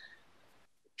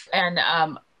 And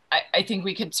I think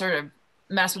we could sort of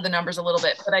mess with the numbers a little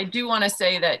bit, but I do want to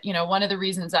say that, you know, one of the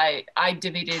reasons I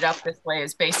divvied it up this way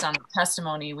is based on the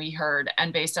testimony we heard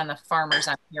and based on the farmers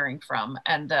I'm hearing from,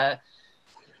 and the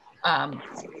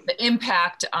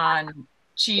impact on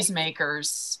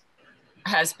cheesemakers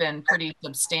has been pretty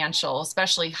substantial,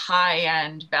 especially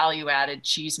high-end value-added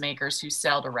cheesemakers who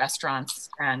sell to restaurants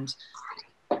and,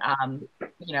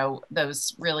 you know,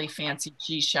 those really fancy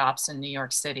cheese shops in New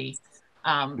York City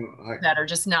that are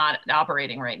just not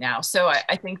operating right now. So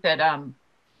I think that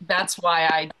that's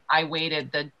why I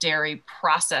weighted the dairy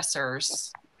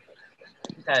processors,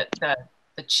 the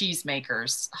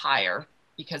cheesemakers higher,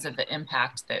 because of the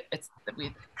impact that the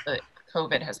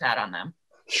COVID has had on them.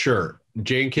 Sure.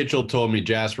 Jane Kitchell told me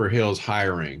Jasper Hill's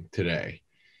hiring today.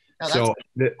 Oh, so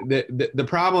the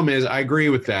problem is, I agree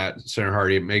with that, Senator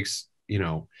Hardy. It makes, you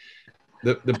know,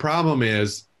 the problem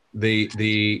is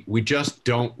we just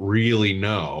don't really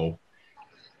know,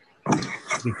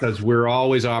 because we're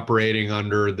always operating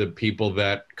under the people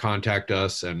that contact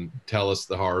us and tell us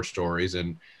the horror stories.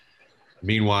 And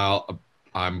meanwhile,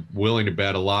 I'm willing to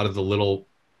bet a lot of the little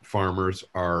farmers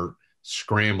are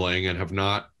scrambling and have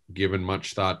not given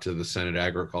much thought to the Senate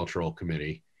Agricultural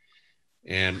Committee.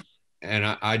 And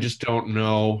I just don't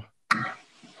know.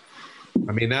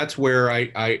 I mean, that's where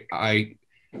I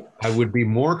would be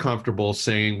more comfortable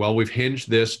saying, well, we've hinged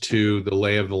this to the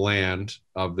lay of the land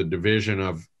of the division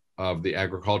of the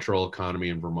agricultural economy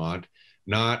in Vermont,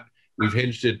 not we've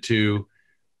hinged it to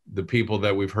the people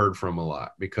that we've heard from a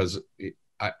lot, because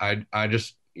I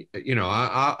just, you know,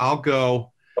 I'll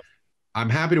go, I'm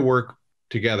happy to work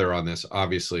together on this.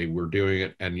 Obviously we're doing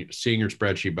it, and seeing your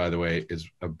spreadsheet, by the way, is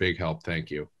a big help. Thank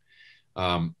you.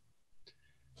 Who's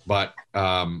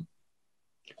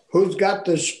got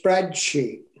the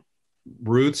spreadsheet?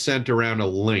 Ruth sent around a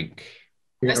link.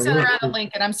 I sent around a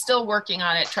link, and I'm still working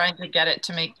on it, trying to get it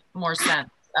to make more sense.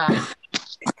 But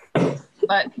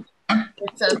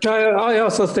it's I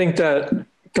also think that,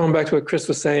 going back to what Chris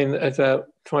was saying about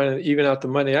trying to even out the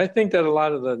money, I think that a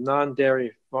lot of the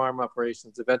non-dairy farm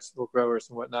operations, the vegetable growers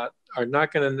and whatnot, are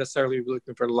not going to necessarily be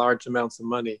looking for large amounts of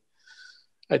money.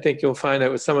 I think you'll find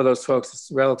that with some of those folks,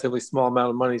 a relatively small amount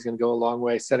of money is going to go a long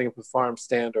way, setting up a farm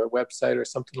stand or a website or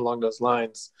something along those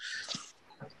lines.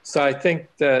 So I think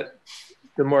that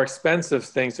the more expensive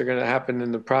things are going to happen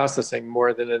in the processing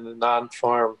more than in the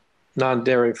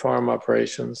non-dairy farm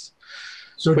operations.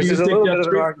 So which do you is a think little bit that's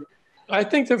of an argument. I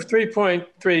think the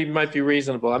 3.3 might be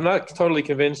reasonable. I'm not totally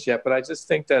convinced yet, but I just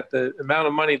think that the amount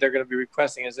of money they're going to be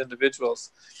requesting as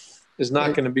individuals is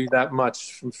not going to be that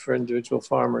much for individual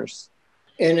farmers.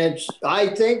 And I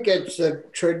think it's the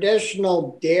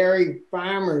traditional dairy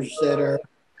farmers that are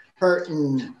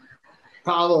hurting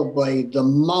probably the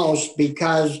most,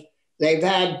 because they've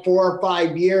had 4 or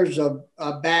 5 years of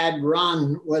a bad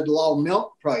run with low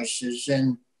milk prices.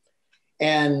 And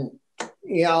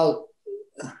you know,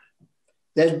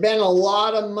 there's been a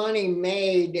lot of money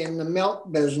made in the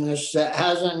milk business that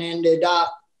hasn't ended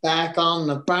up back on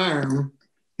the farm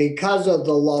because of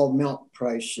the low milk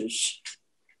prices.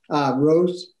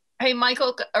 Ruth? Hey,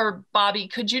 Michael or Bobby,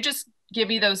 could you just give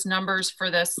me those numbers for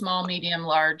the small, medium,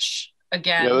 large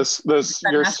again? Yeah,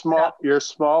 your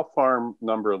small farm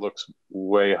number looks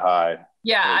way high.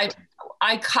 Yeah,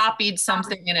 I copied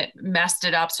something and it messed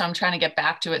it up, so I'm trying to get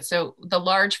back to it. So the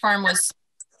large farm was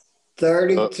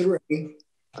 33.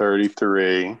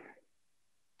 33.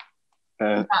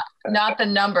 And not the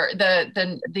number,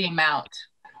 the amount.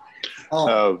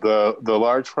 Oh, the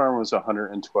large farm was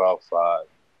 112.5.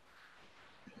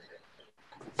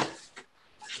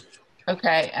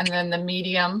 Okay, and then the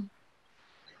medium.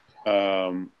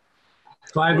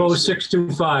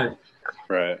 50625.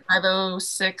 Right.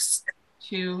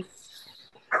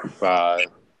 50625.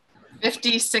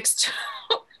 56.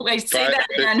 Wait, say that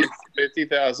again.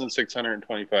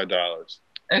 $50,625.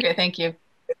 Okay, thank you.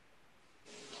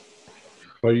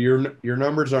 But your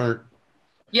numbers aren't.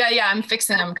 Yeah, I'm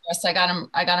fixing them, Chris. I got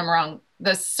them wrong.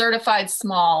 The certified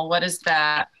small, what is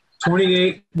that?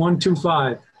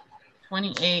 28,125.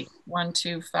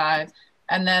 28,125.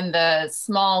 And then the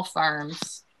small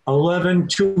farms.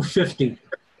 11,250.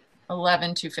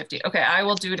 11,250. Okay, I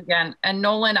will do it again. And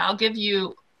Nolan, I'll give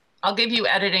you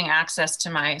editing access to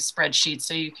my spreadsheet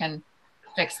so you can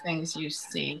fix things you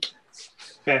see.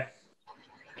 Okay.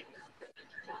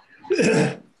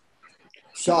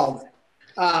 So,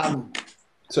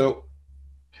 So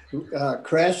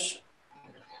Chris?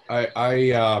 I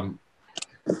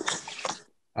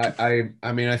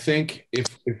mean, I think if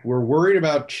we're worried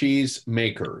about cheese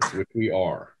makers, which we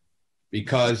are,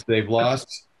 because they've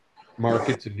lost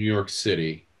markets in New York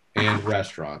City and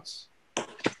restaurants,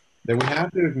 then we have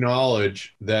to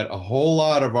acknowledge that a whole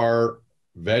lot of our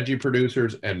veggie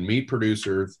producers and meat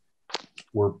producers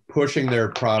were pushing their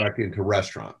product into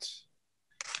restaurants.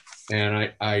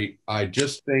 And I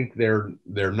just think they're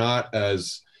not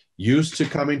as used to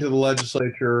coming to the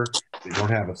legislature. They don't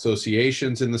have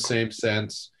associations in the same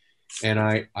sense. And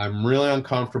I'm really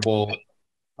uncomfortable.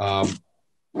 I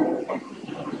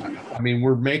mean,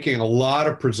 we're making a lot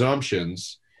of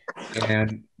presumptions,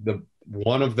 and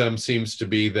one of them seems to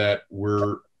be that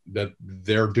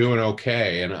they're doing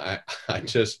okay. And I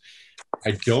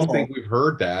don't think we've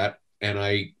heard that. And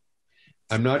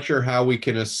I'm not sure how we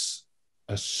can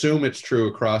assume it's true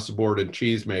across the board in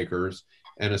cheesemakers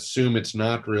and assume it's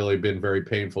not really been very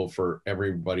painful for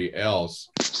everybody else.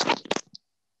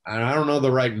 And I don't know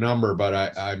the right number,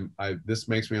 but this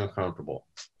makes me uncomfortable.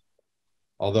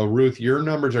 Although, Ruth, your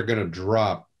numbers are going to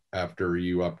drop after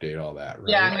you update all that, right?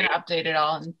 Yeah, I'm going to update it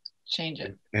all and change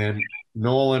it. And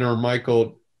Nolan or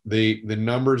Michael, the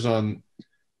numbers on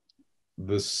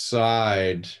the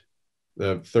side,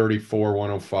 the 34,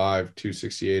 105,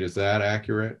 268, is that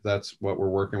accurate? That's what we're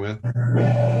working with?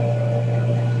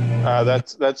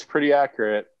 That's pretty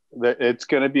accurate. It's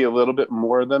going to be a little bit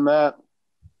more than that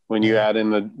when you add in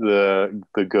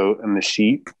the goat and the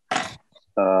sheep.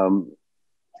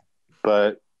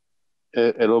 But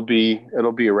it'll be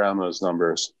around those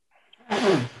numbers.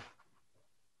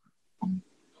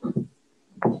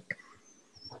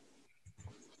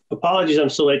 Apologies, I'm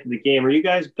so late to the game. Are you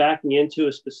guys backing into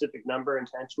a specific number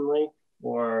intentionally,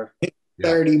 or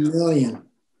 30 million?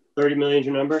 30 million is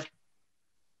your number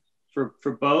for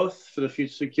both, for the food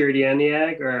security and the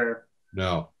ag, or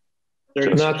no?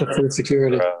 30 Not the food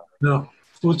security. No,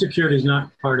 food security is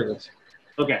not part of this.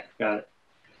 Okay, got it.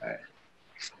 All right.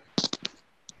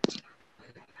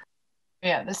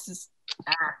 Yeah, this is.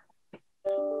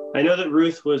 I know that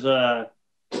Ruth was a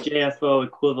JFO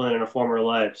equivalent in a former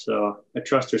life, so I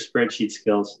trust her spreadsheet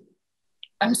skills.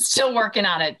 I'm still working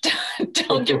on it.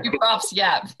 Don't give me props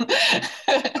yet.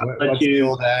 What's the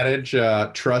old adage?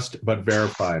 Trust but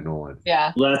verify, Nolan.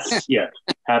 Yeah.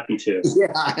 Happy to.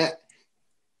 Yeah.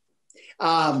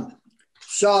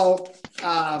 So,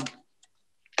 are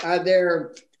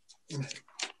there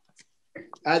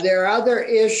other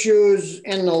issues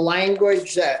in the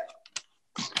language that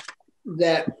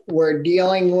we're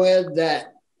dealing with that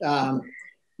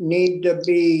need to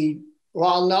be,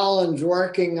 while Nolan's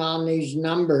working on these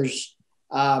numbers,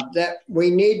 that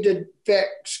we need to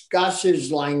fix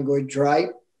Gus's language, right?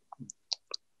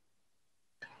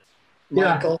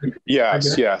 Michael?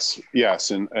 Yes.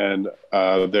 And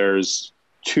there's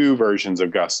two versions of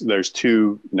Gus. There's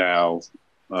two now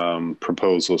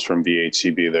proposals from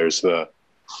VHCB. There's the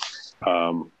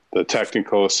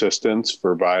technical assistance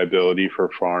for viability for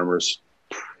farmers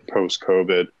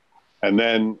post-COVID, and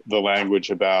then the language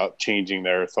about changing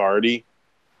their authority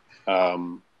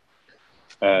and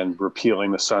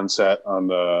repealing the sunset on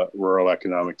the Rural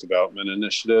Economic Development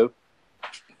Initiative.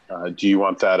 Do you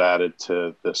want that added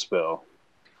to this bill?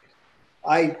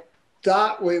 I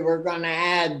thought we were going to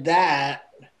add that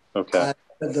to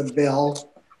the bill.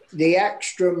 The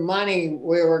extra money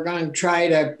we were going to try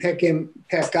to pick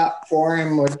up for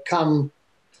him would come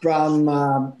from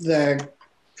the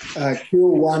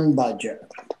Q1 budget.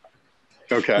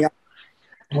 Okay. Yeah.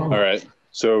 All right.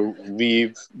 So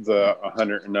leave the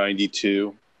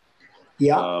 192.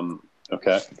 Yeah.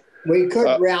 Okay. We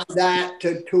could round that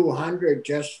to 200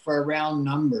 just for round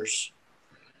numbers.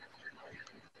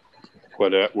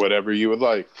 Whatever you would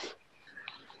like.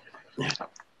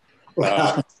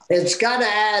 Well, it's got to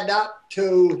add up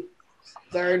to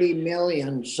 30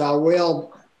 million. So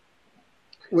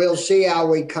we'll see how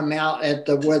we come out with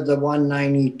the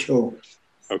 192.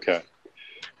 Okay.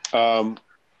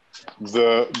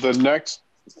 The next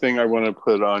thing I want to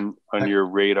put on your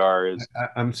radar is.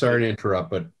 I'm sorry to interrupt,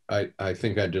 but I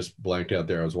think I just blanked out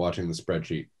there. I was watching the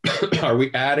spreadsheet. Are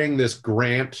we adding this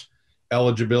grant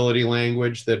eligibility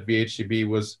language that VHCB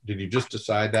was? Did you just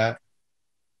decide that?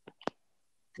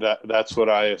 That's what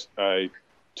I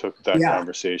took that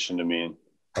conversation to mean.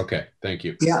 Okay, thank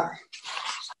you. Yeah.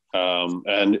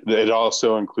 And it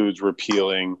also includes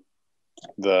repealing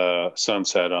the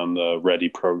sunset on the READY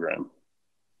program.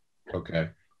 Okay.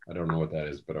 I don't know what that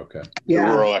is, but okay. Yeah.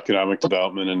 The Rural Economic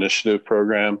Development Initiative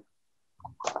program.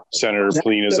 Senator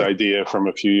Polina's idea from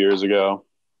a few years ago.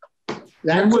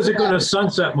 When was it going to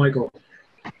sunset, Michael?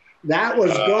 That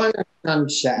was going to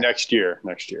sunset. Next year.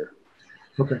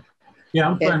 Okay. Yeah,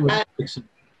 I'm fine with it.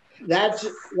 That's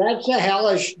a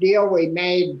hellish deal we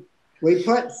made. We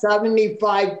put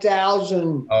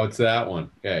 75,000. Oh, it's that one.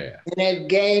 Yeah. And it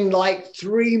gained like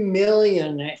 3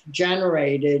 million it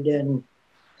generated in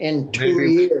 2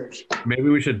 years. Maybe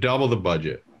we should double the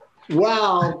budget.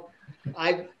 Well,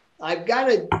 I've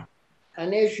got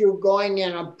an issue going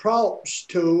in approach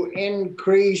to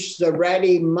increase the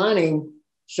ready money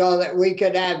so that we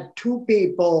could have 2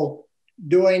 people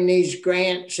doing these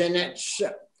grants, and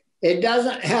it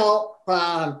doesn't help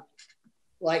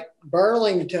like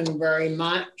Burlington very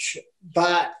much,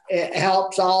 but it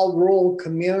helps all rural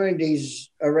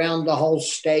communities around the whole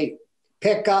state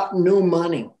pick up new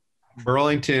money.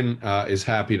 Burlington is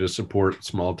happy to support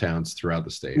small towns throughout the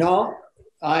state. No,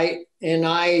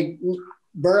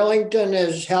 Burlington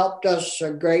has helped us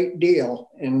a great deal,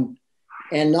 and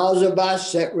those of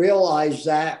us that realize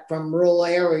that from rural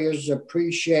areas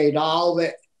appreciate all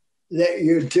that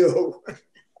you do.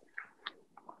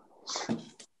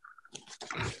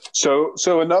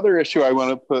 So another issue I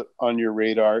want to put on your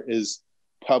radar is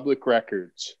public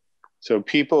records. So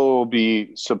people will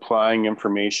be supplying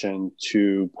information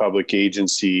to public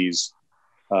agencies,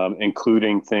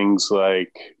 including things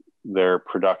like their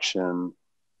production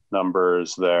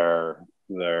numbers, their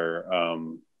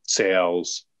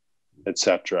sales,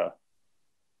 etc.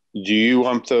 Do you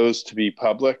want those to be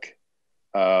public,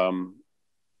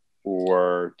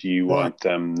 or do you want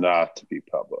them not to be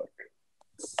public?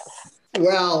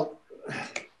 Well,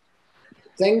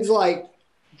 things like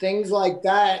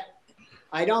that,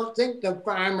 I don't think the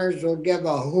farmers will give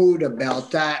a hoot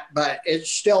about that, but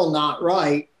it's still not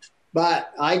right.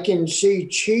 But I can see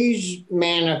cheese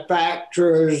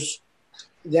manufacturers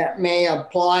that may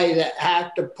apply that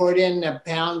have to put in the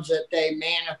pounds that they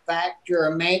manufacture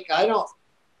or make. That's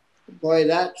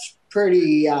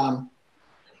pretty, I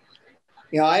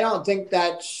don't think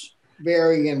that's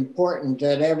very important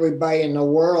that everybody in the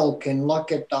world can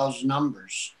look at those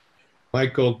numbers.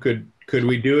 Michael, could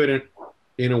we do it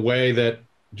in a way that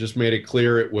just made it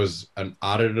clear it was an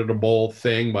auditable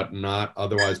thing, but not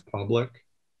otherwise public?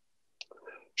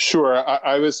 Sure.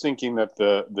 I was thinking that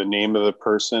the name of the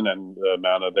person and the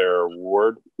amount of their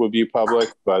award would be public,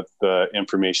 but the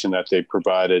information that they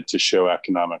provided to show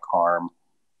economic harm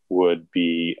would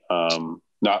be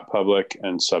not public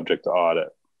and subject to audit.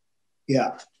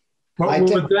 Yeah. But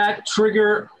would that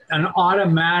trigger an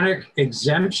automatic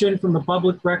exemption from the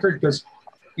public record? Because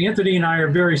Anthony and I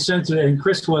are very sensitive, and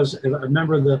Chris was a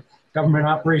member of the Government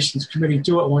Operations Committee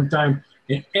too at one time.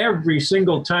 And every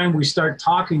single time we start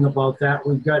talking about that,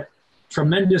 we've got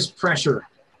tremendous pressure.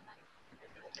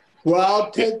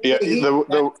 Well, that's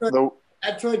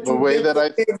what the way that I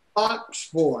big box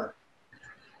for.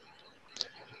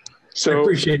 So I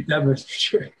appreciate that, Mr.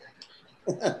 Chair.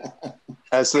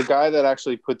 As the guy that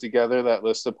actually put together that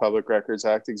list of Public Records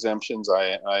Act exemptions,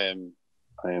 I am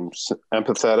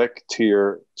empathetic to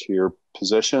your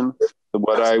position.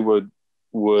 What I would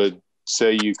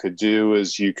say you could do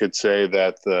is you could say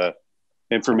that the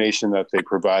information that they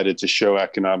provided to show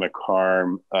economic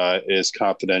harm is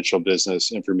confidential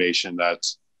business information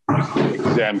that's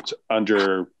exempt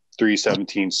under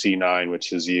 317C9,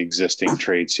 which is the existing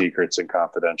trade secrets and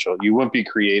confidential. You wouldn't be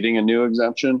creating a new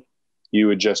exemption. You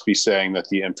would just be saying that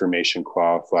the information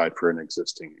qualified for an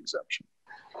existing exemption.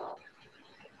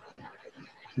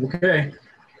 Okay.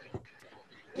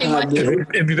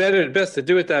 It'd be best to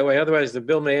do it that way. Otherwise, the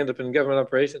bill may end up in Government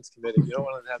Operations Committee. You don't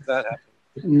want to have that happen.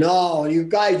 No, you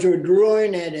guys would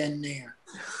ruin it in there.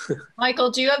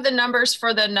 Michael, do you have the numbers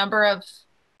for the number of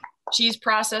cheese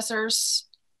processors?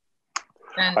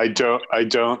 I don't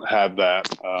have that.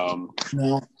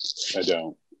 No, I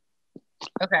don't.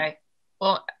 Okay.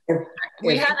 Well,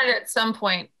 we had it at some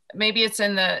point. Maybe it's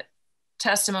in the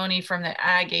testimony from the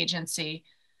Ag Agency,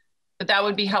 but that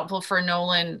would be helpful for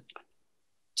Nolan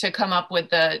to come up with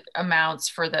the amounts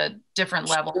for the different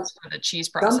levels for the cheese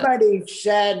process. Somebody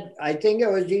said, I think it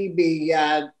was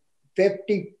EB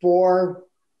 54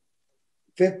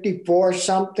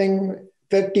 something,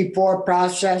 54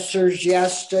 processors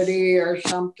yesterday or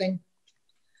something.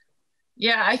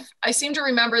 Yeah, I seem to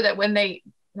remember that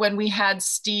when we had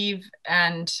Steve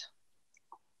and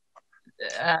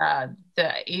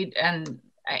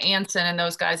Anson and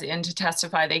those guys in to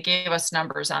testify, they gave us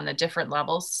numbers on the different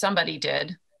levels. Somebody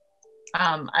did.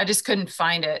 I just couldn't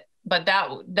find it. But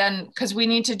then, because we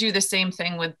need to do the same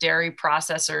thing with dairy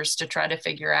processors to try to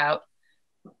figure out,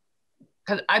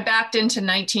 because I backed into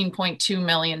 $19.2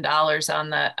 million on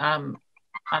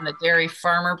the dairy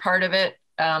farmer part of it.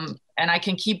 And I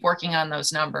can keep working on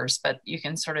those numbers, but you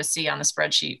can sort of see on the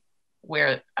spreadsheet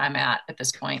where I'm at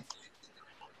this point.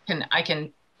 I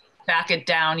can back it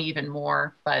down even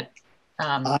more, but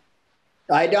I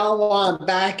don't want to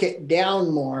back it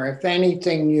down more. If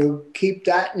anything, you keep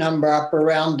that number up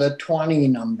around the 20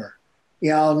 number,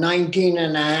 19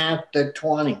 and a half to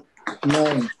 20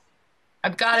 million.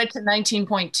 I've got it to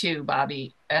 19.2,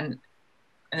 Bobby. And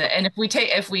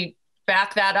if we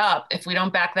back that up, if we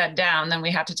don't back that down, then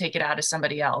we have to take it out of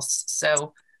somebody else.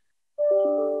 So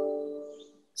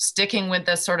sticking with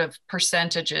the sort of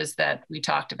percentages that we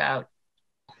talked about,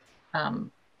 the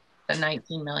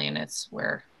 19 million, it's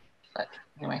where, but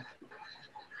anyway.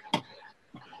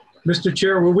 Mr.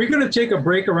 Chair, were we going to take a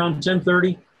break around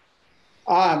 10:30?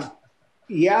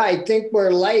 Yeah, I think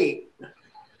we're late.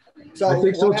 So I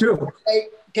think so too.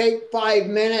 Take 5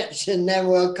 minutes and then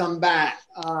we'll come back.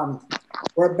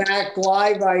 We're back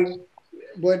live, I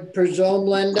would presume,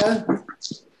 Linda?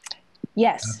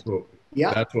 Yes.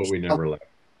 That's what we never left.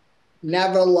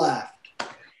 Never left.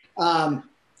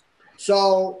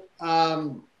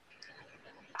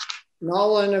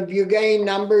 Nolan, have you gained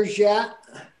numbers yet?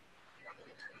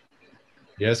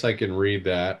 Yes, I can read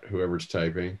that, whoever's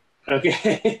typing.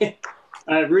 Okay.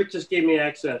 Ruth just gave me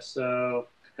access, so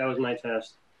that was my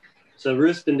test. So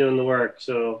Ruth's been doing the work.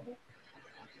 So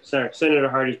Senator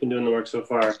Hardy's been doing the work so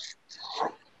far.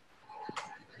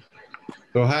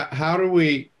 So how do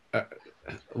we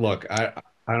look? I'm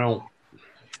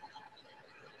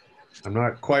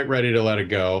not quite ready to let it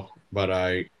go, but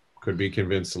I could be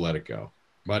convinced to let it go.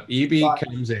 But EB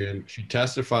comes in, she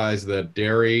testifies that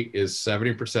dairy is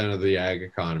 70% of the ag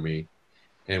economy,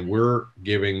 and we're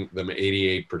giving them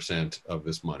 88% of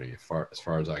this money, as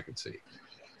far as I can see.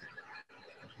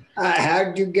 How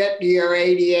did you get to your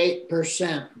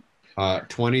 88%?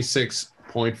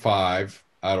 26.5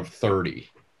 out of 30.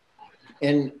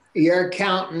 And you're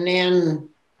counting in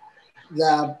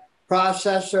the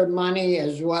processor money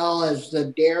as well as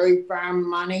the dairy farm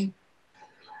money?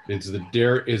 Is the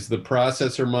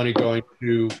processor money going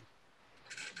to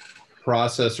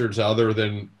processors other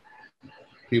than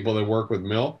people that work with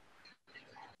milk?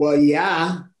 Well,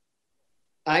 yeah.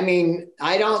 I mean,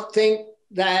 I don't think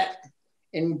that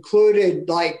included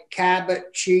like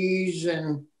Cabot cheese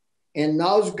and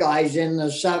those guys in the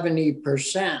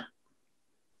 70%.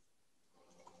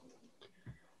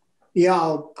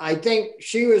 I think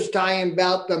she was talking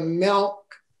about the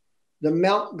milk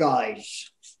guys.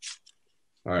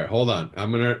 All right, hold on.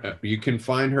 You can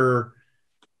find her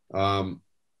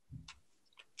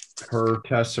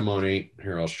testimony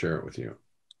here. I'll share it with you.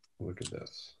 Look at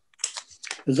this.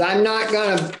 Because I'm not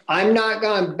gonna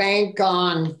bank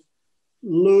on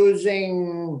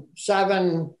losing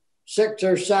 $6 or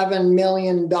 $7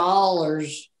 million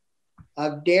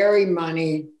of dairy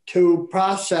money to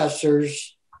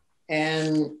processors,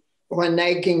 and when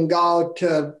they can go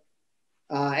to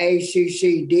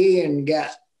ACCD and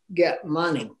get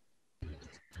money.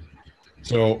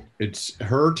 So it's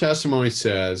her testimony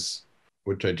says,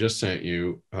 which I just sent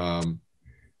you,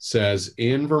 says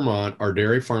in Vermont, our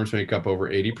dairy farms make up over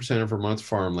 80% of Vermont's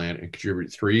farmland and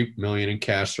contribute $3 million in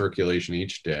cash circulation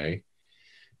each day.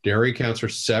 Dairy accounts for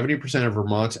 70% of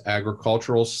Vermont's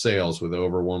agricultural sales, with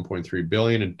over 1.3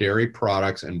 billion in dairy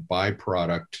products and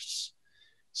byproducts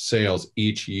sales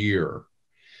each year.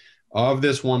 Of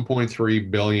this 1.3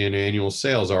 billion annual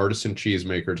sales, artisan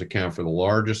cheesemakers account for the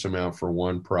largest amount for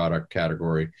one product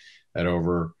category at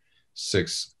over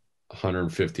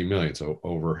 650 million, so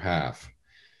over half.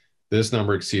 This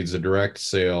number exceeds the direct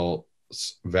sales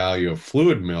value of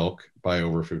fluid milk by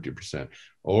over 50%.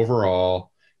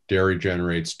 Overall, dairy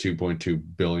generates 2.2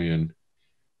 billion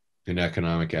in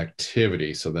economic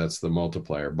activity, so that's the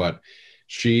multiplier. But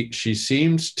she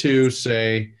seems to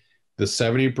say the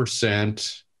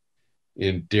 70%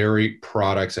 in dairy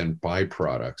products and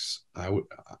byproducts. I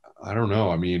don't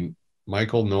know. I mean,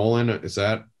 Michael Nolan,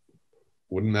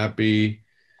 wouldn't that be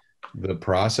the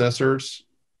processors?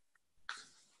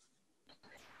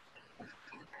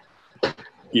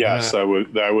 Yes,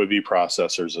 that would be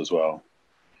processors as well.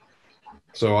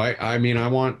 So I mean, I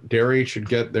want dairy should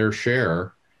get their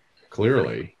share,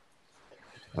 clearly.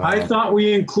 I thought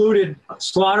we included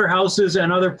slaughterhouses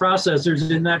and other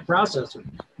processors in that processor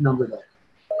number there.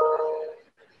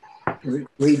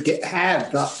 We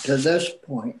have up to this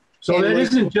point. So that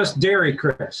isn't just dairy,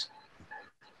 Chris.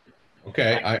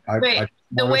 Okay.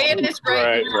 The way it is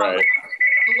right now, right.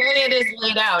 the way it is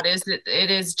laid out is that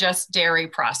it is just dairy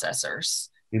processors.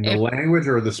 In the language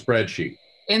or the spreadsheet?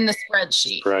 In the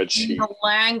spreadsheet. In the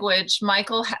language,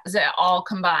 Michael has it all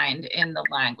combined in the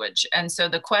language. And so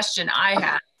the question I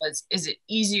had was, is it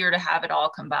easier to have it all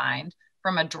combined?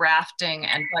 from a drafting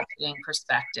and budgeting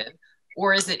perspective?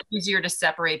 Or is it easier to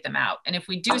separate them out? And if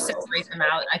we do separate them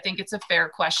out, I think it's a fair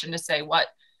question to say,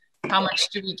 how much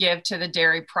do we give to the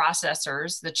dairy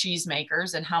processors, the cheese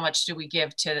makers, and how much do we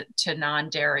give to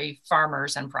non-dairy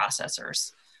farmers and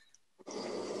processors?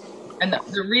 And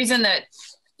the reason that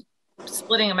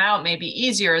splitting them out may be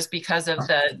easier is because of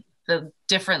the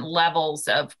different levels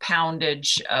of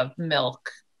poundage of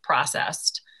milk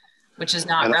processed, which is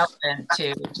not relevant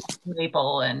to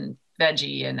maple and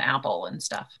veggie and apple and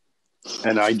stuff.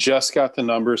 And I just got the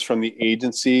numbers from the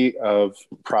agency of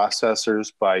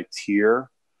processors by tier.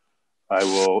 I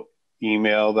will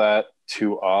email that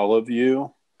to all of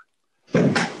you.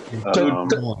 Does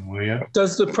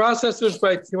the processors,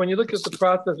 when you look at the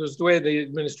processors, the way the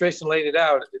administration laid it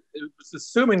out, it was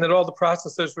assuming that all the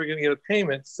processors were going to get a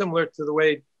payment similar to the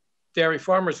way dairy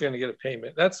farmers are going to get a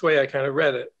payment. That's the way I kind of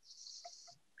read it.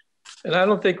 And I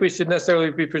don't think we should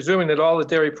necessarily be presuming that all the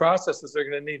dairy processors are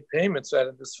going to need payments out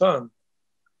of this fund.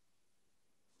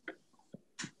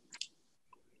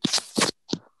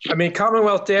 I mean,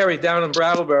 Commonwealth Dairy down in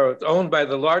Brattleboro, it's owned by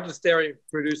the largest dairy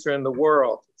producer in the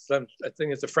world. I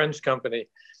think it's a French company.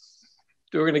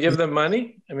 We're going to give them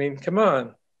money? I mean, come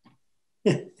on.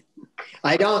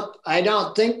 I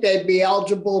don't think they'd be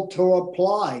eligible to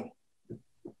apply.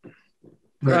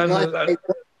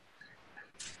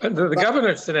 Under the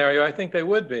governor's scenario, I think they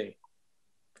would be.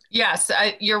 Yes,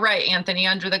 you're right, Anthony.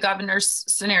 Under the governor's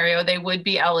scenario, they would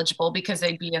be eligible because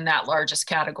they'd be in that largest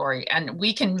category. And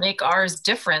we can make ours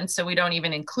different so we don't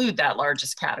even include that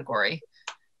largest category.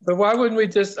 But why wouldn't we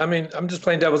just, I mean, I'm just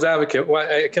playing devil's advocate.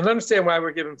 I can understand why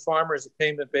we're giving farmers a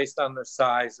payment based on their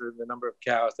size or the number of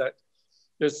cows.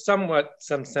 There's somewhat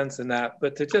some sense in that.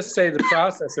 But to just say the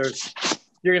processors,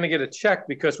 you're going to get a check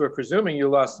because we're presuming you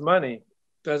lost money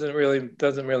doesn't really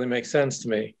make sense to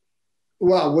me.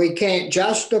 Well, we can't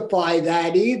justify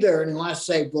that either unless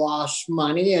they've lost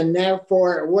money, and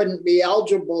therefore it wouldn't be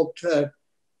eligible to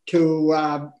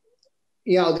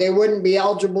they wouldn't be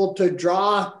eligible to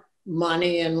draw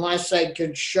money unless they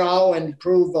could show and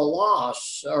prove a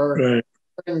loss or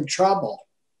in trouble.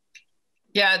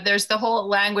 Yeah, there's the whole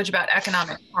language about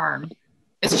economic harm.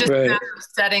 It's just a matter of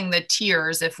setting the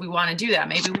tiers if we want to do that.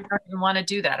 Maybe we don't even want to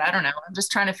do that. I don't know. I'm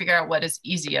just trying to figure out what is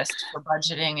easiest for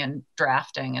budgeting and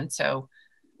drafting. And so,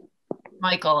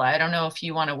 Michael, I don't know if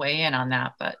you want to weigh in on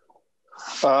that, but.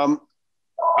 I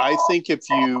think if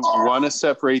you want to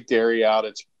separate dairy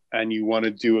out and you want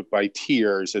to do it by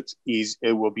tiers, it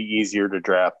will be easier to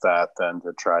draft that than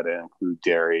to try to include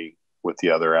dairy with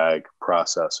the other ag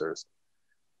processors.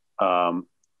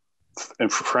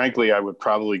 And frankly, I would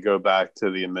probably go back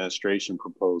to the administration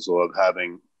proposal of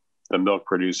having the milk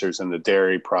producers and the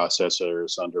dairy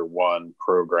processors under one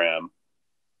program,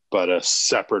 but a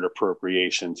separate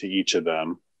appropriation to each of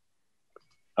them.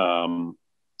 And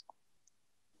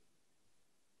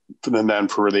then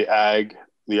for the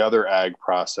other ag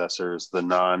processors, the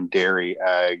non-dairy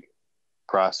ag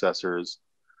processors,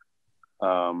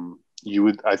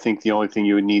 I think the only thing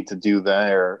you would need to do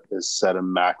there is set a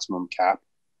maximum cap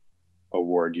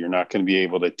award. You're not going to be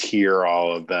able to tier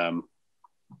all of them.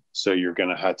 So you're going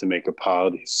to have to make a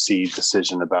policy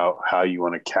decision about how you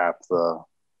want to cap the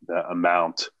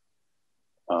amount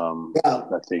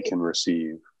that they can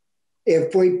receive.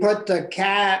 If we put the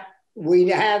cap, we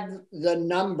have the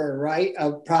number, right,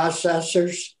 of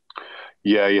processors?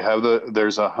 Yeah,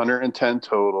 there's 110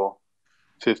 total,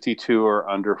 52 are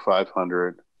under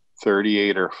 500,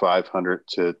 38 are 500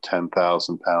 to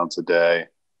 10,000 pounds a day.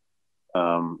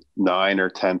 9 or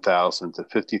 10,000 to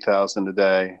 50,000 a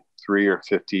day, 3 or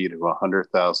 50 to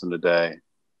 100,000 a day,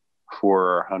 4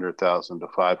 or 100,000 to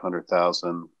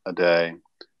 500,000 a day,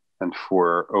 and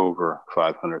 4 over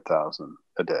 500,000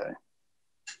 a day.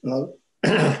 Well,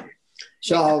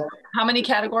 so how many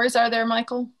categories are there,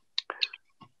 Michael?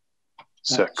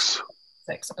 6.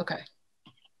 6. Okay.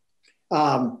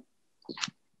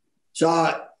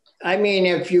 So I mean,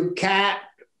 if you cap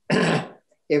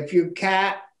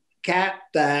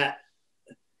that,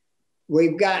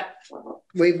 we've got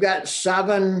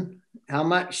 7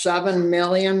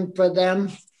 million for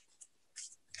them.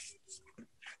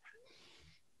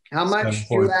 How much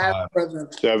do you have for the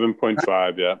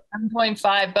 7.5? Yeah,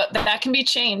 7.5, but that can be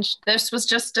changed. This was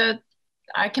just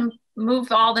I can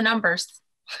move all the numbers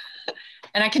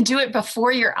and I can do it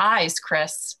before your eyes,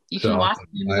 Chris. You can watch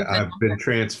me. I've been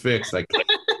transfixed.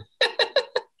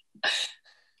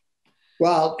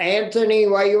 Well, Anthony,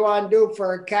 what do you want to do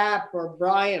for a cap? Or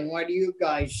Brian, what do you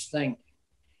guys think?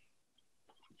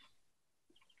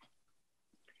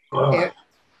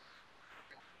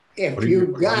 If you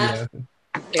got...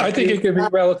 I think it could be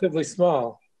relatively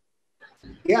small.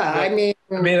 Yeah, I mean,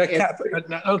 a cap,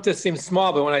 I know this seems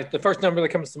small, but the first number that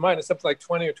comes to mind is something like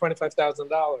 $20,000 or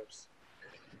 $25,000.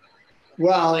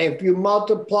 well, if you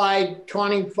multiply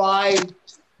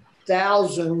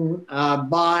 25,000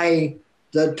 by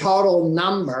the total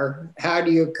number, how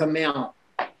do you come out?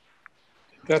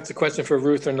 That's a question for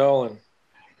Ruth or Nolan.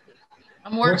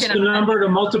 I'm working What's the number to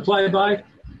multiply by?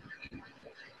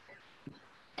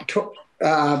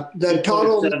 The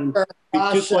total number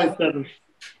process.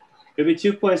 It'd be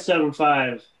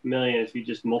 2.75 million if you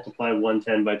just multiply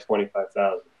 110 by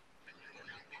 25,000.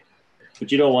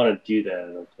 But you don't want to do that,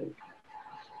 I don't think.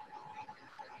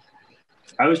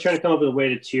 I was trying to come up with a way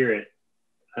to tier it.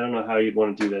 I don't know how you'd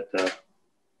want to do that though.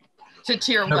 To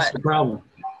tier That's what? the problem.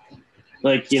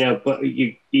 Like, but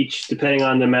you each, depending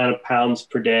on the amount of pounds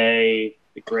per day,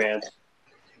 the grant.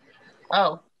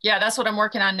 Oh, yeah, that's what I'm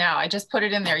working on now. I just put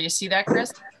it in there. You see that,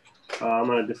 Chris? I'm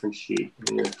on a different sheet.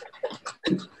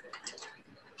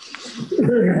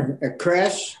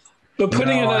 Chris? But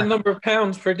putting in a number of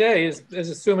pounds per day is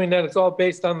assuming that it's all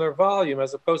based on their volume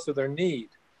as opposed to their need.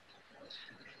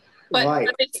 But, right.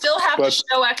 but they still have to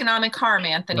show economic harm,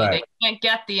 Anthony. Right. They can't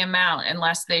get the amount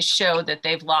unless they show that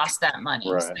they've lost that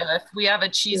money. Right. So if we have a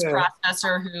cheese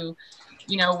processor who,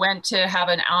 went to have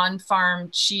an on-farm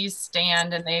cheese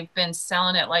stand and they've been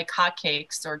selling it like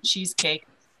hotcakes or cheesecake,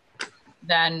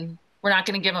 then we're not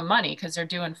going to give them money because they're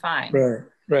doing fine.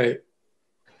 Right.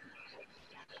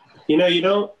 You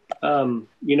don't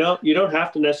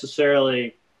have to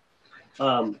necessarily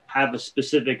have a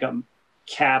specific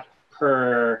cap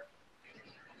per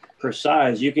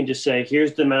size. You can just say,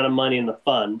 here's the amount of money in the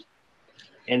fund,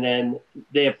 and then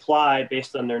they apply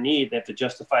based on their need. They have to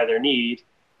justify their need,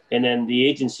 and then the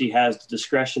agency has the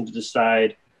discretion to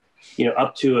decide,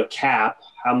 up to a cap,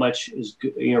 how much is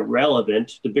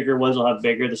relevant. The bigger ones will have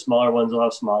bigger, the smaller ones will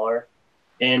have smaller,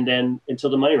 and then until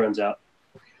the money runs out.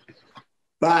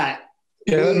 But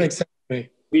that makes sense to me.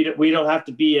 We don't have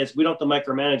to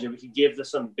micromanage it. We can give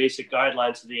some basic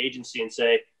guidelines to the agency and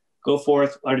say, go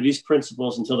forth under these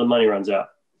principles until the money runs out.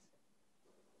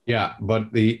 Yeah, but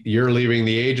you're leaving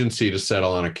the agency to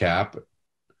settle on a cap.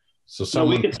 So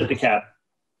we can set the cap.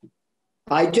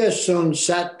 I just soon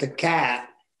set the cap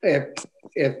if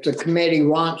the committee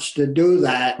wants to do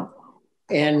that,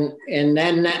 and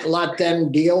then let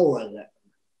them deal with it.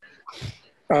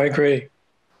 I agree.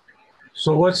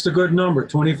 So what's the good number?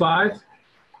 25?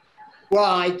 Well,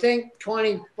 I think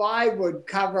 25 would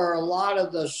cover a lot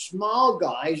of the small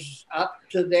guys up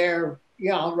to their,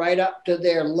 right up to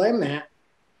their limit.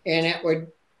 And it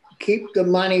would keep the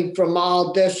money from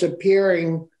all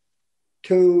disappearing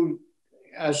to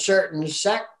a certain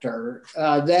sector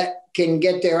that can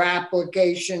get their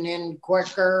application in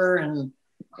quicker and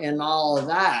all of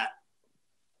that.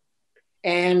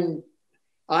 And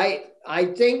I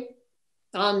think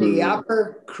on the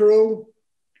upper crew,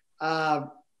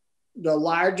 the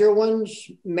larger ones,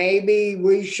 maybe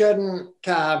we shouldn't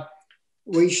have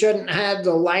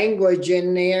the language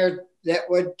in there that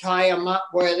would tie them up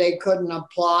where they couldn't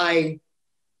apply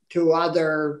to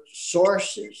other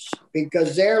sources,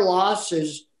 because their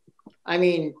losses,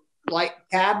 like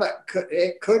Cabot,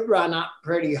 it could run up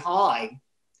pretty high,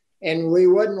 and we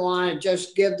wouldn't want to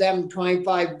just give them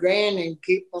 25 grand and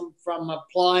keep them from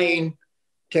applying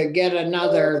to get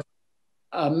another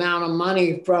amount of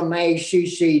money from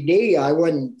ACCD, I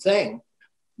wouldn't think.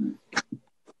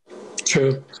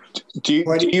 True. Do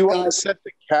you want to set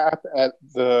the cap at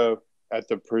the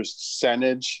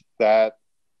percentage that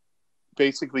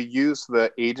basically use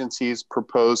the agency's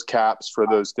proposed caps for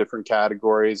those different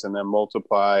categories and then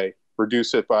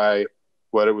reduce it by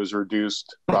what it was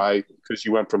reduced by, because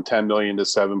you went from 10 million to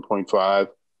 7.5?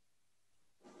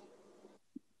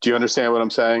 Do you understand what I'm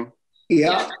saying?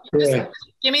 Yeah.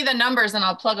 Give me the numbers and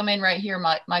I'll plug them in right here,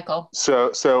 Michael.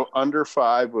 So under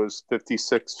 5 was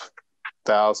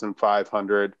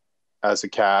 56,500 as a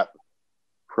cap.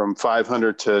 From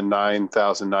 500 to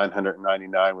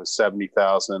 9,999 was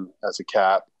 70,000 as a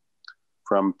cap.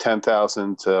 From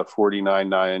 10,000 to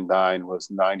 49,999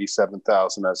 was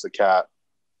 97,000 as a cap.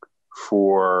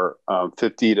 For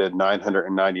 50 to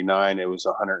 999, it was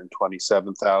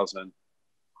 127,000.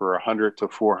 For 100 to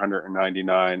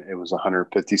 499, it was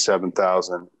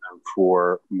 157,000. And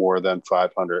for more than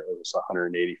 500, it was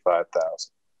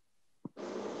 185,000.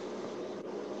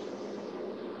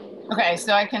 Okay,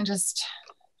 so I can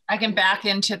back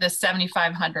into the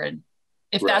 7,500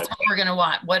 if that's what we're going to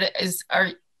want.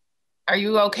 Are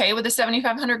you okay with the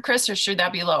 7,500, Chris, or should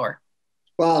that be lower?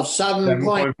 Well,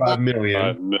 7.5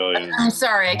 million. I'm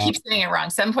sorry, I keep saying it wrong.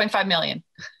 7.5 million.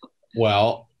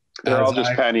 Well, they're all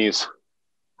just pennies.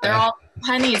 They're all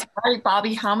pennies, right,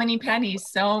 Bobby? How many pennies?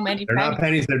 So many They're pennies. not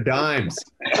pennies, they're dimes.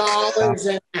 Dollars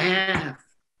and a half.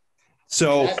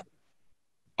 So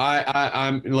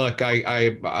I'm going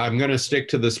to stick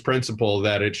to this principle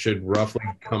that it should roughly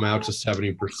come out to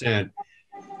 70%,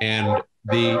 and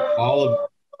all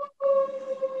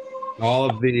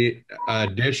of the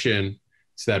addition.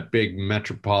 It's that big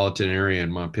metropolitan area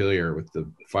in Montpelier with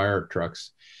the fire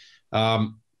trucks.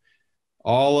 All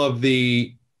of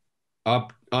the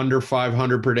up under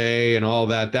 500 per day and all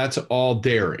that, that's all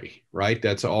dairy, right?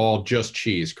 That's all just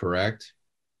cheese, correct?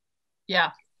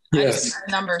 Yeah. Yes. I just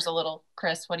the numbers a little,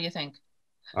 Chris. What do you think?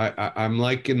 I'm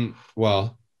liking,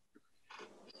 well,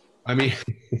 I mean,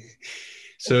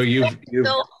 so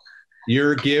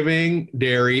you're giving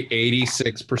dairy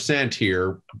 86%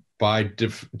 here by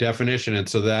definition, and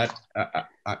so that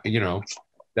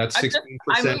that's 16%.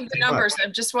 I moved the numbers. I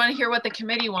just want to hear what the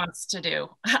committee wants to do.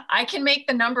 I can make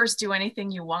the numbers do anything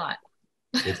you want.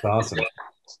 It's awesome.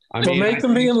 So make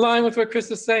them be in line with what Chris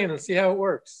is saying and see how it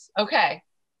works. Okay,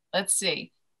 let's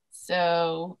see.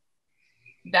 So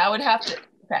that would have to,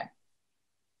 okay.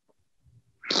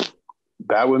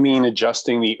 That would mean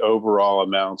adjusting the overall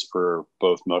amounts for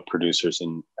both milk producers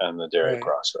and the dairy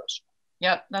process.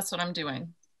 Yep, that's what I'm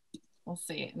doing. We'll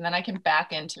see. And then I can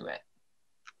back into it.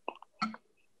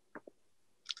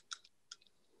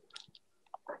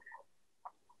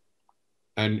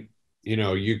 And,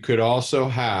 you could also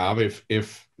have,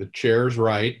 if the chair's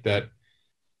right, that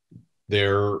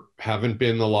there haven't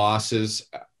been the losses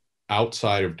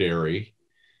outside of dairy,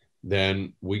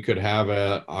 then we could have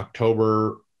a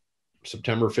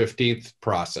September 15th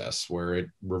process where it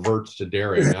reverts to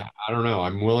dairy. I don't know.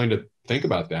 I'm willing to think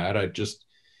about that. I just,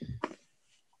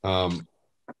 the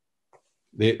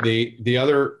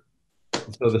other,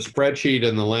 so the spreadsheet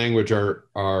and the language are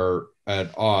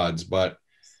at odds, but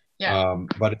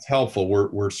but it's helpful.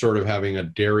 We're sort of having a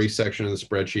dairy section of the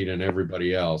spreadsheet and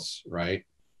everybody else, right?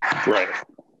 Right.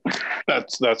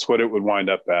 That's what it would wind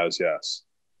up as, yes.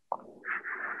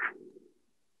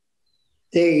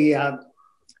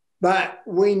 But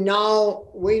we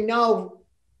know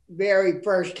very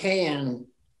firsthand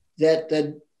that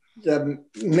the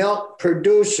milk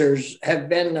producers have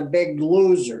been the big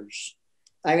losers.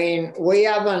 I mean, we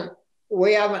haven't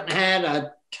had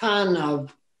a ton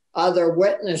of other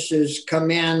witnesses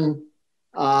come in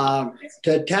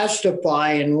to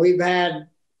testify, and we've had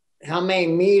how many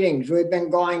meetings? We've been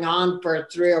going on for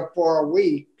 3 or 4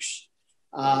 weeks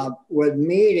with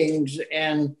meetings,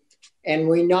 and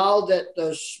we know that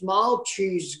the small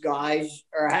cheese guys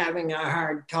are having a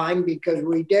hard time because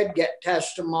we did get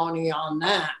testimony on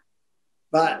that.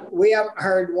 But we haven't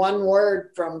heard one word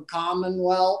from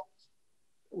Commonwealth.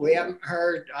 We haven't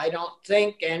heard, I don't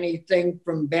think, anything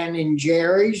from Ben and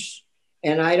Jerry's.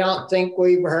 And I don't think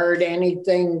we've heard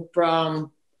anything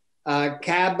from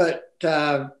Cabot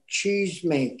cheese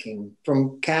making,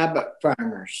 from Cabot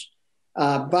farmers.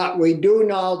 But we do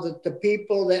know that the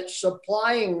people that's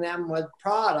supplying them with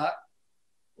product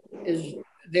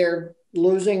they're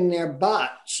losing their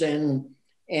butts, and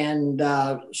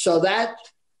so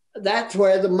that's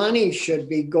where the money should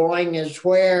be going, is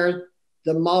where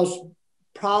the most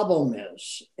problem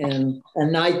is, and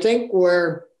I think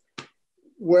we're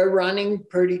running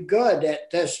pretty good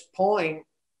at this point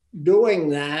doing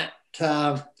that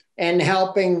and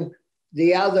helping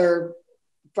the other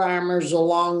farmers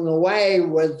along the way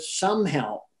with some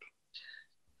help.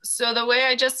 So the way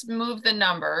I just moved the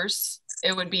numbers,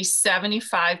 it would be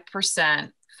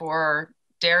 75% for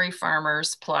dairy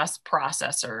farmers plus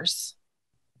processors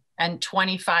and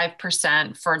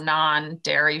 25% for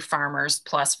non-dairy farmers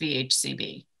plus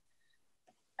VHCB.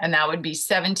 And that would be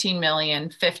 17 million,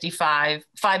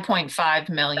 5.5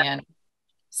 million,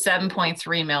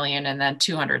 7.3 million, and then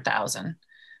 200,000.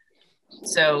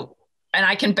 So, and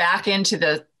I can back into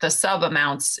the sub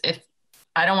amounts if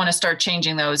I don't want to start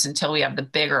changing those until we have the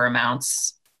bigger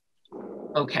amounts.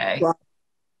 Okay. Well,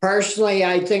 personally,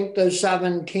 I think the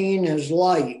 17 is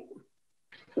light.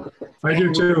 I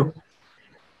do too.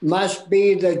 Must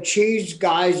be the cheese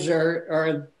guys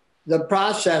or the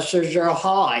processors are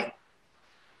high.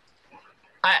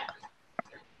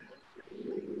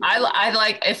 I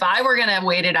like, if I were gonna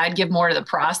weight it, I'd give more to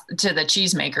the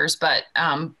cheese makers, but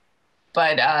I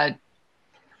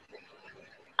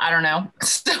don't know.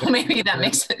 So maybe that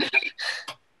makes it.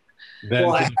 Then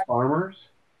to the farmers?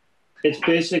 It's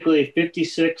basically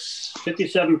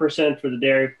 57% for the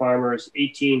dairy farmers,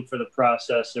 18 for the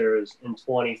processors, and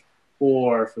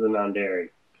 24 for the non-dairy.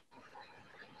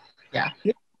 Yeah.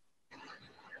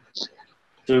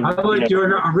 So, I like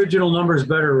your original numbers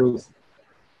better, Ruth.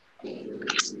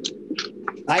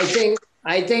 I think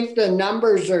I think the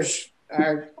numbers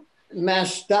are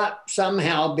messed up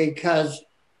somehow, because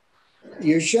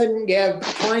you shouldn't give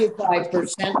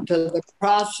 25% to the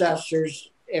processors.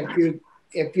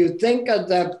 If you think of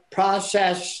the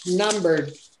process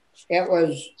numbers, it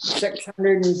was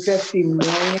 650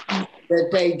 million that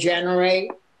they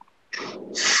generate.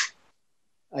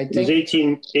 I think it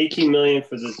was 18 million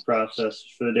for the process,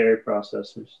 for the dairy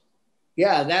processors.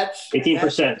 Yeah, that's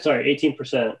 18%. Sorry,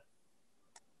 18%,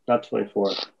 not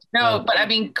 24. No, but I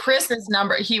mean, Chris's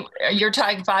number, you're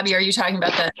talking, Bobby, are you talking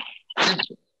about the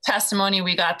testimony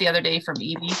we got the other day from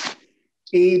EB?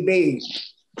 EB.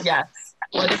 Yes.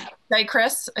 What did you say,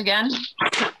 Chris, again?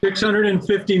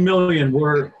 650 million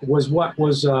was what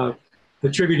was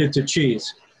attributed to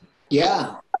cheese.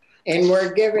 Yeah. And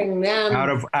we're giving them out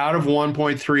of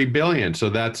 1.3 billion. So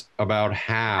that's about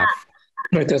half.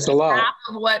 Right, that's a lot. Half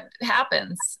of what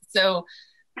happens. So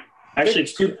actually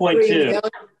it's 2.2.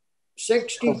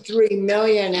 63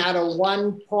 million out of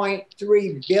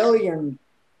 1.3 billion,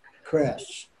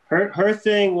 Chris. Her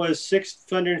thing was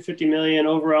 650 million.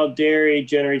 Overall dairy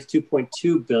generates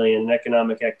 2.2 billion in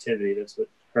economic activity. That's what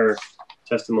her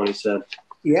testimony said.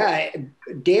 Yeah,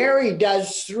 dairy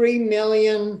does 3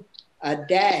 million a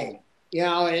day. You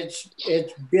know, it's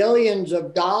billions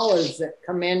of dollars that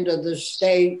come into the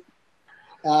state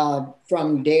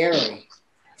from dairy.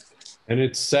 And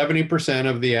it's 70%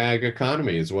 of the ag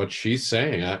economy is what she's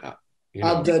saying.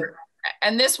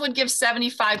 And this would give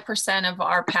 75% of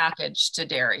our package to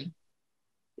dairy.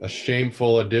 A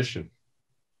shameful addition.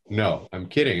 No, I'm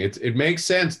kidding. It makes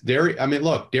sense. Dairy, I mean,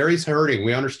 look, dairy's hurting.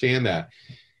 We understand that.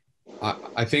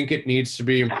 I think it needs to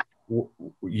be,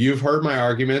 you've heard my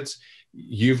arguments.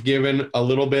 You've given a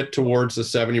little bit towards the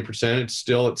 70%. It's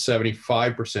still at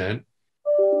 75%.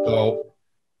 So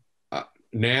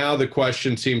now the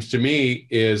question seems to me,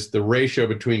 is the ratio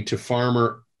between to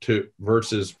farmer to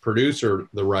versus producer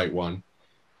the right one,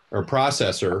 or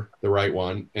processor the right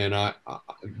one? And I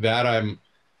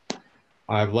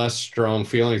have less strong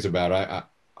feelings about.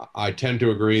 I tend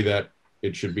to agree that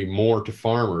it should be more to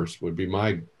farmers, would be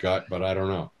my gut, but I don't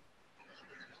know.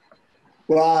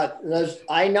 Well,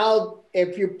 I know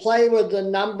if you play with the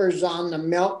numbers on the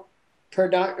milk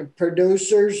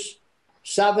producers,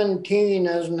 17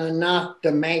 isn't enough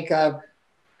to make a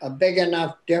big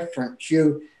enough difference.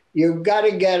 You've got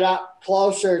to get up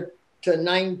closer to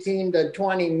 19 to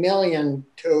 20 million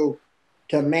to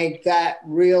make that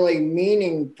really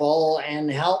meaningful and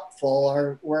helpful,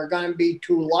 or we're going to be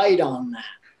too light on that.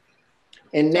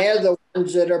 And they're the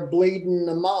ones that are bleeding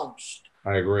the most.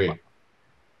 I agree.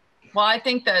 Well, I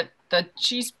think that the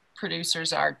cheese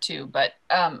producers are too, but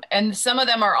and some of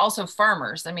them are also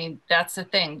farmers. I mean, that's the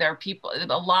thing. There are people, a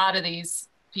lot of these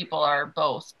people are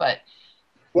both, but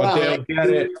they'll get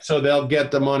it, so they'll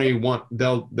get the money.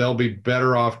 They'll be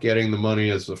better off getting the money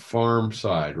as the farm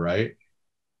side, right?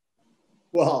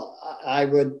 Well, I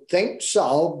would think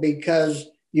so, because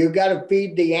you got to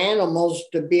feed the animals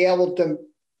to be able to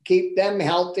keep them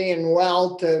healthy and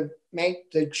well to make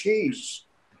the cheese.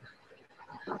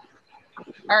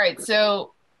 All right,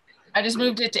 so I just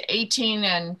moved it to 18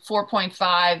 and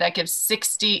 4.5. That gives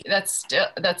 60. That's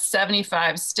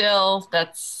 75 still.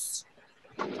 That's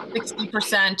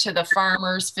 60% to the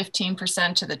farmers,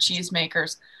 15% to the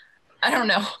cheesemakers. I don't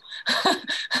know.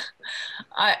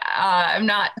 I'm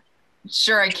not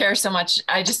sure I care so much.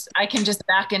 I can just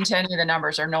back into any of the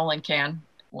numbers, or Nolan can.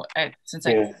 I'm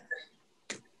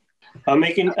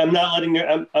not letting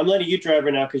you. I'm letting you drive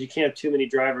right now, because you can't have too many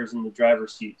drivers in the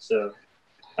driver's seat. So,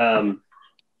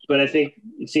 but I think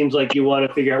it seems like you want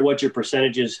to figure out what your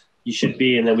percentages you should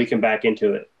be, and then we can back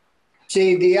into it.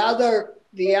 See, the other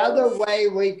way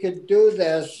we could do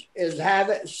this is have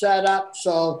it set up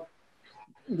so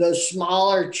the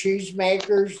smaller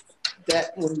cheesemakers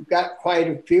that we've got quite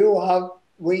a few of,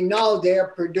 we know they're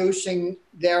producing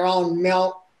their own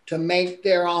milk to make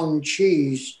their own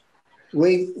cheese.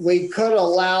 We could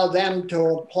allow them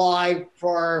to apply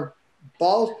for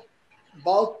both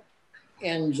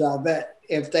ends of it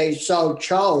if they so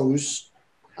chose,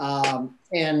 and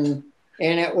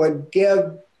it would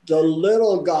give the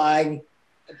little guy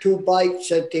 2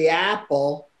 bites at the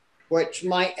apple, which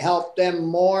might help them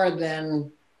more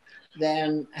than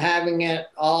having it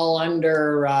all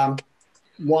under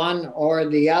one or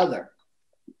the other.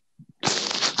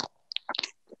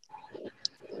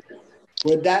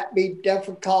 Would that be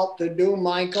difficult to do,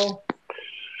 Michael?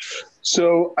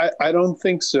 So I don't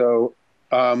think so.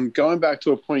 Going back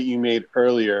to a point you made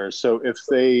earlier, so if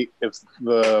the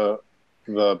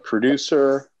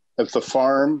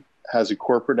farm has a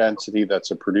corporate entity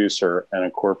that's a producer and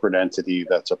a corporate entity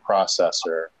that's a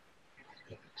processor,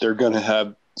 they're going to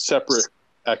have separate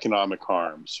economic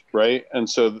harms, right? And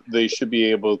so they should be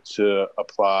able to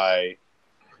apply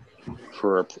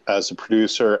for as a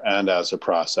producer and as a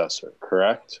processor,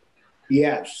 correct?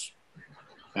 Yes.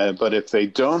 But if they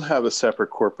don't have a separate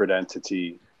corporate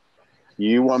entity,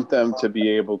 you want them to be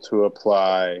able to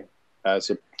apply as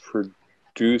a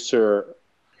producer,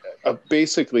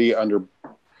 basically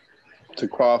to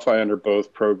qualify under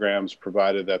both programs,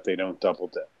 provided that they don't double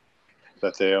dip,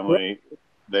 that they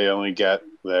only get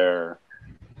their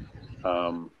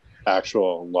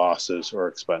actual losses or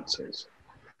expenses.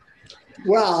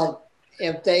 Well,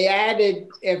 if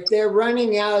they're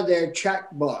running out of their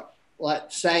checkbook,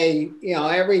 let's say,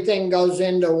 everything goes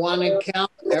into one account,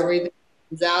 everything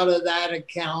comes out of that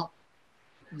account,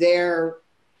 their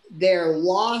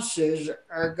losses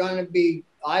are going to be,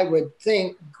 I would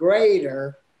think,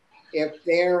 greater if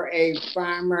they're a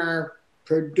farmer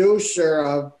producer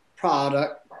of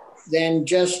product than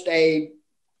just a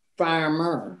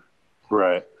farmer.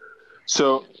 Right.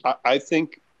 So I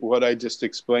think what I just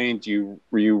explained, you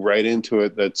write into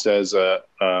it that says a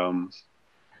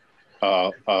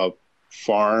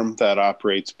farm that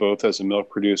operates both as a milk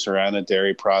producer and a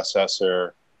dairy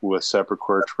processor with separate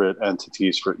corporate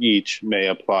entities for each may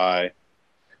apply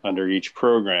under each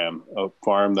program. A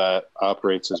farm that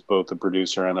operates as both a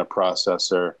producer and a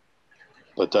processor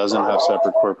but doesn't have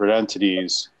separate corporate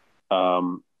entities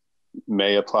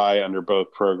may apply under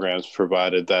both programs,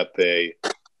 provided that they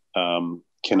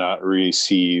cannot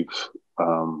receive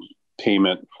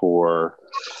payment for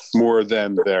more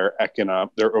than their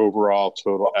overall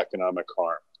total economic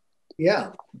harm.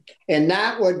 Yeah. And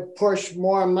that would push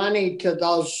more money to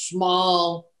those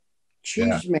small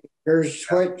cheesemakers,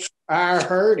 which are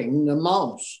hurting the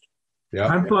most. Yeah,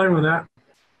 I'm fine with that.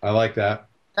 I like that.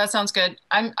 That sounds good.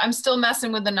 I'm still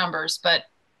messing with the numbers, but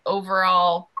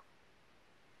overall,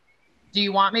 do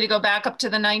you want me to go back up to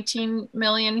the 19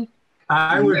 million?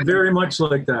 I would very much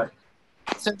like that.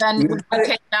 So then would we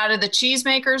take it out of the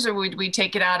cheesemakers, or would we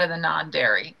take it out of the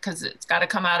non-dairy? Because it's got to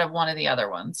come out of one of the other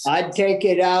ones. I'd take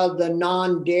it out of the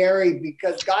non-dairy,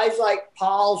 because guys like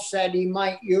Paul said he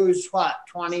might use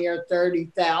 20 or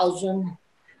 30,000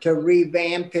 to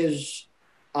revamp his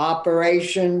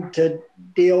operation to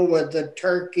deal with the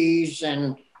turkeys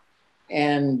and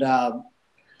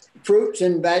fruits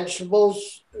and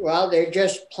vegetables. Well, they're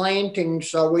just planting,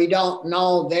 so we don't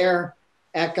know their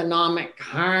economic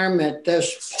harm at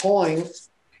this point,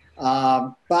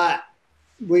 but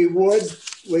we would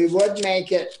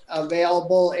make it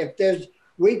available.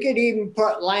 We could even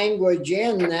put language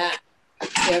in that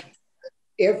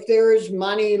if there is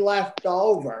money left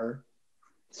over,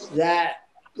 that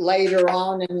later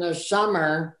on in the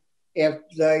summer, if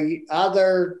the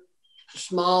other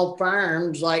small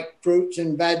farms like fruits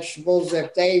and vegetables,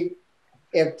 if they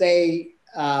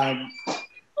find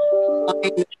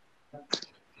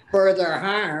further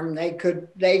harm, they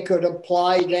could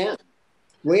apply then.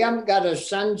 We haven't got a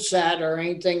sunset or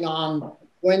anything on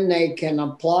when they can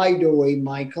apply, do we,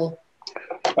 Michael?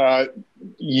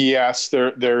 Yes,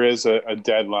 there is a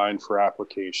deadline for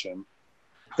application.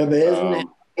 But isn't it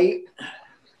late?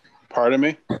 Pardon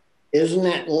me? Isn't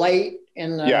it late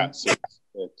in the? Yes,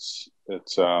 it's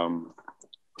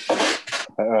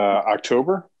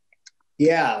October.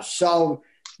 Yeah, so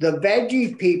the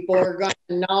veggie people are going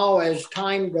to know as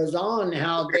time goes on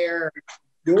how they're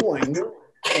doing,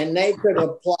 and they could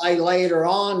apply later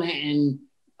on and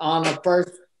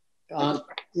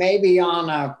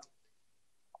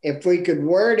if we could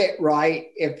word it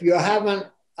right, if you haven't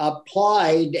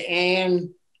applied and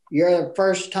you're the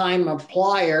first time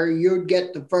applier, you'd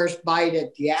get the first bite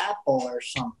at the apple or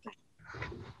something.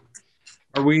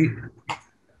 Are we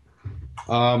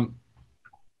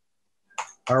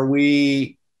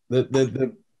the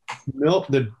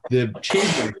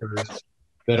cheesemakers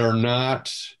that are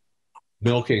not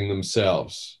milking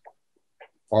themselves,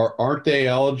 aren't they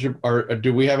eligible, or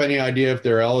do we have any idea if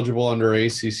they're eligible under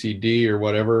ACCD or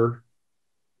whatever?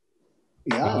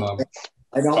 Yeah,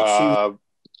 I don't see.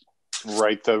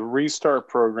 Right, the Restart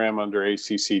program under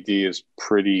ACCD is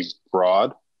pretty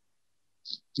broad.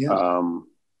 Yeah.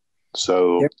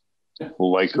 So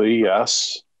likely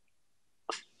yes.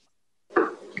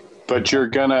 But you're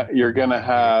gonna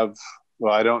have,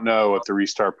 well, I don't know what the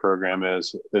Restart program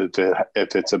is,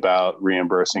 if it's about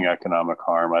reimbursing economic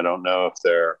harm. I don't know if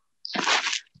they're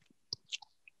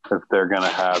gonna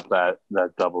have that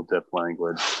double dip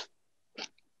language.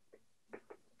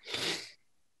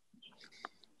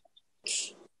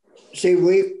 See,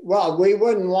 we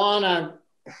wouldn't want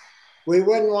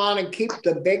to keep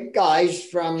the big guys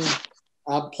from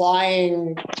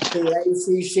applying to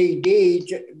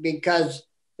ACCD because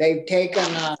they've taken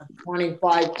a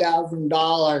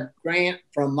 $25,000 grant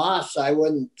from us, I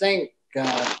wouldn't think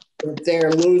that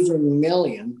they're losing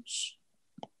millions.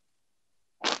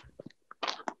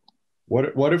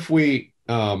 What if we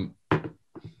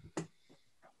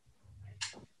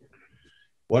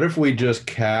just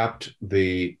capped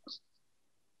the?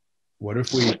 What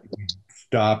if we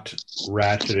stopped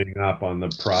ratcheting up on the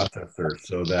processor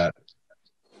so that,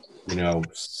 you know,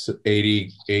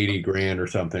 80 grand or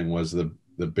something was the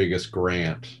biggest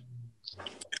grant?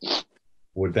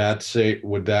 Would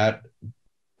that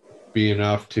be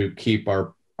enough to keep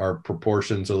our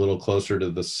proportions a little closer to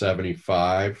the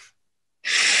 75%?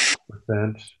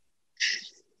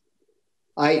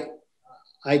 I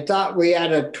thought we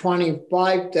had a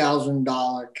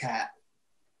 $25,000 cap.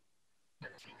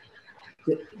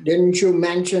 Didn't you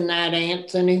mention that,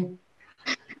 Anthony?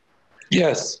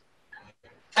 Yes.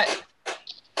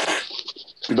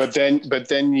 But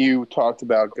then you talked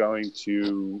about going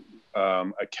to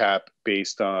a cap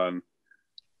based on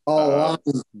the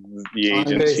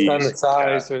agency's based on the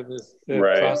size cap, or the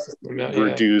right, processing amount,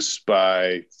 reduced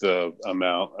by the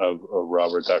amount of raw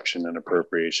reduction and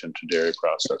appropriation to dairy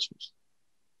processors.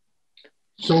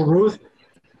 So Ruth?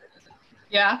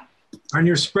 Yeah. On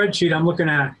your spreadsheet I'm looking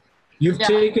at, you've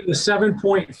taken the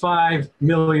 7.5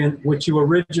 million, which you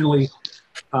originally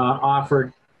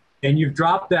offered, and you've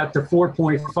dropped that to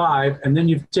 4.5, and then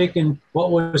you've taken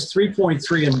what was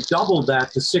 3.3 and doubled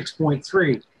that to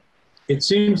 6.3. It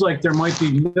seems like there might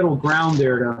be middle ground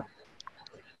there to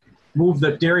move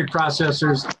the dairy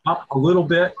processors up a little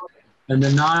bit and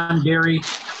the non-dairy.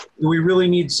 Do we really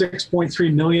need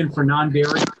 6.3 million for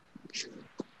non-dairy?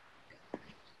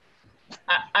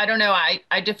 I don't know. I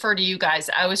defer to you guys.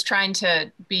 I was trying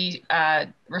to be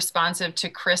responsive to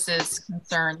Chris's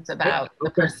concerns about the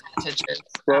percentages.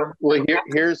 Well,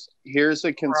 here's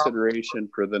a consideration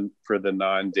for the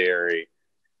non-dairy.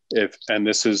 And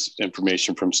this is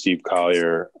information from Steve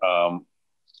Collier.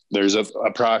 There's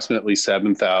approximately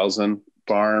 7,000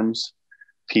 farms,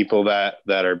 people that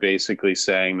are basically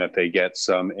saying that they get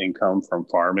some income from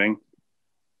farming,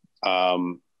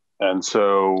 and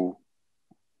so.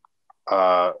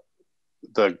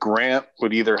 The grant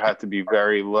would either have to be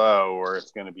very low or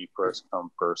it's going to be first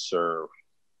come, first serve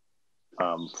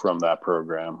from that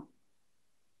program.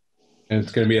 And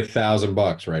it's going to be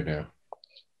 $1,000 right now.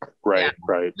 Right, yeah,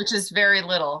 right. Which is very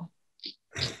little.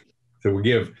 So we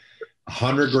give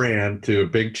 100 grand to a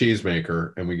big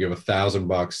cheesemaker and we give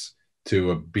 $1,000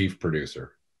 to a beef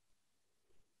producer.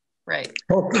 Right.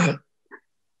 But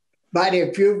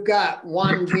if you've got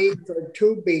one beef or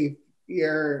two beef,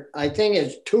 I think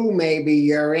it's two, maybe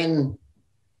you're in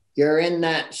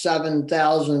that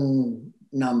 7,000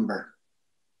 number.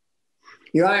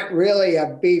 You aren't really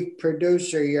a beef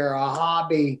producer. You're a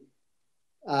hobby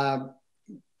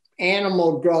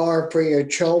animal grower for your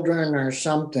children or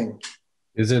something.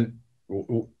 Is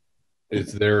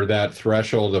there that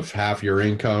threshold of half your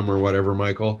income or whatever,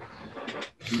 Michael?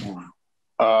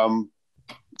 So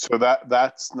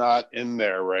that's not in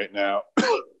there right now.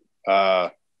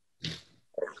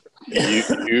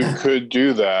 You could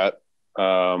do that.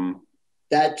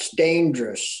 That's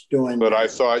dangerous doing but that. I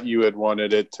thought you had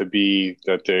wanted it to be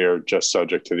that they are just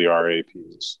subject to the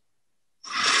RAPs.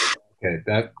 Okay,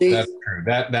 that's true.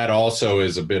 That also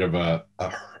is a bit of a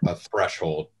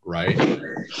threshold, right?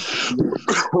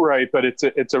 Right, but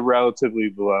it's a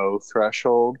relatively low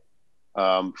threshold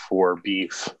for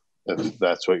beef, if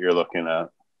that's what you're looking at.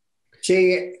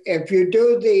 See, if you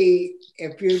do the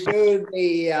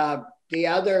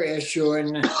other issue,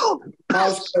 in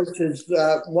most cases,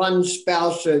 one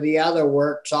spouse or the other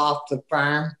works off the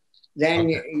farm, then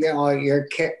you're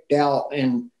kicked out,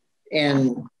 and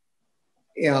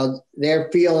they're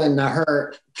feeling the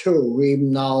hurt too,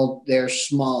 even though they're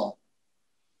small.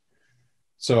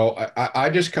 So I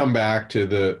just come back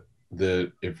to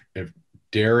if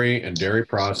dairy and dairy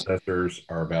processors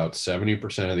are about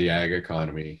 70% of the ag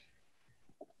economy,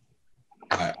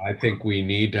 I think we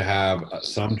need to have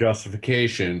some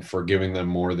justification for giving them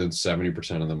more than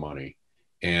 70% of the money.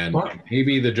 And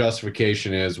maybe the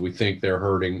justification is we think they're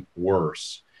hurting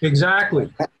worse.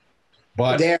 Exactly.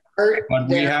 But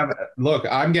we have, look,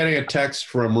 I'm getting a text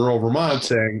from rural Vermont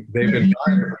saying they've been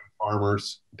hiring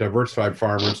farmers, diversified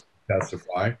farmers, to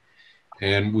testify,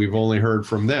 and we've only heard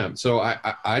from them. So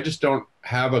I just don't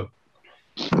have a.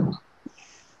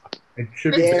 That's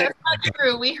not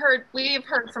true. We've heard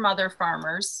from other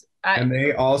farmers. And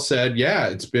they all said, yeah,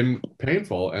 it's been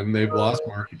painful and they've lost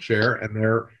market share and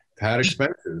they've had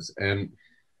expenses. And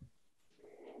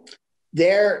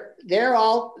they're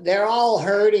all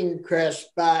hurting, Chris,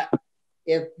 but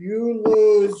if you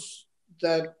lose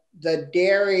the the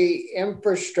dairy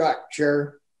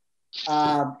infrastructure,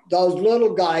 those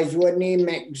little guys wouldn't even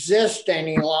exist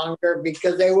any longer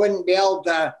because they wouldn't be able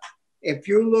to. If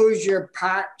you lose your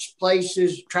parts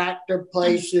places, tractor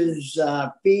places,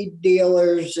 feed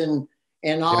dealers, and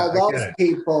all those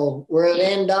people, will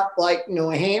end up like New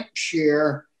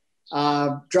Hampshire,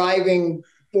 driving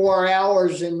 4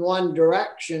 hours in one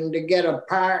direction to get a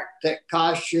part that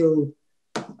costs you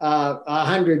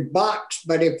 $100.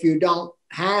 But if you don't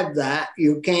have that,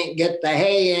 you can't get the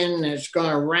hay in. It's going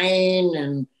to rain,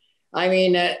 and I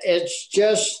mean, it's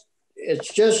just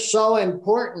so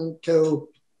important to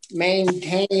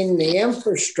maintain the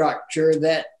infrastructure.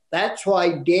 That's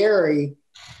why dairy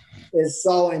is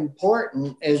so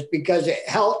important, is because it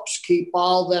helps keep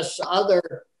all this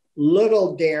other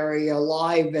little dairy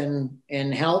alive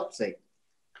and healthy.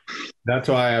 That's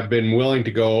why I've been willing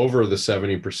to go over the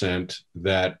 70%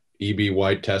 that E.B.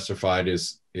 White testified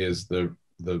is the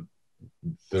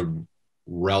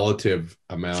relative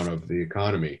amount of the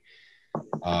economy.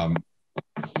 I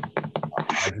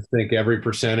just think every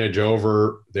percentage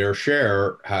over their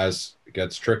share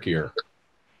gets trickier.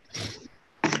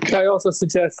 I also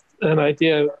suggest an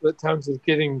idea in terms of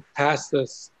getting past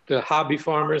this, the hobby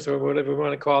farmers or whatever we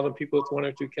want to call them, people with 1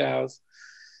 or 2 cows,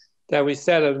 that we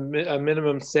set a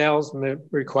minimum sales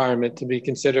requirement to be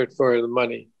considered for the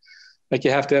money. Like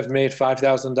you have to have made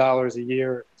 $5,000 a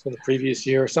year for the previous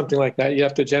year or something like that. You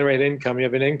have to generate income. You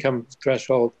have an income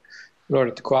threshold in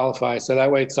order to qualify. So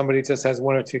that way somebody just has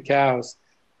 1 or 2 cows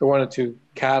or 1 or 2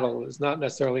 cattle is not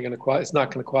necessarily going to it's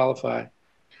not going to qualify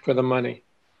for the money.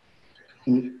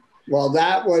 Well,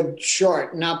 that would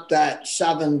shorten up that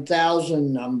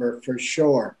 7,000 number for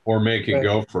sure. Or make it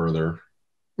go further.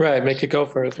 Right, make it go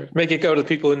further. Make it go to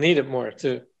people who need it more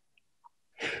too.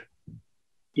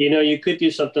 You know, you could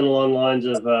do something along the lines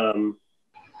of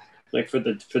like for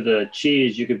the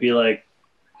cheese, you could be like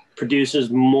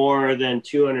produces more than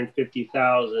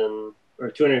 250,000 or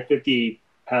 250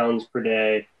 pounds per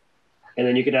day, and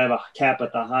then you could have a cap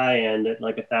at the high end at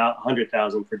like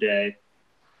 100,000 per day,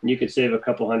 and you could save a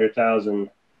couple 100,000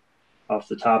 off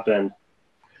the top end.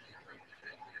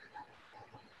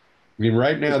 I mean,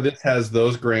 right now this has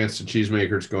those grants to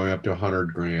cheesemakers going up to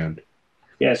 100 grand.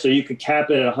 Yeah, so you could cap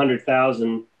it at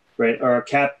 100,000, right? Or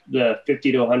cap the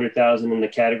 50 to 100,000 in the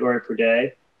category per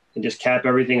day, and just cap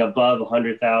everything above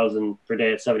 100,000 per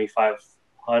day at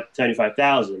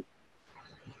 75,000.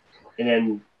 And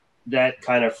then that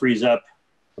kind of frees up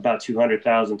about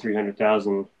 200,000,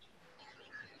 300,000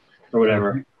 or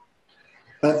whatever.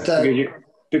 But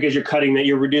because you're cutting that,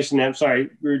 you're reducing them. Sorry,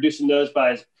 you're reducing those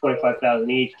by 25,000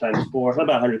 each times 4, about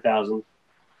 100,000.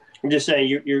 I'm just saying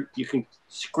you can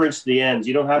scrunch the ends.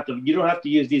 You don't have to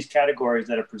use these categories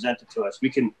that are presented to us.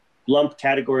 We can lump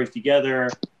categories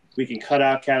together. We can cut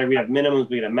out categories. We have minimums.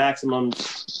 We have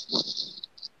maximums.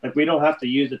 Like we don't have to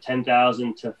use the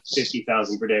 10,000 to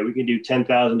 50,000 per day. We can do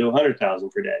 10,000 to 100,000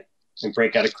 per day and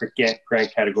break out a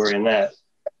grant category in that.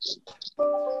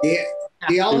 Yeah,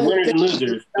 the winners and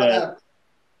losers, but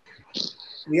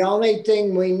the only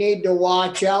thing we need to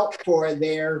watch out for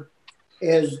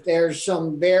is there's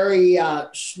some very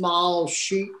small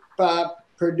sheep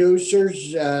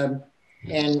producers and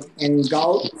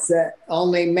goats that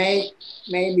only make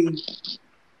maybe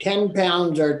 10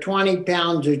 pounds or 20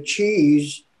 pounds of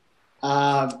cheese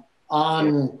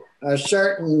on a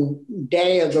certain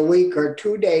day of the week or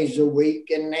 2 days a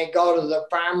week, and they go to the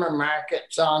farmer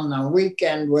markets on the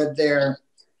weekend with their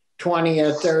 20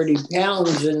 or 30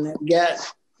 pounds and get,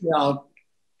 $20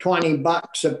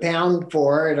 a pound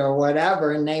for it or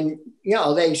whatever, and they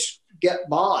get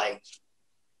by.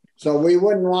 So we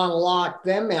wouldn't want to lock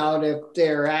them out if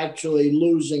they're actually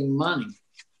losing money.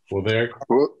 Well,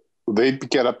 they'd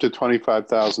get up to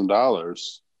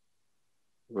 $25,000,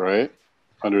 right?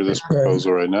 Under this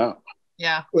proposal right now.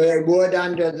 Yeah. They would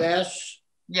under this?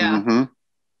 Yeah. Mm-hmm.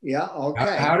 Yeah,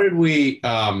 okay. How did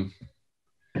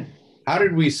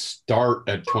we start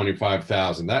at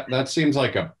 25,000? That seems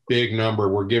like a big number.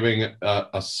 We're giving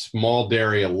a small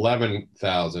dairy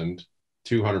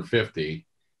 11,250.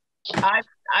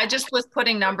 I just was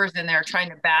putting numbers in there, trying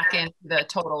to back in the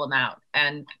total amount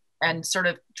and sort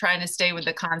of trying to stay with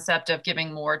the concept of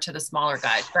giving more to the smaller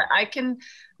guys. But I can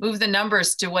move the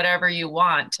numbers to whatever you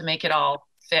want to make it all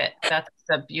fit. That's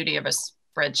the beauty of a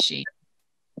spreadsheet.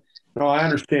 No, I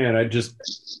understand.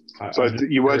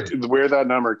 Where that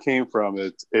number came from,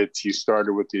 it's you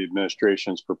started with the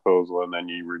administration's proposal and then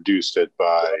you reduced it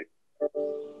by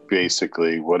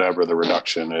basically whatever the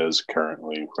reduction is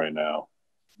currently right now.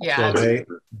 Yeah. So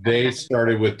they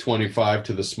started with 25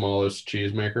 to the smallest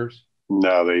cheesemakers?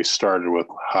 No, they started with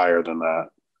higher than that.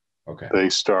 Okay. They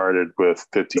started with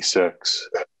 56.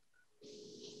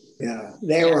 Yeah,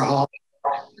 they were all.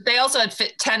 They also had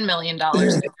 $10 million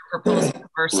proposal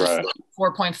versus Right.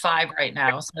 4.5 right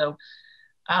now. So,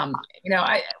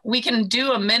 we can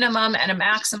do a minimum and a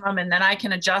maximum, and then I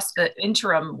can adjust the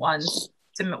interim ones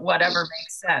to whatever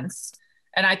makes sense.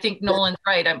 And I think Nolan's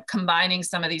right. I'm combining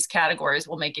some of these categories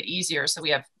will make it easier. So we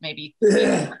have maybe 3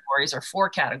 categories or 4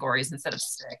 categories instead of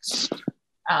 6.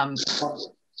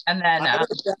 And then I would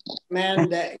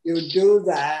recommend that you do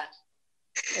that,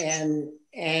 and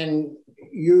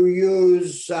you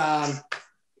use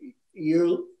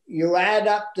you add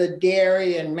up the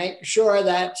dairy and make sure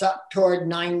that's up toward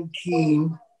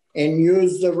 19, and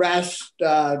use the rest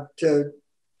to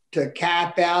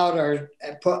cap out or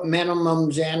put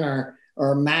minimums in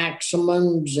or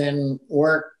maximums and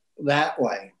work that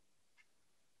way.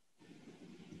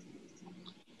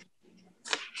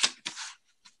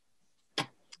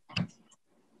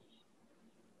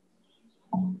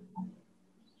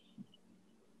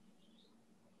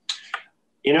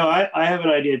 I have an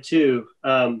idea too,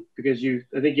 because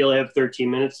I think you'll have 13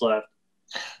 minutes left.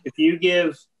 If you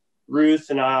give Ruth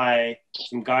and I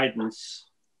some guidance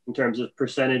in terms of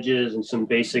percentages and some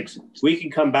basics, we can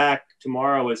come back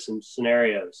tomorrow with some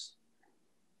scenarios.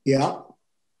 Yeah.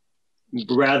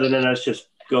 Rather than us just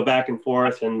go back and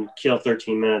forth and kill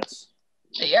 13 minutes.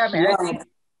 Yeah, I think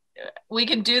we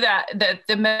can do that.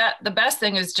 The best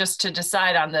thing is just to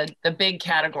decide on the big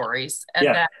categories, and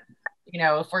that,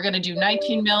 if we're going to do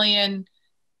 19 million,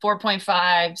 4.5,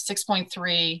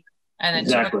 6.3, and then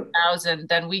 200,000,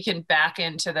 then we can back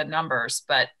into the numbers.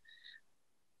 But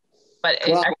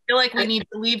I feel like we need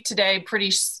to leave today pretty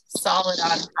solid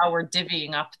on how we're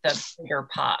divvying up the bigger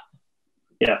pot.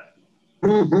 Yeah.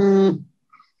 Mm-hmm.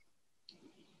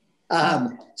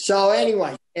 So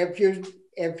anyway, if you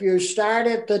start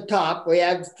at the top, we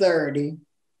have 30.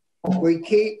 We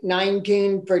keep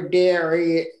 19 for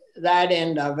dairy, that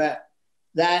end of it.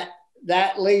 That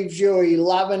leaves you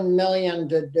 11 million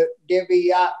to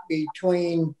divvy up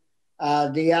between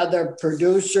the other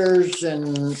producers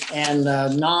and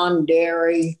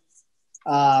non-dairy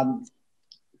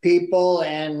people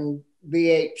and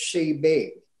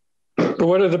VHCB. But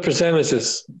what are the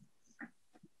percentages?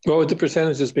 What would the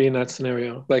percentages be in that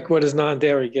scenario? Like, what does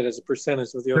non-dairy get as a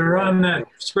percentage of the overall? They're on that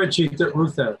spreadsheet that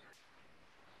Ruth had.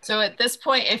 So at this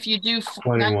point, if you do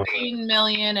 19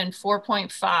 million and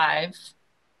 4.5,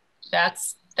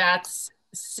 that's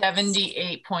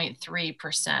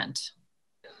 78.3%.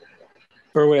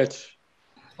 For which?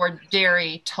 For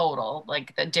dairy total,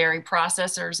 like the dairy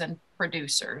processors and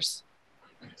producers.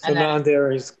 So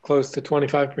non-dairy is close to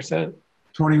 25%?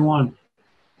 21.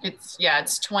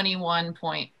 It's 21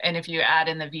 point, and if you add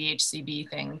in the VHCB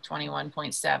thing,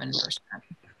 21.7%.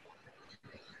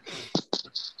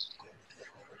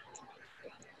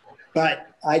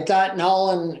 But I thought,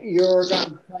 Nolan, you were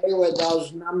going to play with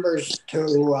those numbers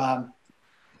to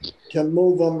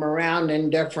move them around in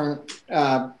different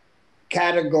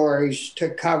categories to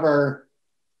cover.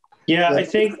 Yeah, I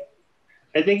think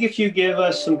if you give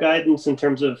us some guidance in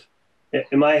terms of,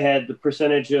 in my head, the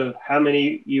percentage of how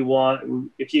many you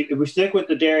want, if we stick with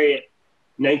the dairy at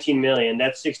 19 million,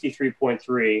 that's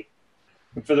 63.3.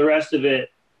 And for the rest of it,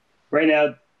 right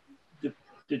now,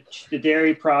 the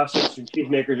dairy processors and cheese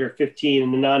makers are 15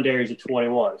 and the non-dairy is at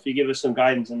 21. So you give us some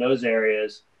guidance in those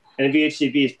areas. And the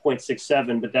VHCB is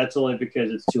 0.67, but that's only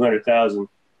because it's 200,000. If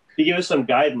you give us some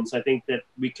guidance, I think that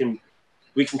we can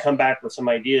come back with some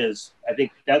ideas. I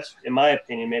think that's, in my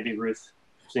opinion, maybe Ruth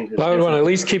thinks. Well, I would want to at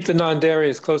least keep the non-dairy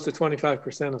as close to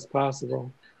 25% as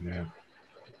possible. Yeah.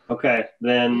 Okay,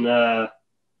 then.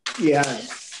 Yeah.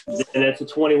 And it's a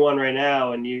 21 right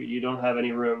now, and you don't have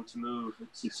any room to move.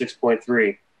 It's at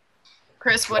 6.3.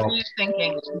 Chris, what are you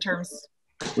thinking in terms?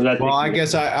 Well, I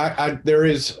guess there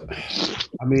is,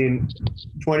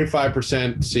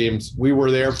 25% seems, we were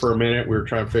there for a minute. We were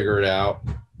trying to figure it out.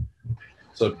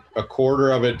 So a quarter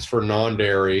of it's for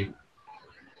non-dairy.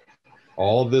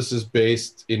 All of this is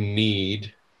based in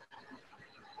need.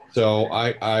 So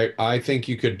I think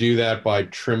you could do that by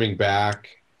trimming back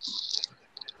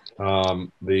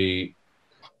the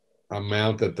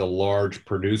amount that the large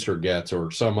producer gets or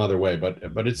some other way.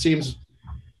 But it seems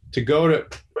to go to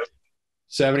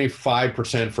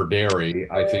 75% for dairy,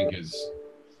 I think is,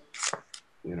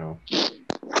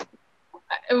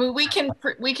 We can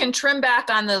trim back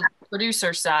on the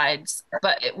producer sides,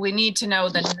 but we need to know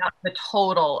the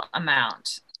total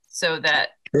amount so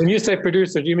that. When you say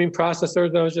producer, do you mean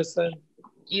processor, though, just said?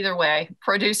 Either way,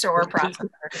 producer or processor,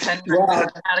 depending on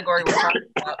what category we're talking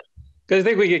about. Because I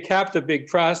think we could cap the big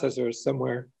processors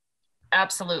somewhere.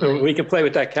 Absolutely. We can play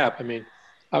with that cap,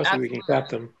 Obviously, we can cap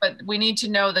them. But we need to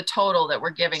know the total that we're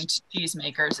giving to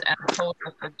cheesemakers and the total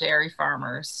for dairy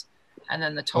farmers, and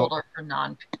then the total for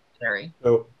non-dairy.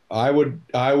 So I would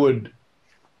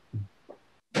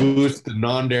boost the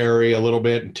non-dairy a little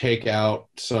bit and take out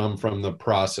some from the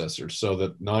processors so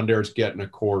that non-dairy's getting a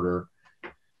quarter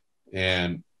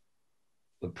and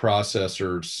the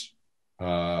processors,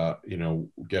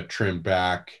 get trimmed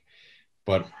back,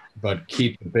 but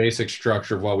keep the basic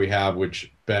structure of what we have,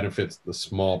 which benefits the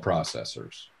small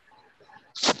processors.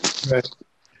 Right.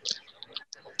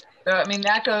 So, I mean,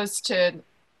 that goes to,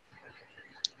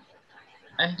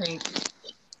 I think,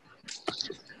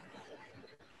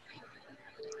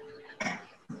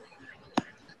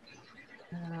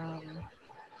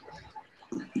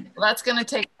 that's going to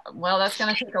take a lot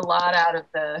out of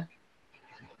the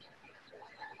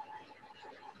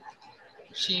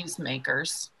cheese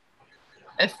makers.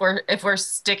 If we're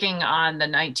sticking on the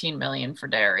 19 million for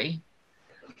dairy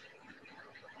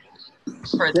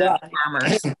for the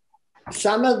farmers.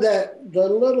 Some of the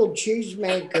little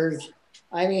cheesemakers,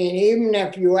 I mean, even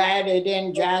if you added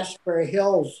in Jasper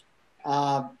Hills,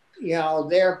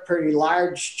 they're a pretty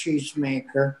large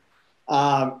cheesemaker.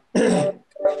 I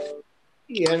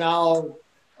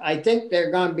think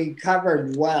they're going to be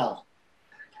covered well.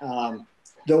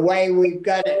 The way we've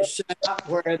got it set up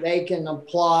where they can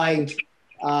apply,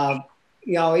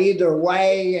 either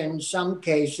way in some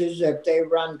cases if they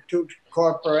run two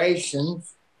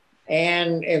corporations.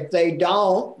 And if they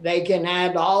don't, they can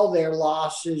add all their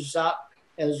losses up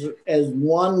as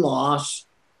one loss.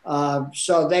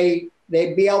 So they'd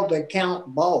be able to count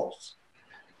both.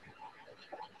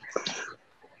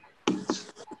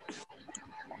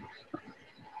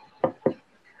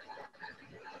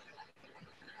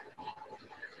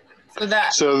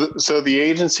 So the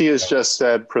agency has just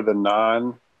said for the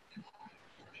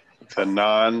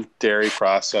non-dairy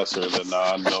processor, the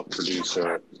non-milk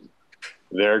producer,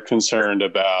 they're concerned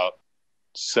about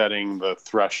setting the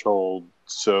threshold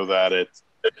so that it's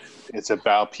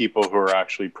about people who are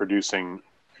actually producing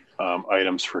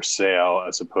items for sale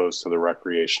as opposed to the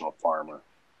recreational farmer.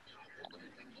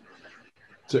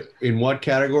 So in what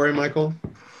category, Michael?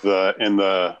 In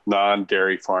the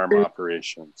non-dairy farm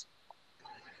operations.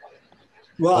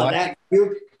 Well, that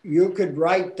you could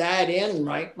write that in,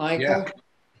 right, Michael?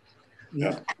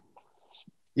 Yeah.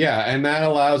 Yeah, and that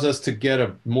allows us to get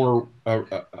a more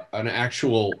an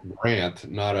actual grant,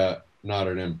 not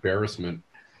an embarrassment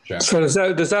check. So does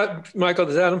that, Michael?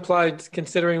 Does that imply,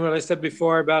 considering what I said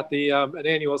before about the an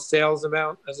annual sales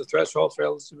amount as a threshold for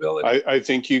eligibility? I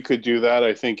think you could do that.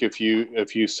 I think if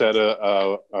you set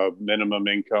a minimum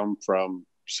income from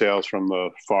sales from the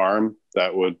farm,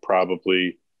 that would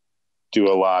probably do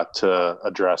a lot to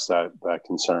address that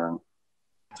concern.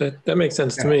 That makes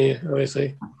sense to me,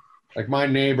 obviously. Like my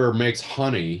neighbor makes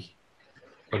honey,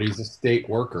 but he's a state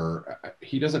worker.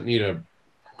 He doesn't need a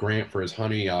grant for his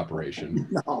honey operation.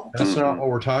 No. That's not what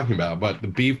we're talking about. But the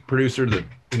beef producer,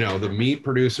 the meat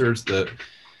producers, the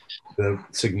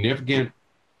significant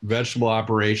vegetable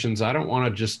operations, I don't want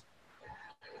to just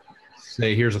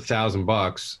say, here's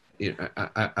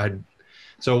 $1,000.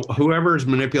 So whoever's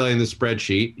manipulating the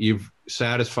spreadsheet, you've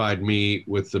satisfied me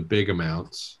with the big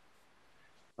amounts.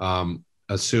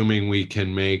 Assuming we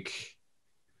can make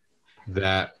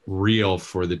that real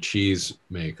for the cheese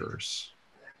makers.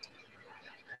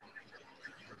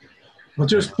 I'll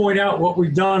just point out what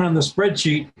we've done on the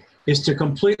spreadsheet is to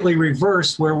completely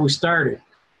reverse where we started.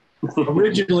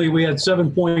 Originally, we had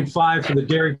 7.5 for the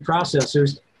dairy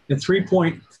processors and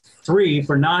 3.3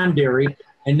 for non-dairy,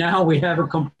 and now we have it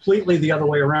completely the other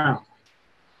way around.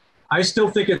 I still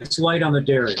think it's light on the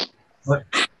dairy, but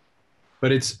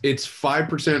it's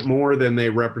 5% more than they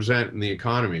represent in the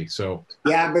economy. So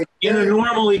yeah, but in a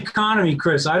normal economy,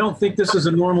 Chris, I don't think this is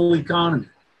a normal economy.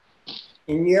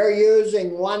 And you're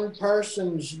using one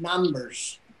person's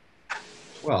numbers.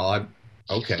 Well,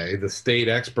 okay, the state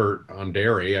expert on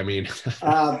dairy. I mean,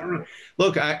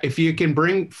 look, if you can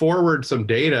bring forward some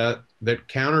data that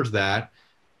counters that,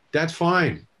 that's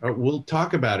fine. We'll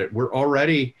talk about it. We're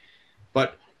already,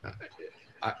 but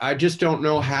I just don't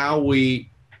know how we've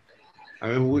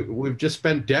just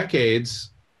spent decades,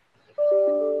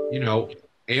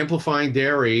 amplifying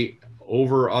dairy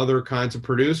over other kinds of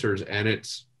producers. And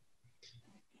it's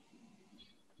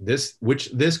this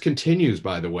continues,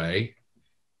 by the way.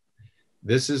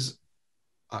 This is,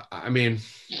 I mean.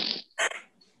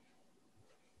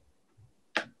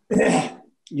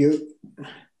 You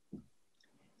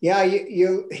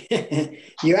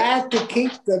have to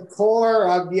keep the core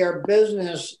of your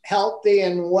business healthy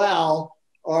and well,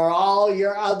 or all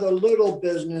your other little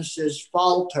businesses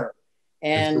falter.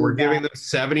 And so we're giving them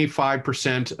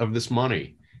 75% of this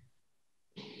money.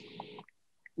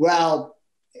 Well,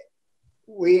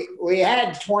 we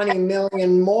had 20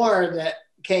 million more that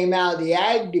came out of the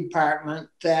ag department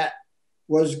that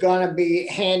was going to be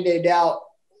handed out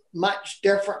much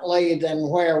differently than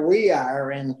where we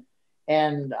are.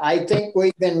 And I think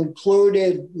we've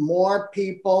included more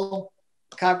people,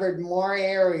 covered more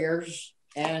areas,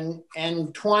 and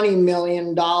 $20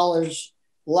 million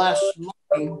less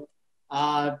money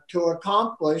to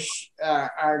accomplish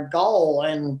our goal.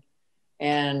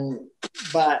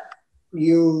 But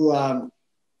you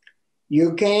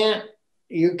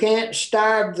can't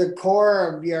starve the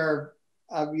core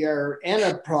of your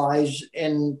enterprise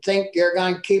and think you're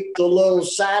going to keep the little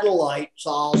satellites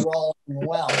all rolling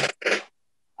well.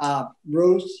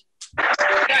 Ruth?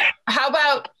 How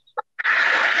about,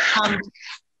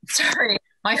 sorry,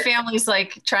 my family's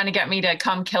like trying to get me to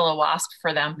come kill a wasp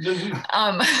for them. Don't get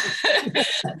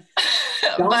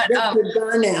the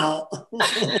gun out.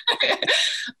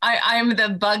 I'm the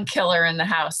bug killer in the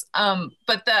house.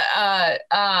 But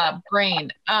the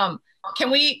brain,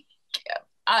 can we,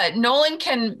 Nolan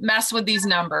can mess with these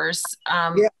numbers,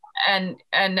 Yeah. and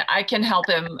I can help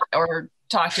him or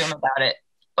talk to him about it.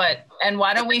 And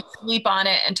why don't we sleep on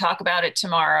it and talk about it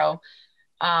tomorrow?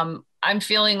 I'm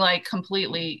feeling like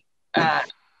completely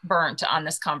burnt on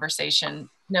this conversation.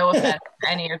 No offense to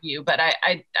any of you, but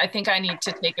I think I need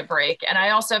to take a break. And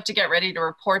I also have to get ready to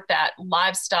report that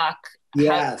livestock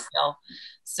Yes. bill.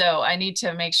 So I need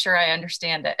to make sure I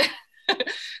understand it.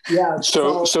 Yeah.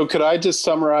 So could I just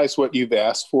summarize what you've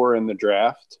asked for in the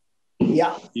draft?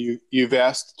 Yeah. You've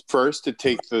asked first to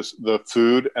take the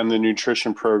food and the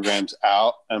nutrition programs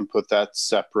out and put that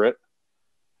separate.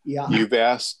 Yeah. You've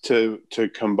asked to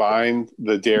combine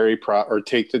the dairy or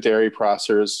take the dairy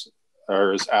processors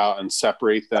out and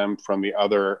separate them from the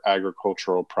other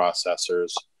agricultural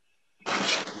processors.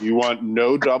 You want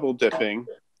no double dipping.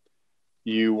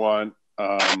 You want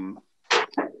the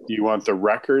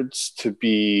records to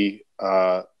be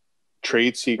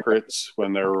trade secrets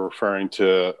when they're referring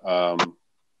to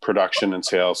production and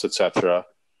sales, etc.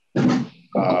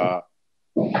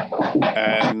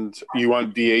 And you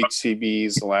want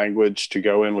VHCB's language to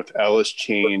go in with Ellis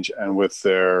change and with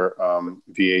their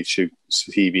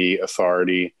VHCB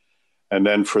authority. And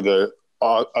then for the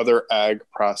other ag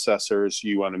processors,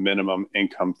 you want a minimum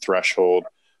income threshold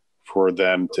for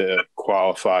them to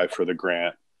qualify for the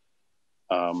grant.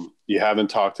 You haven't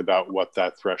talked about what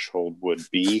that threshold would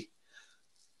be.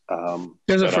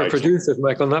 Those are for producers,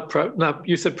 Michael, not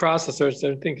you said processors.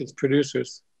 I think it's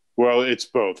producers. Well, it's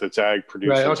both. It's ag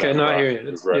producers. Right. Okay. No, I hear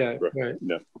you. Right.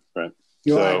 Yeah. Right.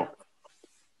 So,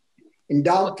 and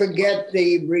don't forget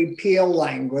the repeal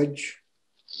language.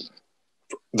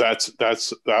 That's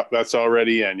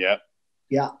already in. Yet.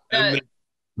 Yeah. And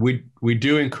we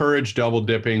do encourage double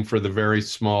dipping for the very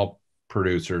small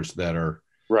producers that are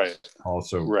right.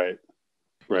 Also right.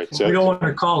 So we don't want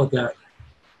to call it that.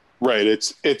 Right.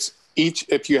 It's each,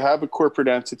 if you have a corporate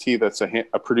entity that's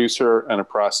a producer and a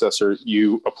processor,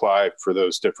 you apply for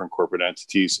those different corporate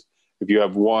entities. If you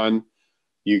have one,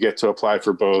 you get to apply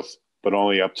for both, but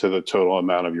only up to the total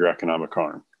amount of your economic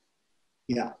harm.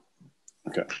 Yeah.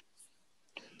 Okay.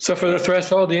 So for the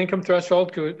threshold, the income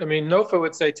threshold, NOFA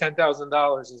would say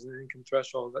 $10,000 is an income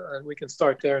threshold, and we can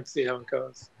start there and see how it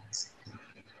goes.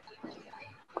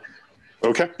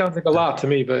 Okay. Sounds like a lot to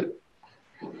me, but.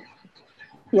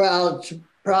 Well, it's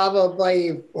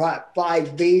probably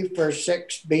 5 beef or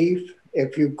 6 beef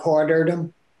if you quartered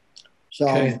them. So,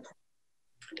 okay.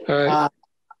 All right.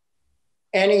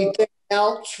 Anything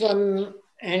else from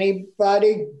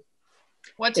anybody?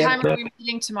 What time are we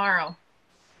meeting tomorrow?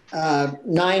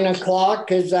 9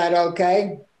 o'clock. Is that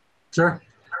okay? Sure.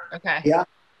 Okay. Yeah.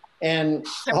 And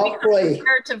Can hopefully we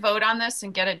prepare to vote on this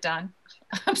and get it done?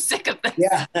 I'm sick of this.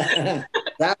 Yeah,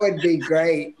 that would be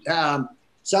great.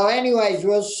 So anyways,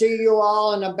 we'll see you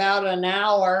all in about an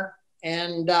hour,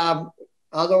 and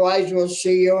otherwise we'll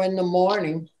see you in the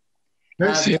morning.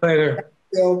 See you later.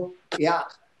 So, yeah.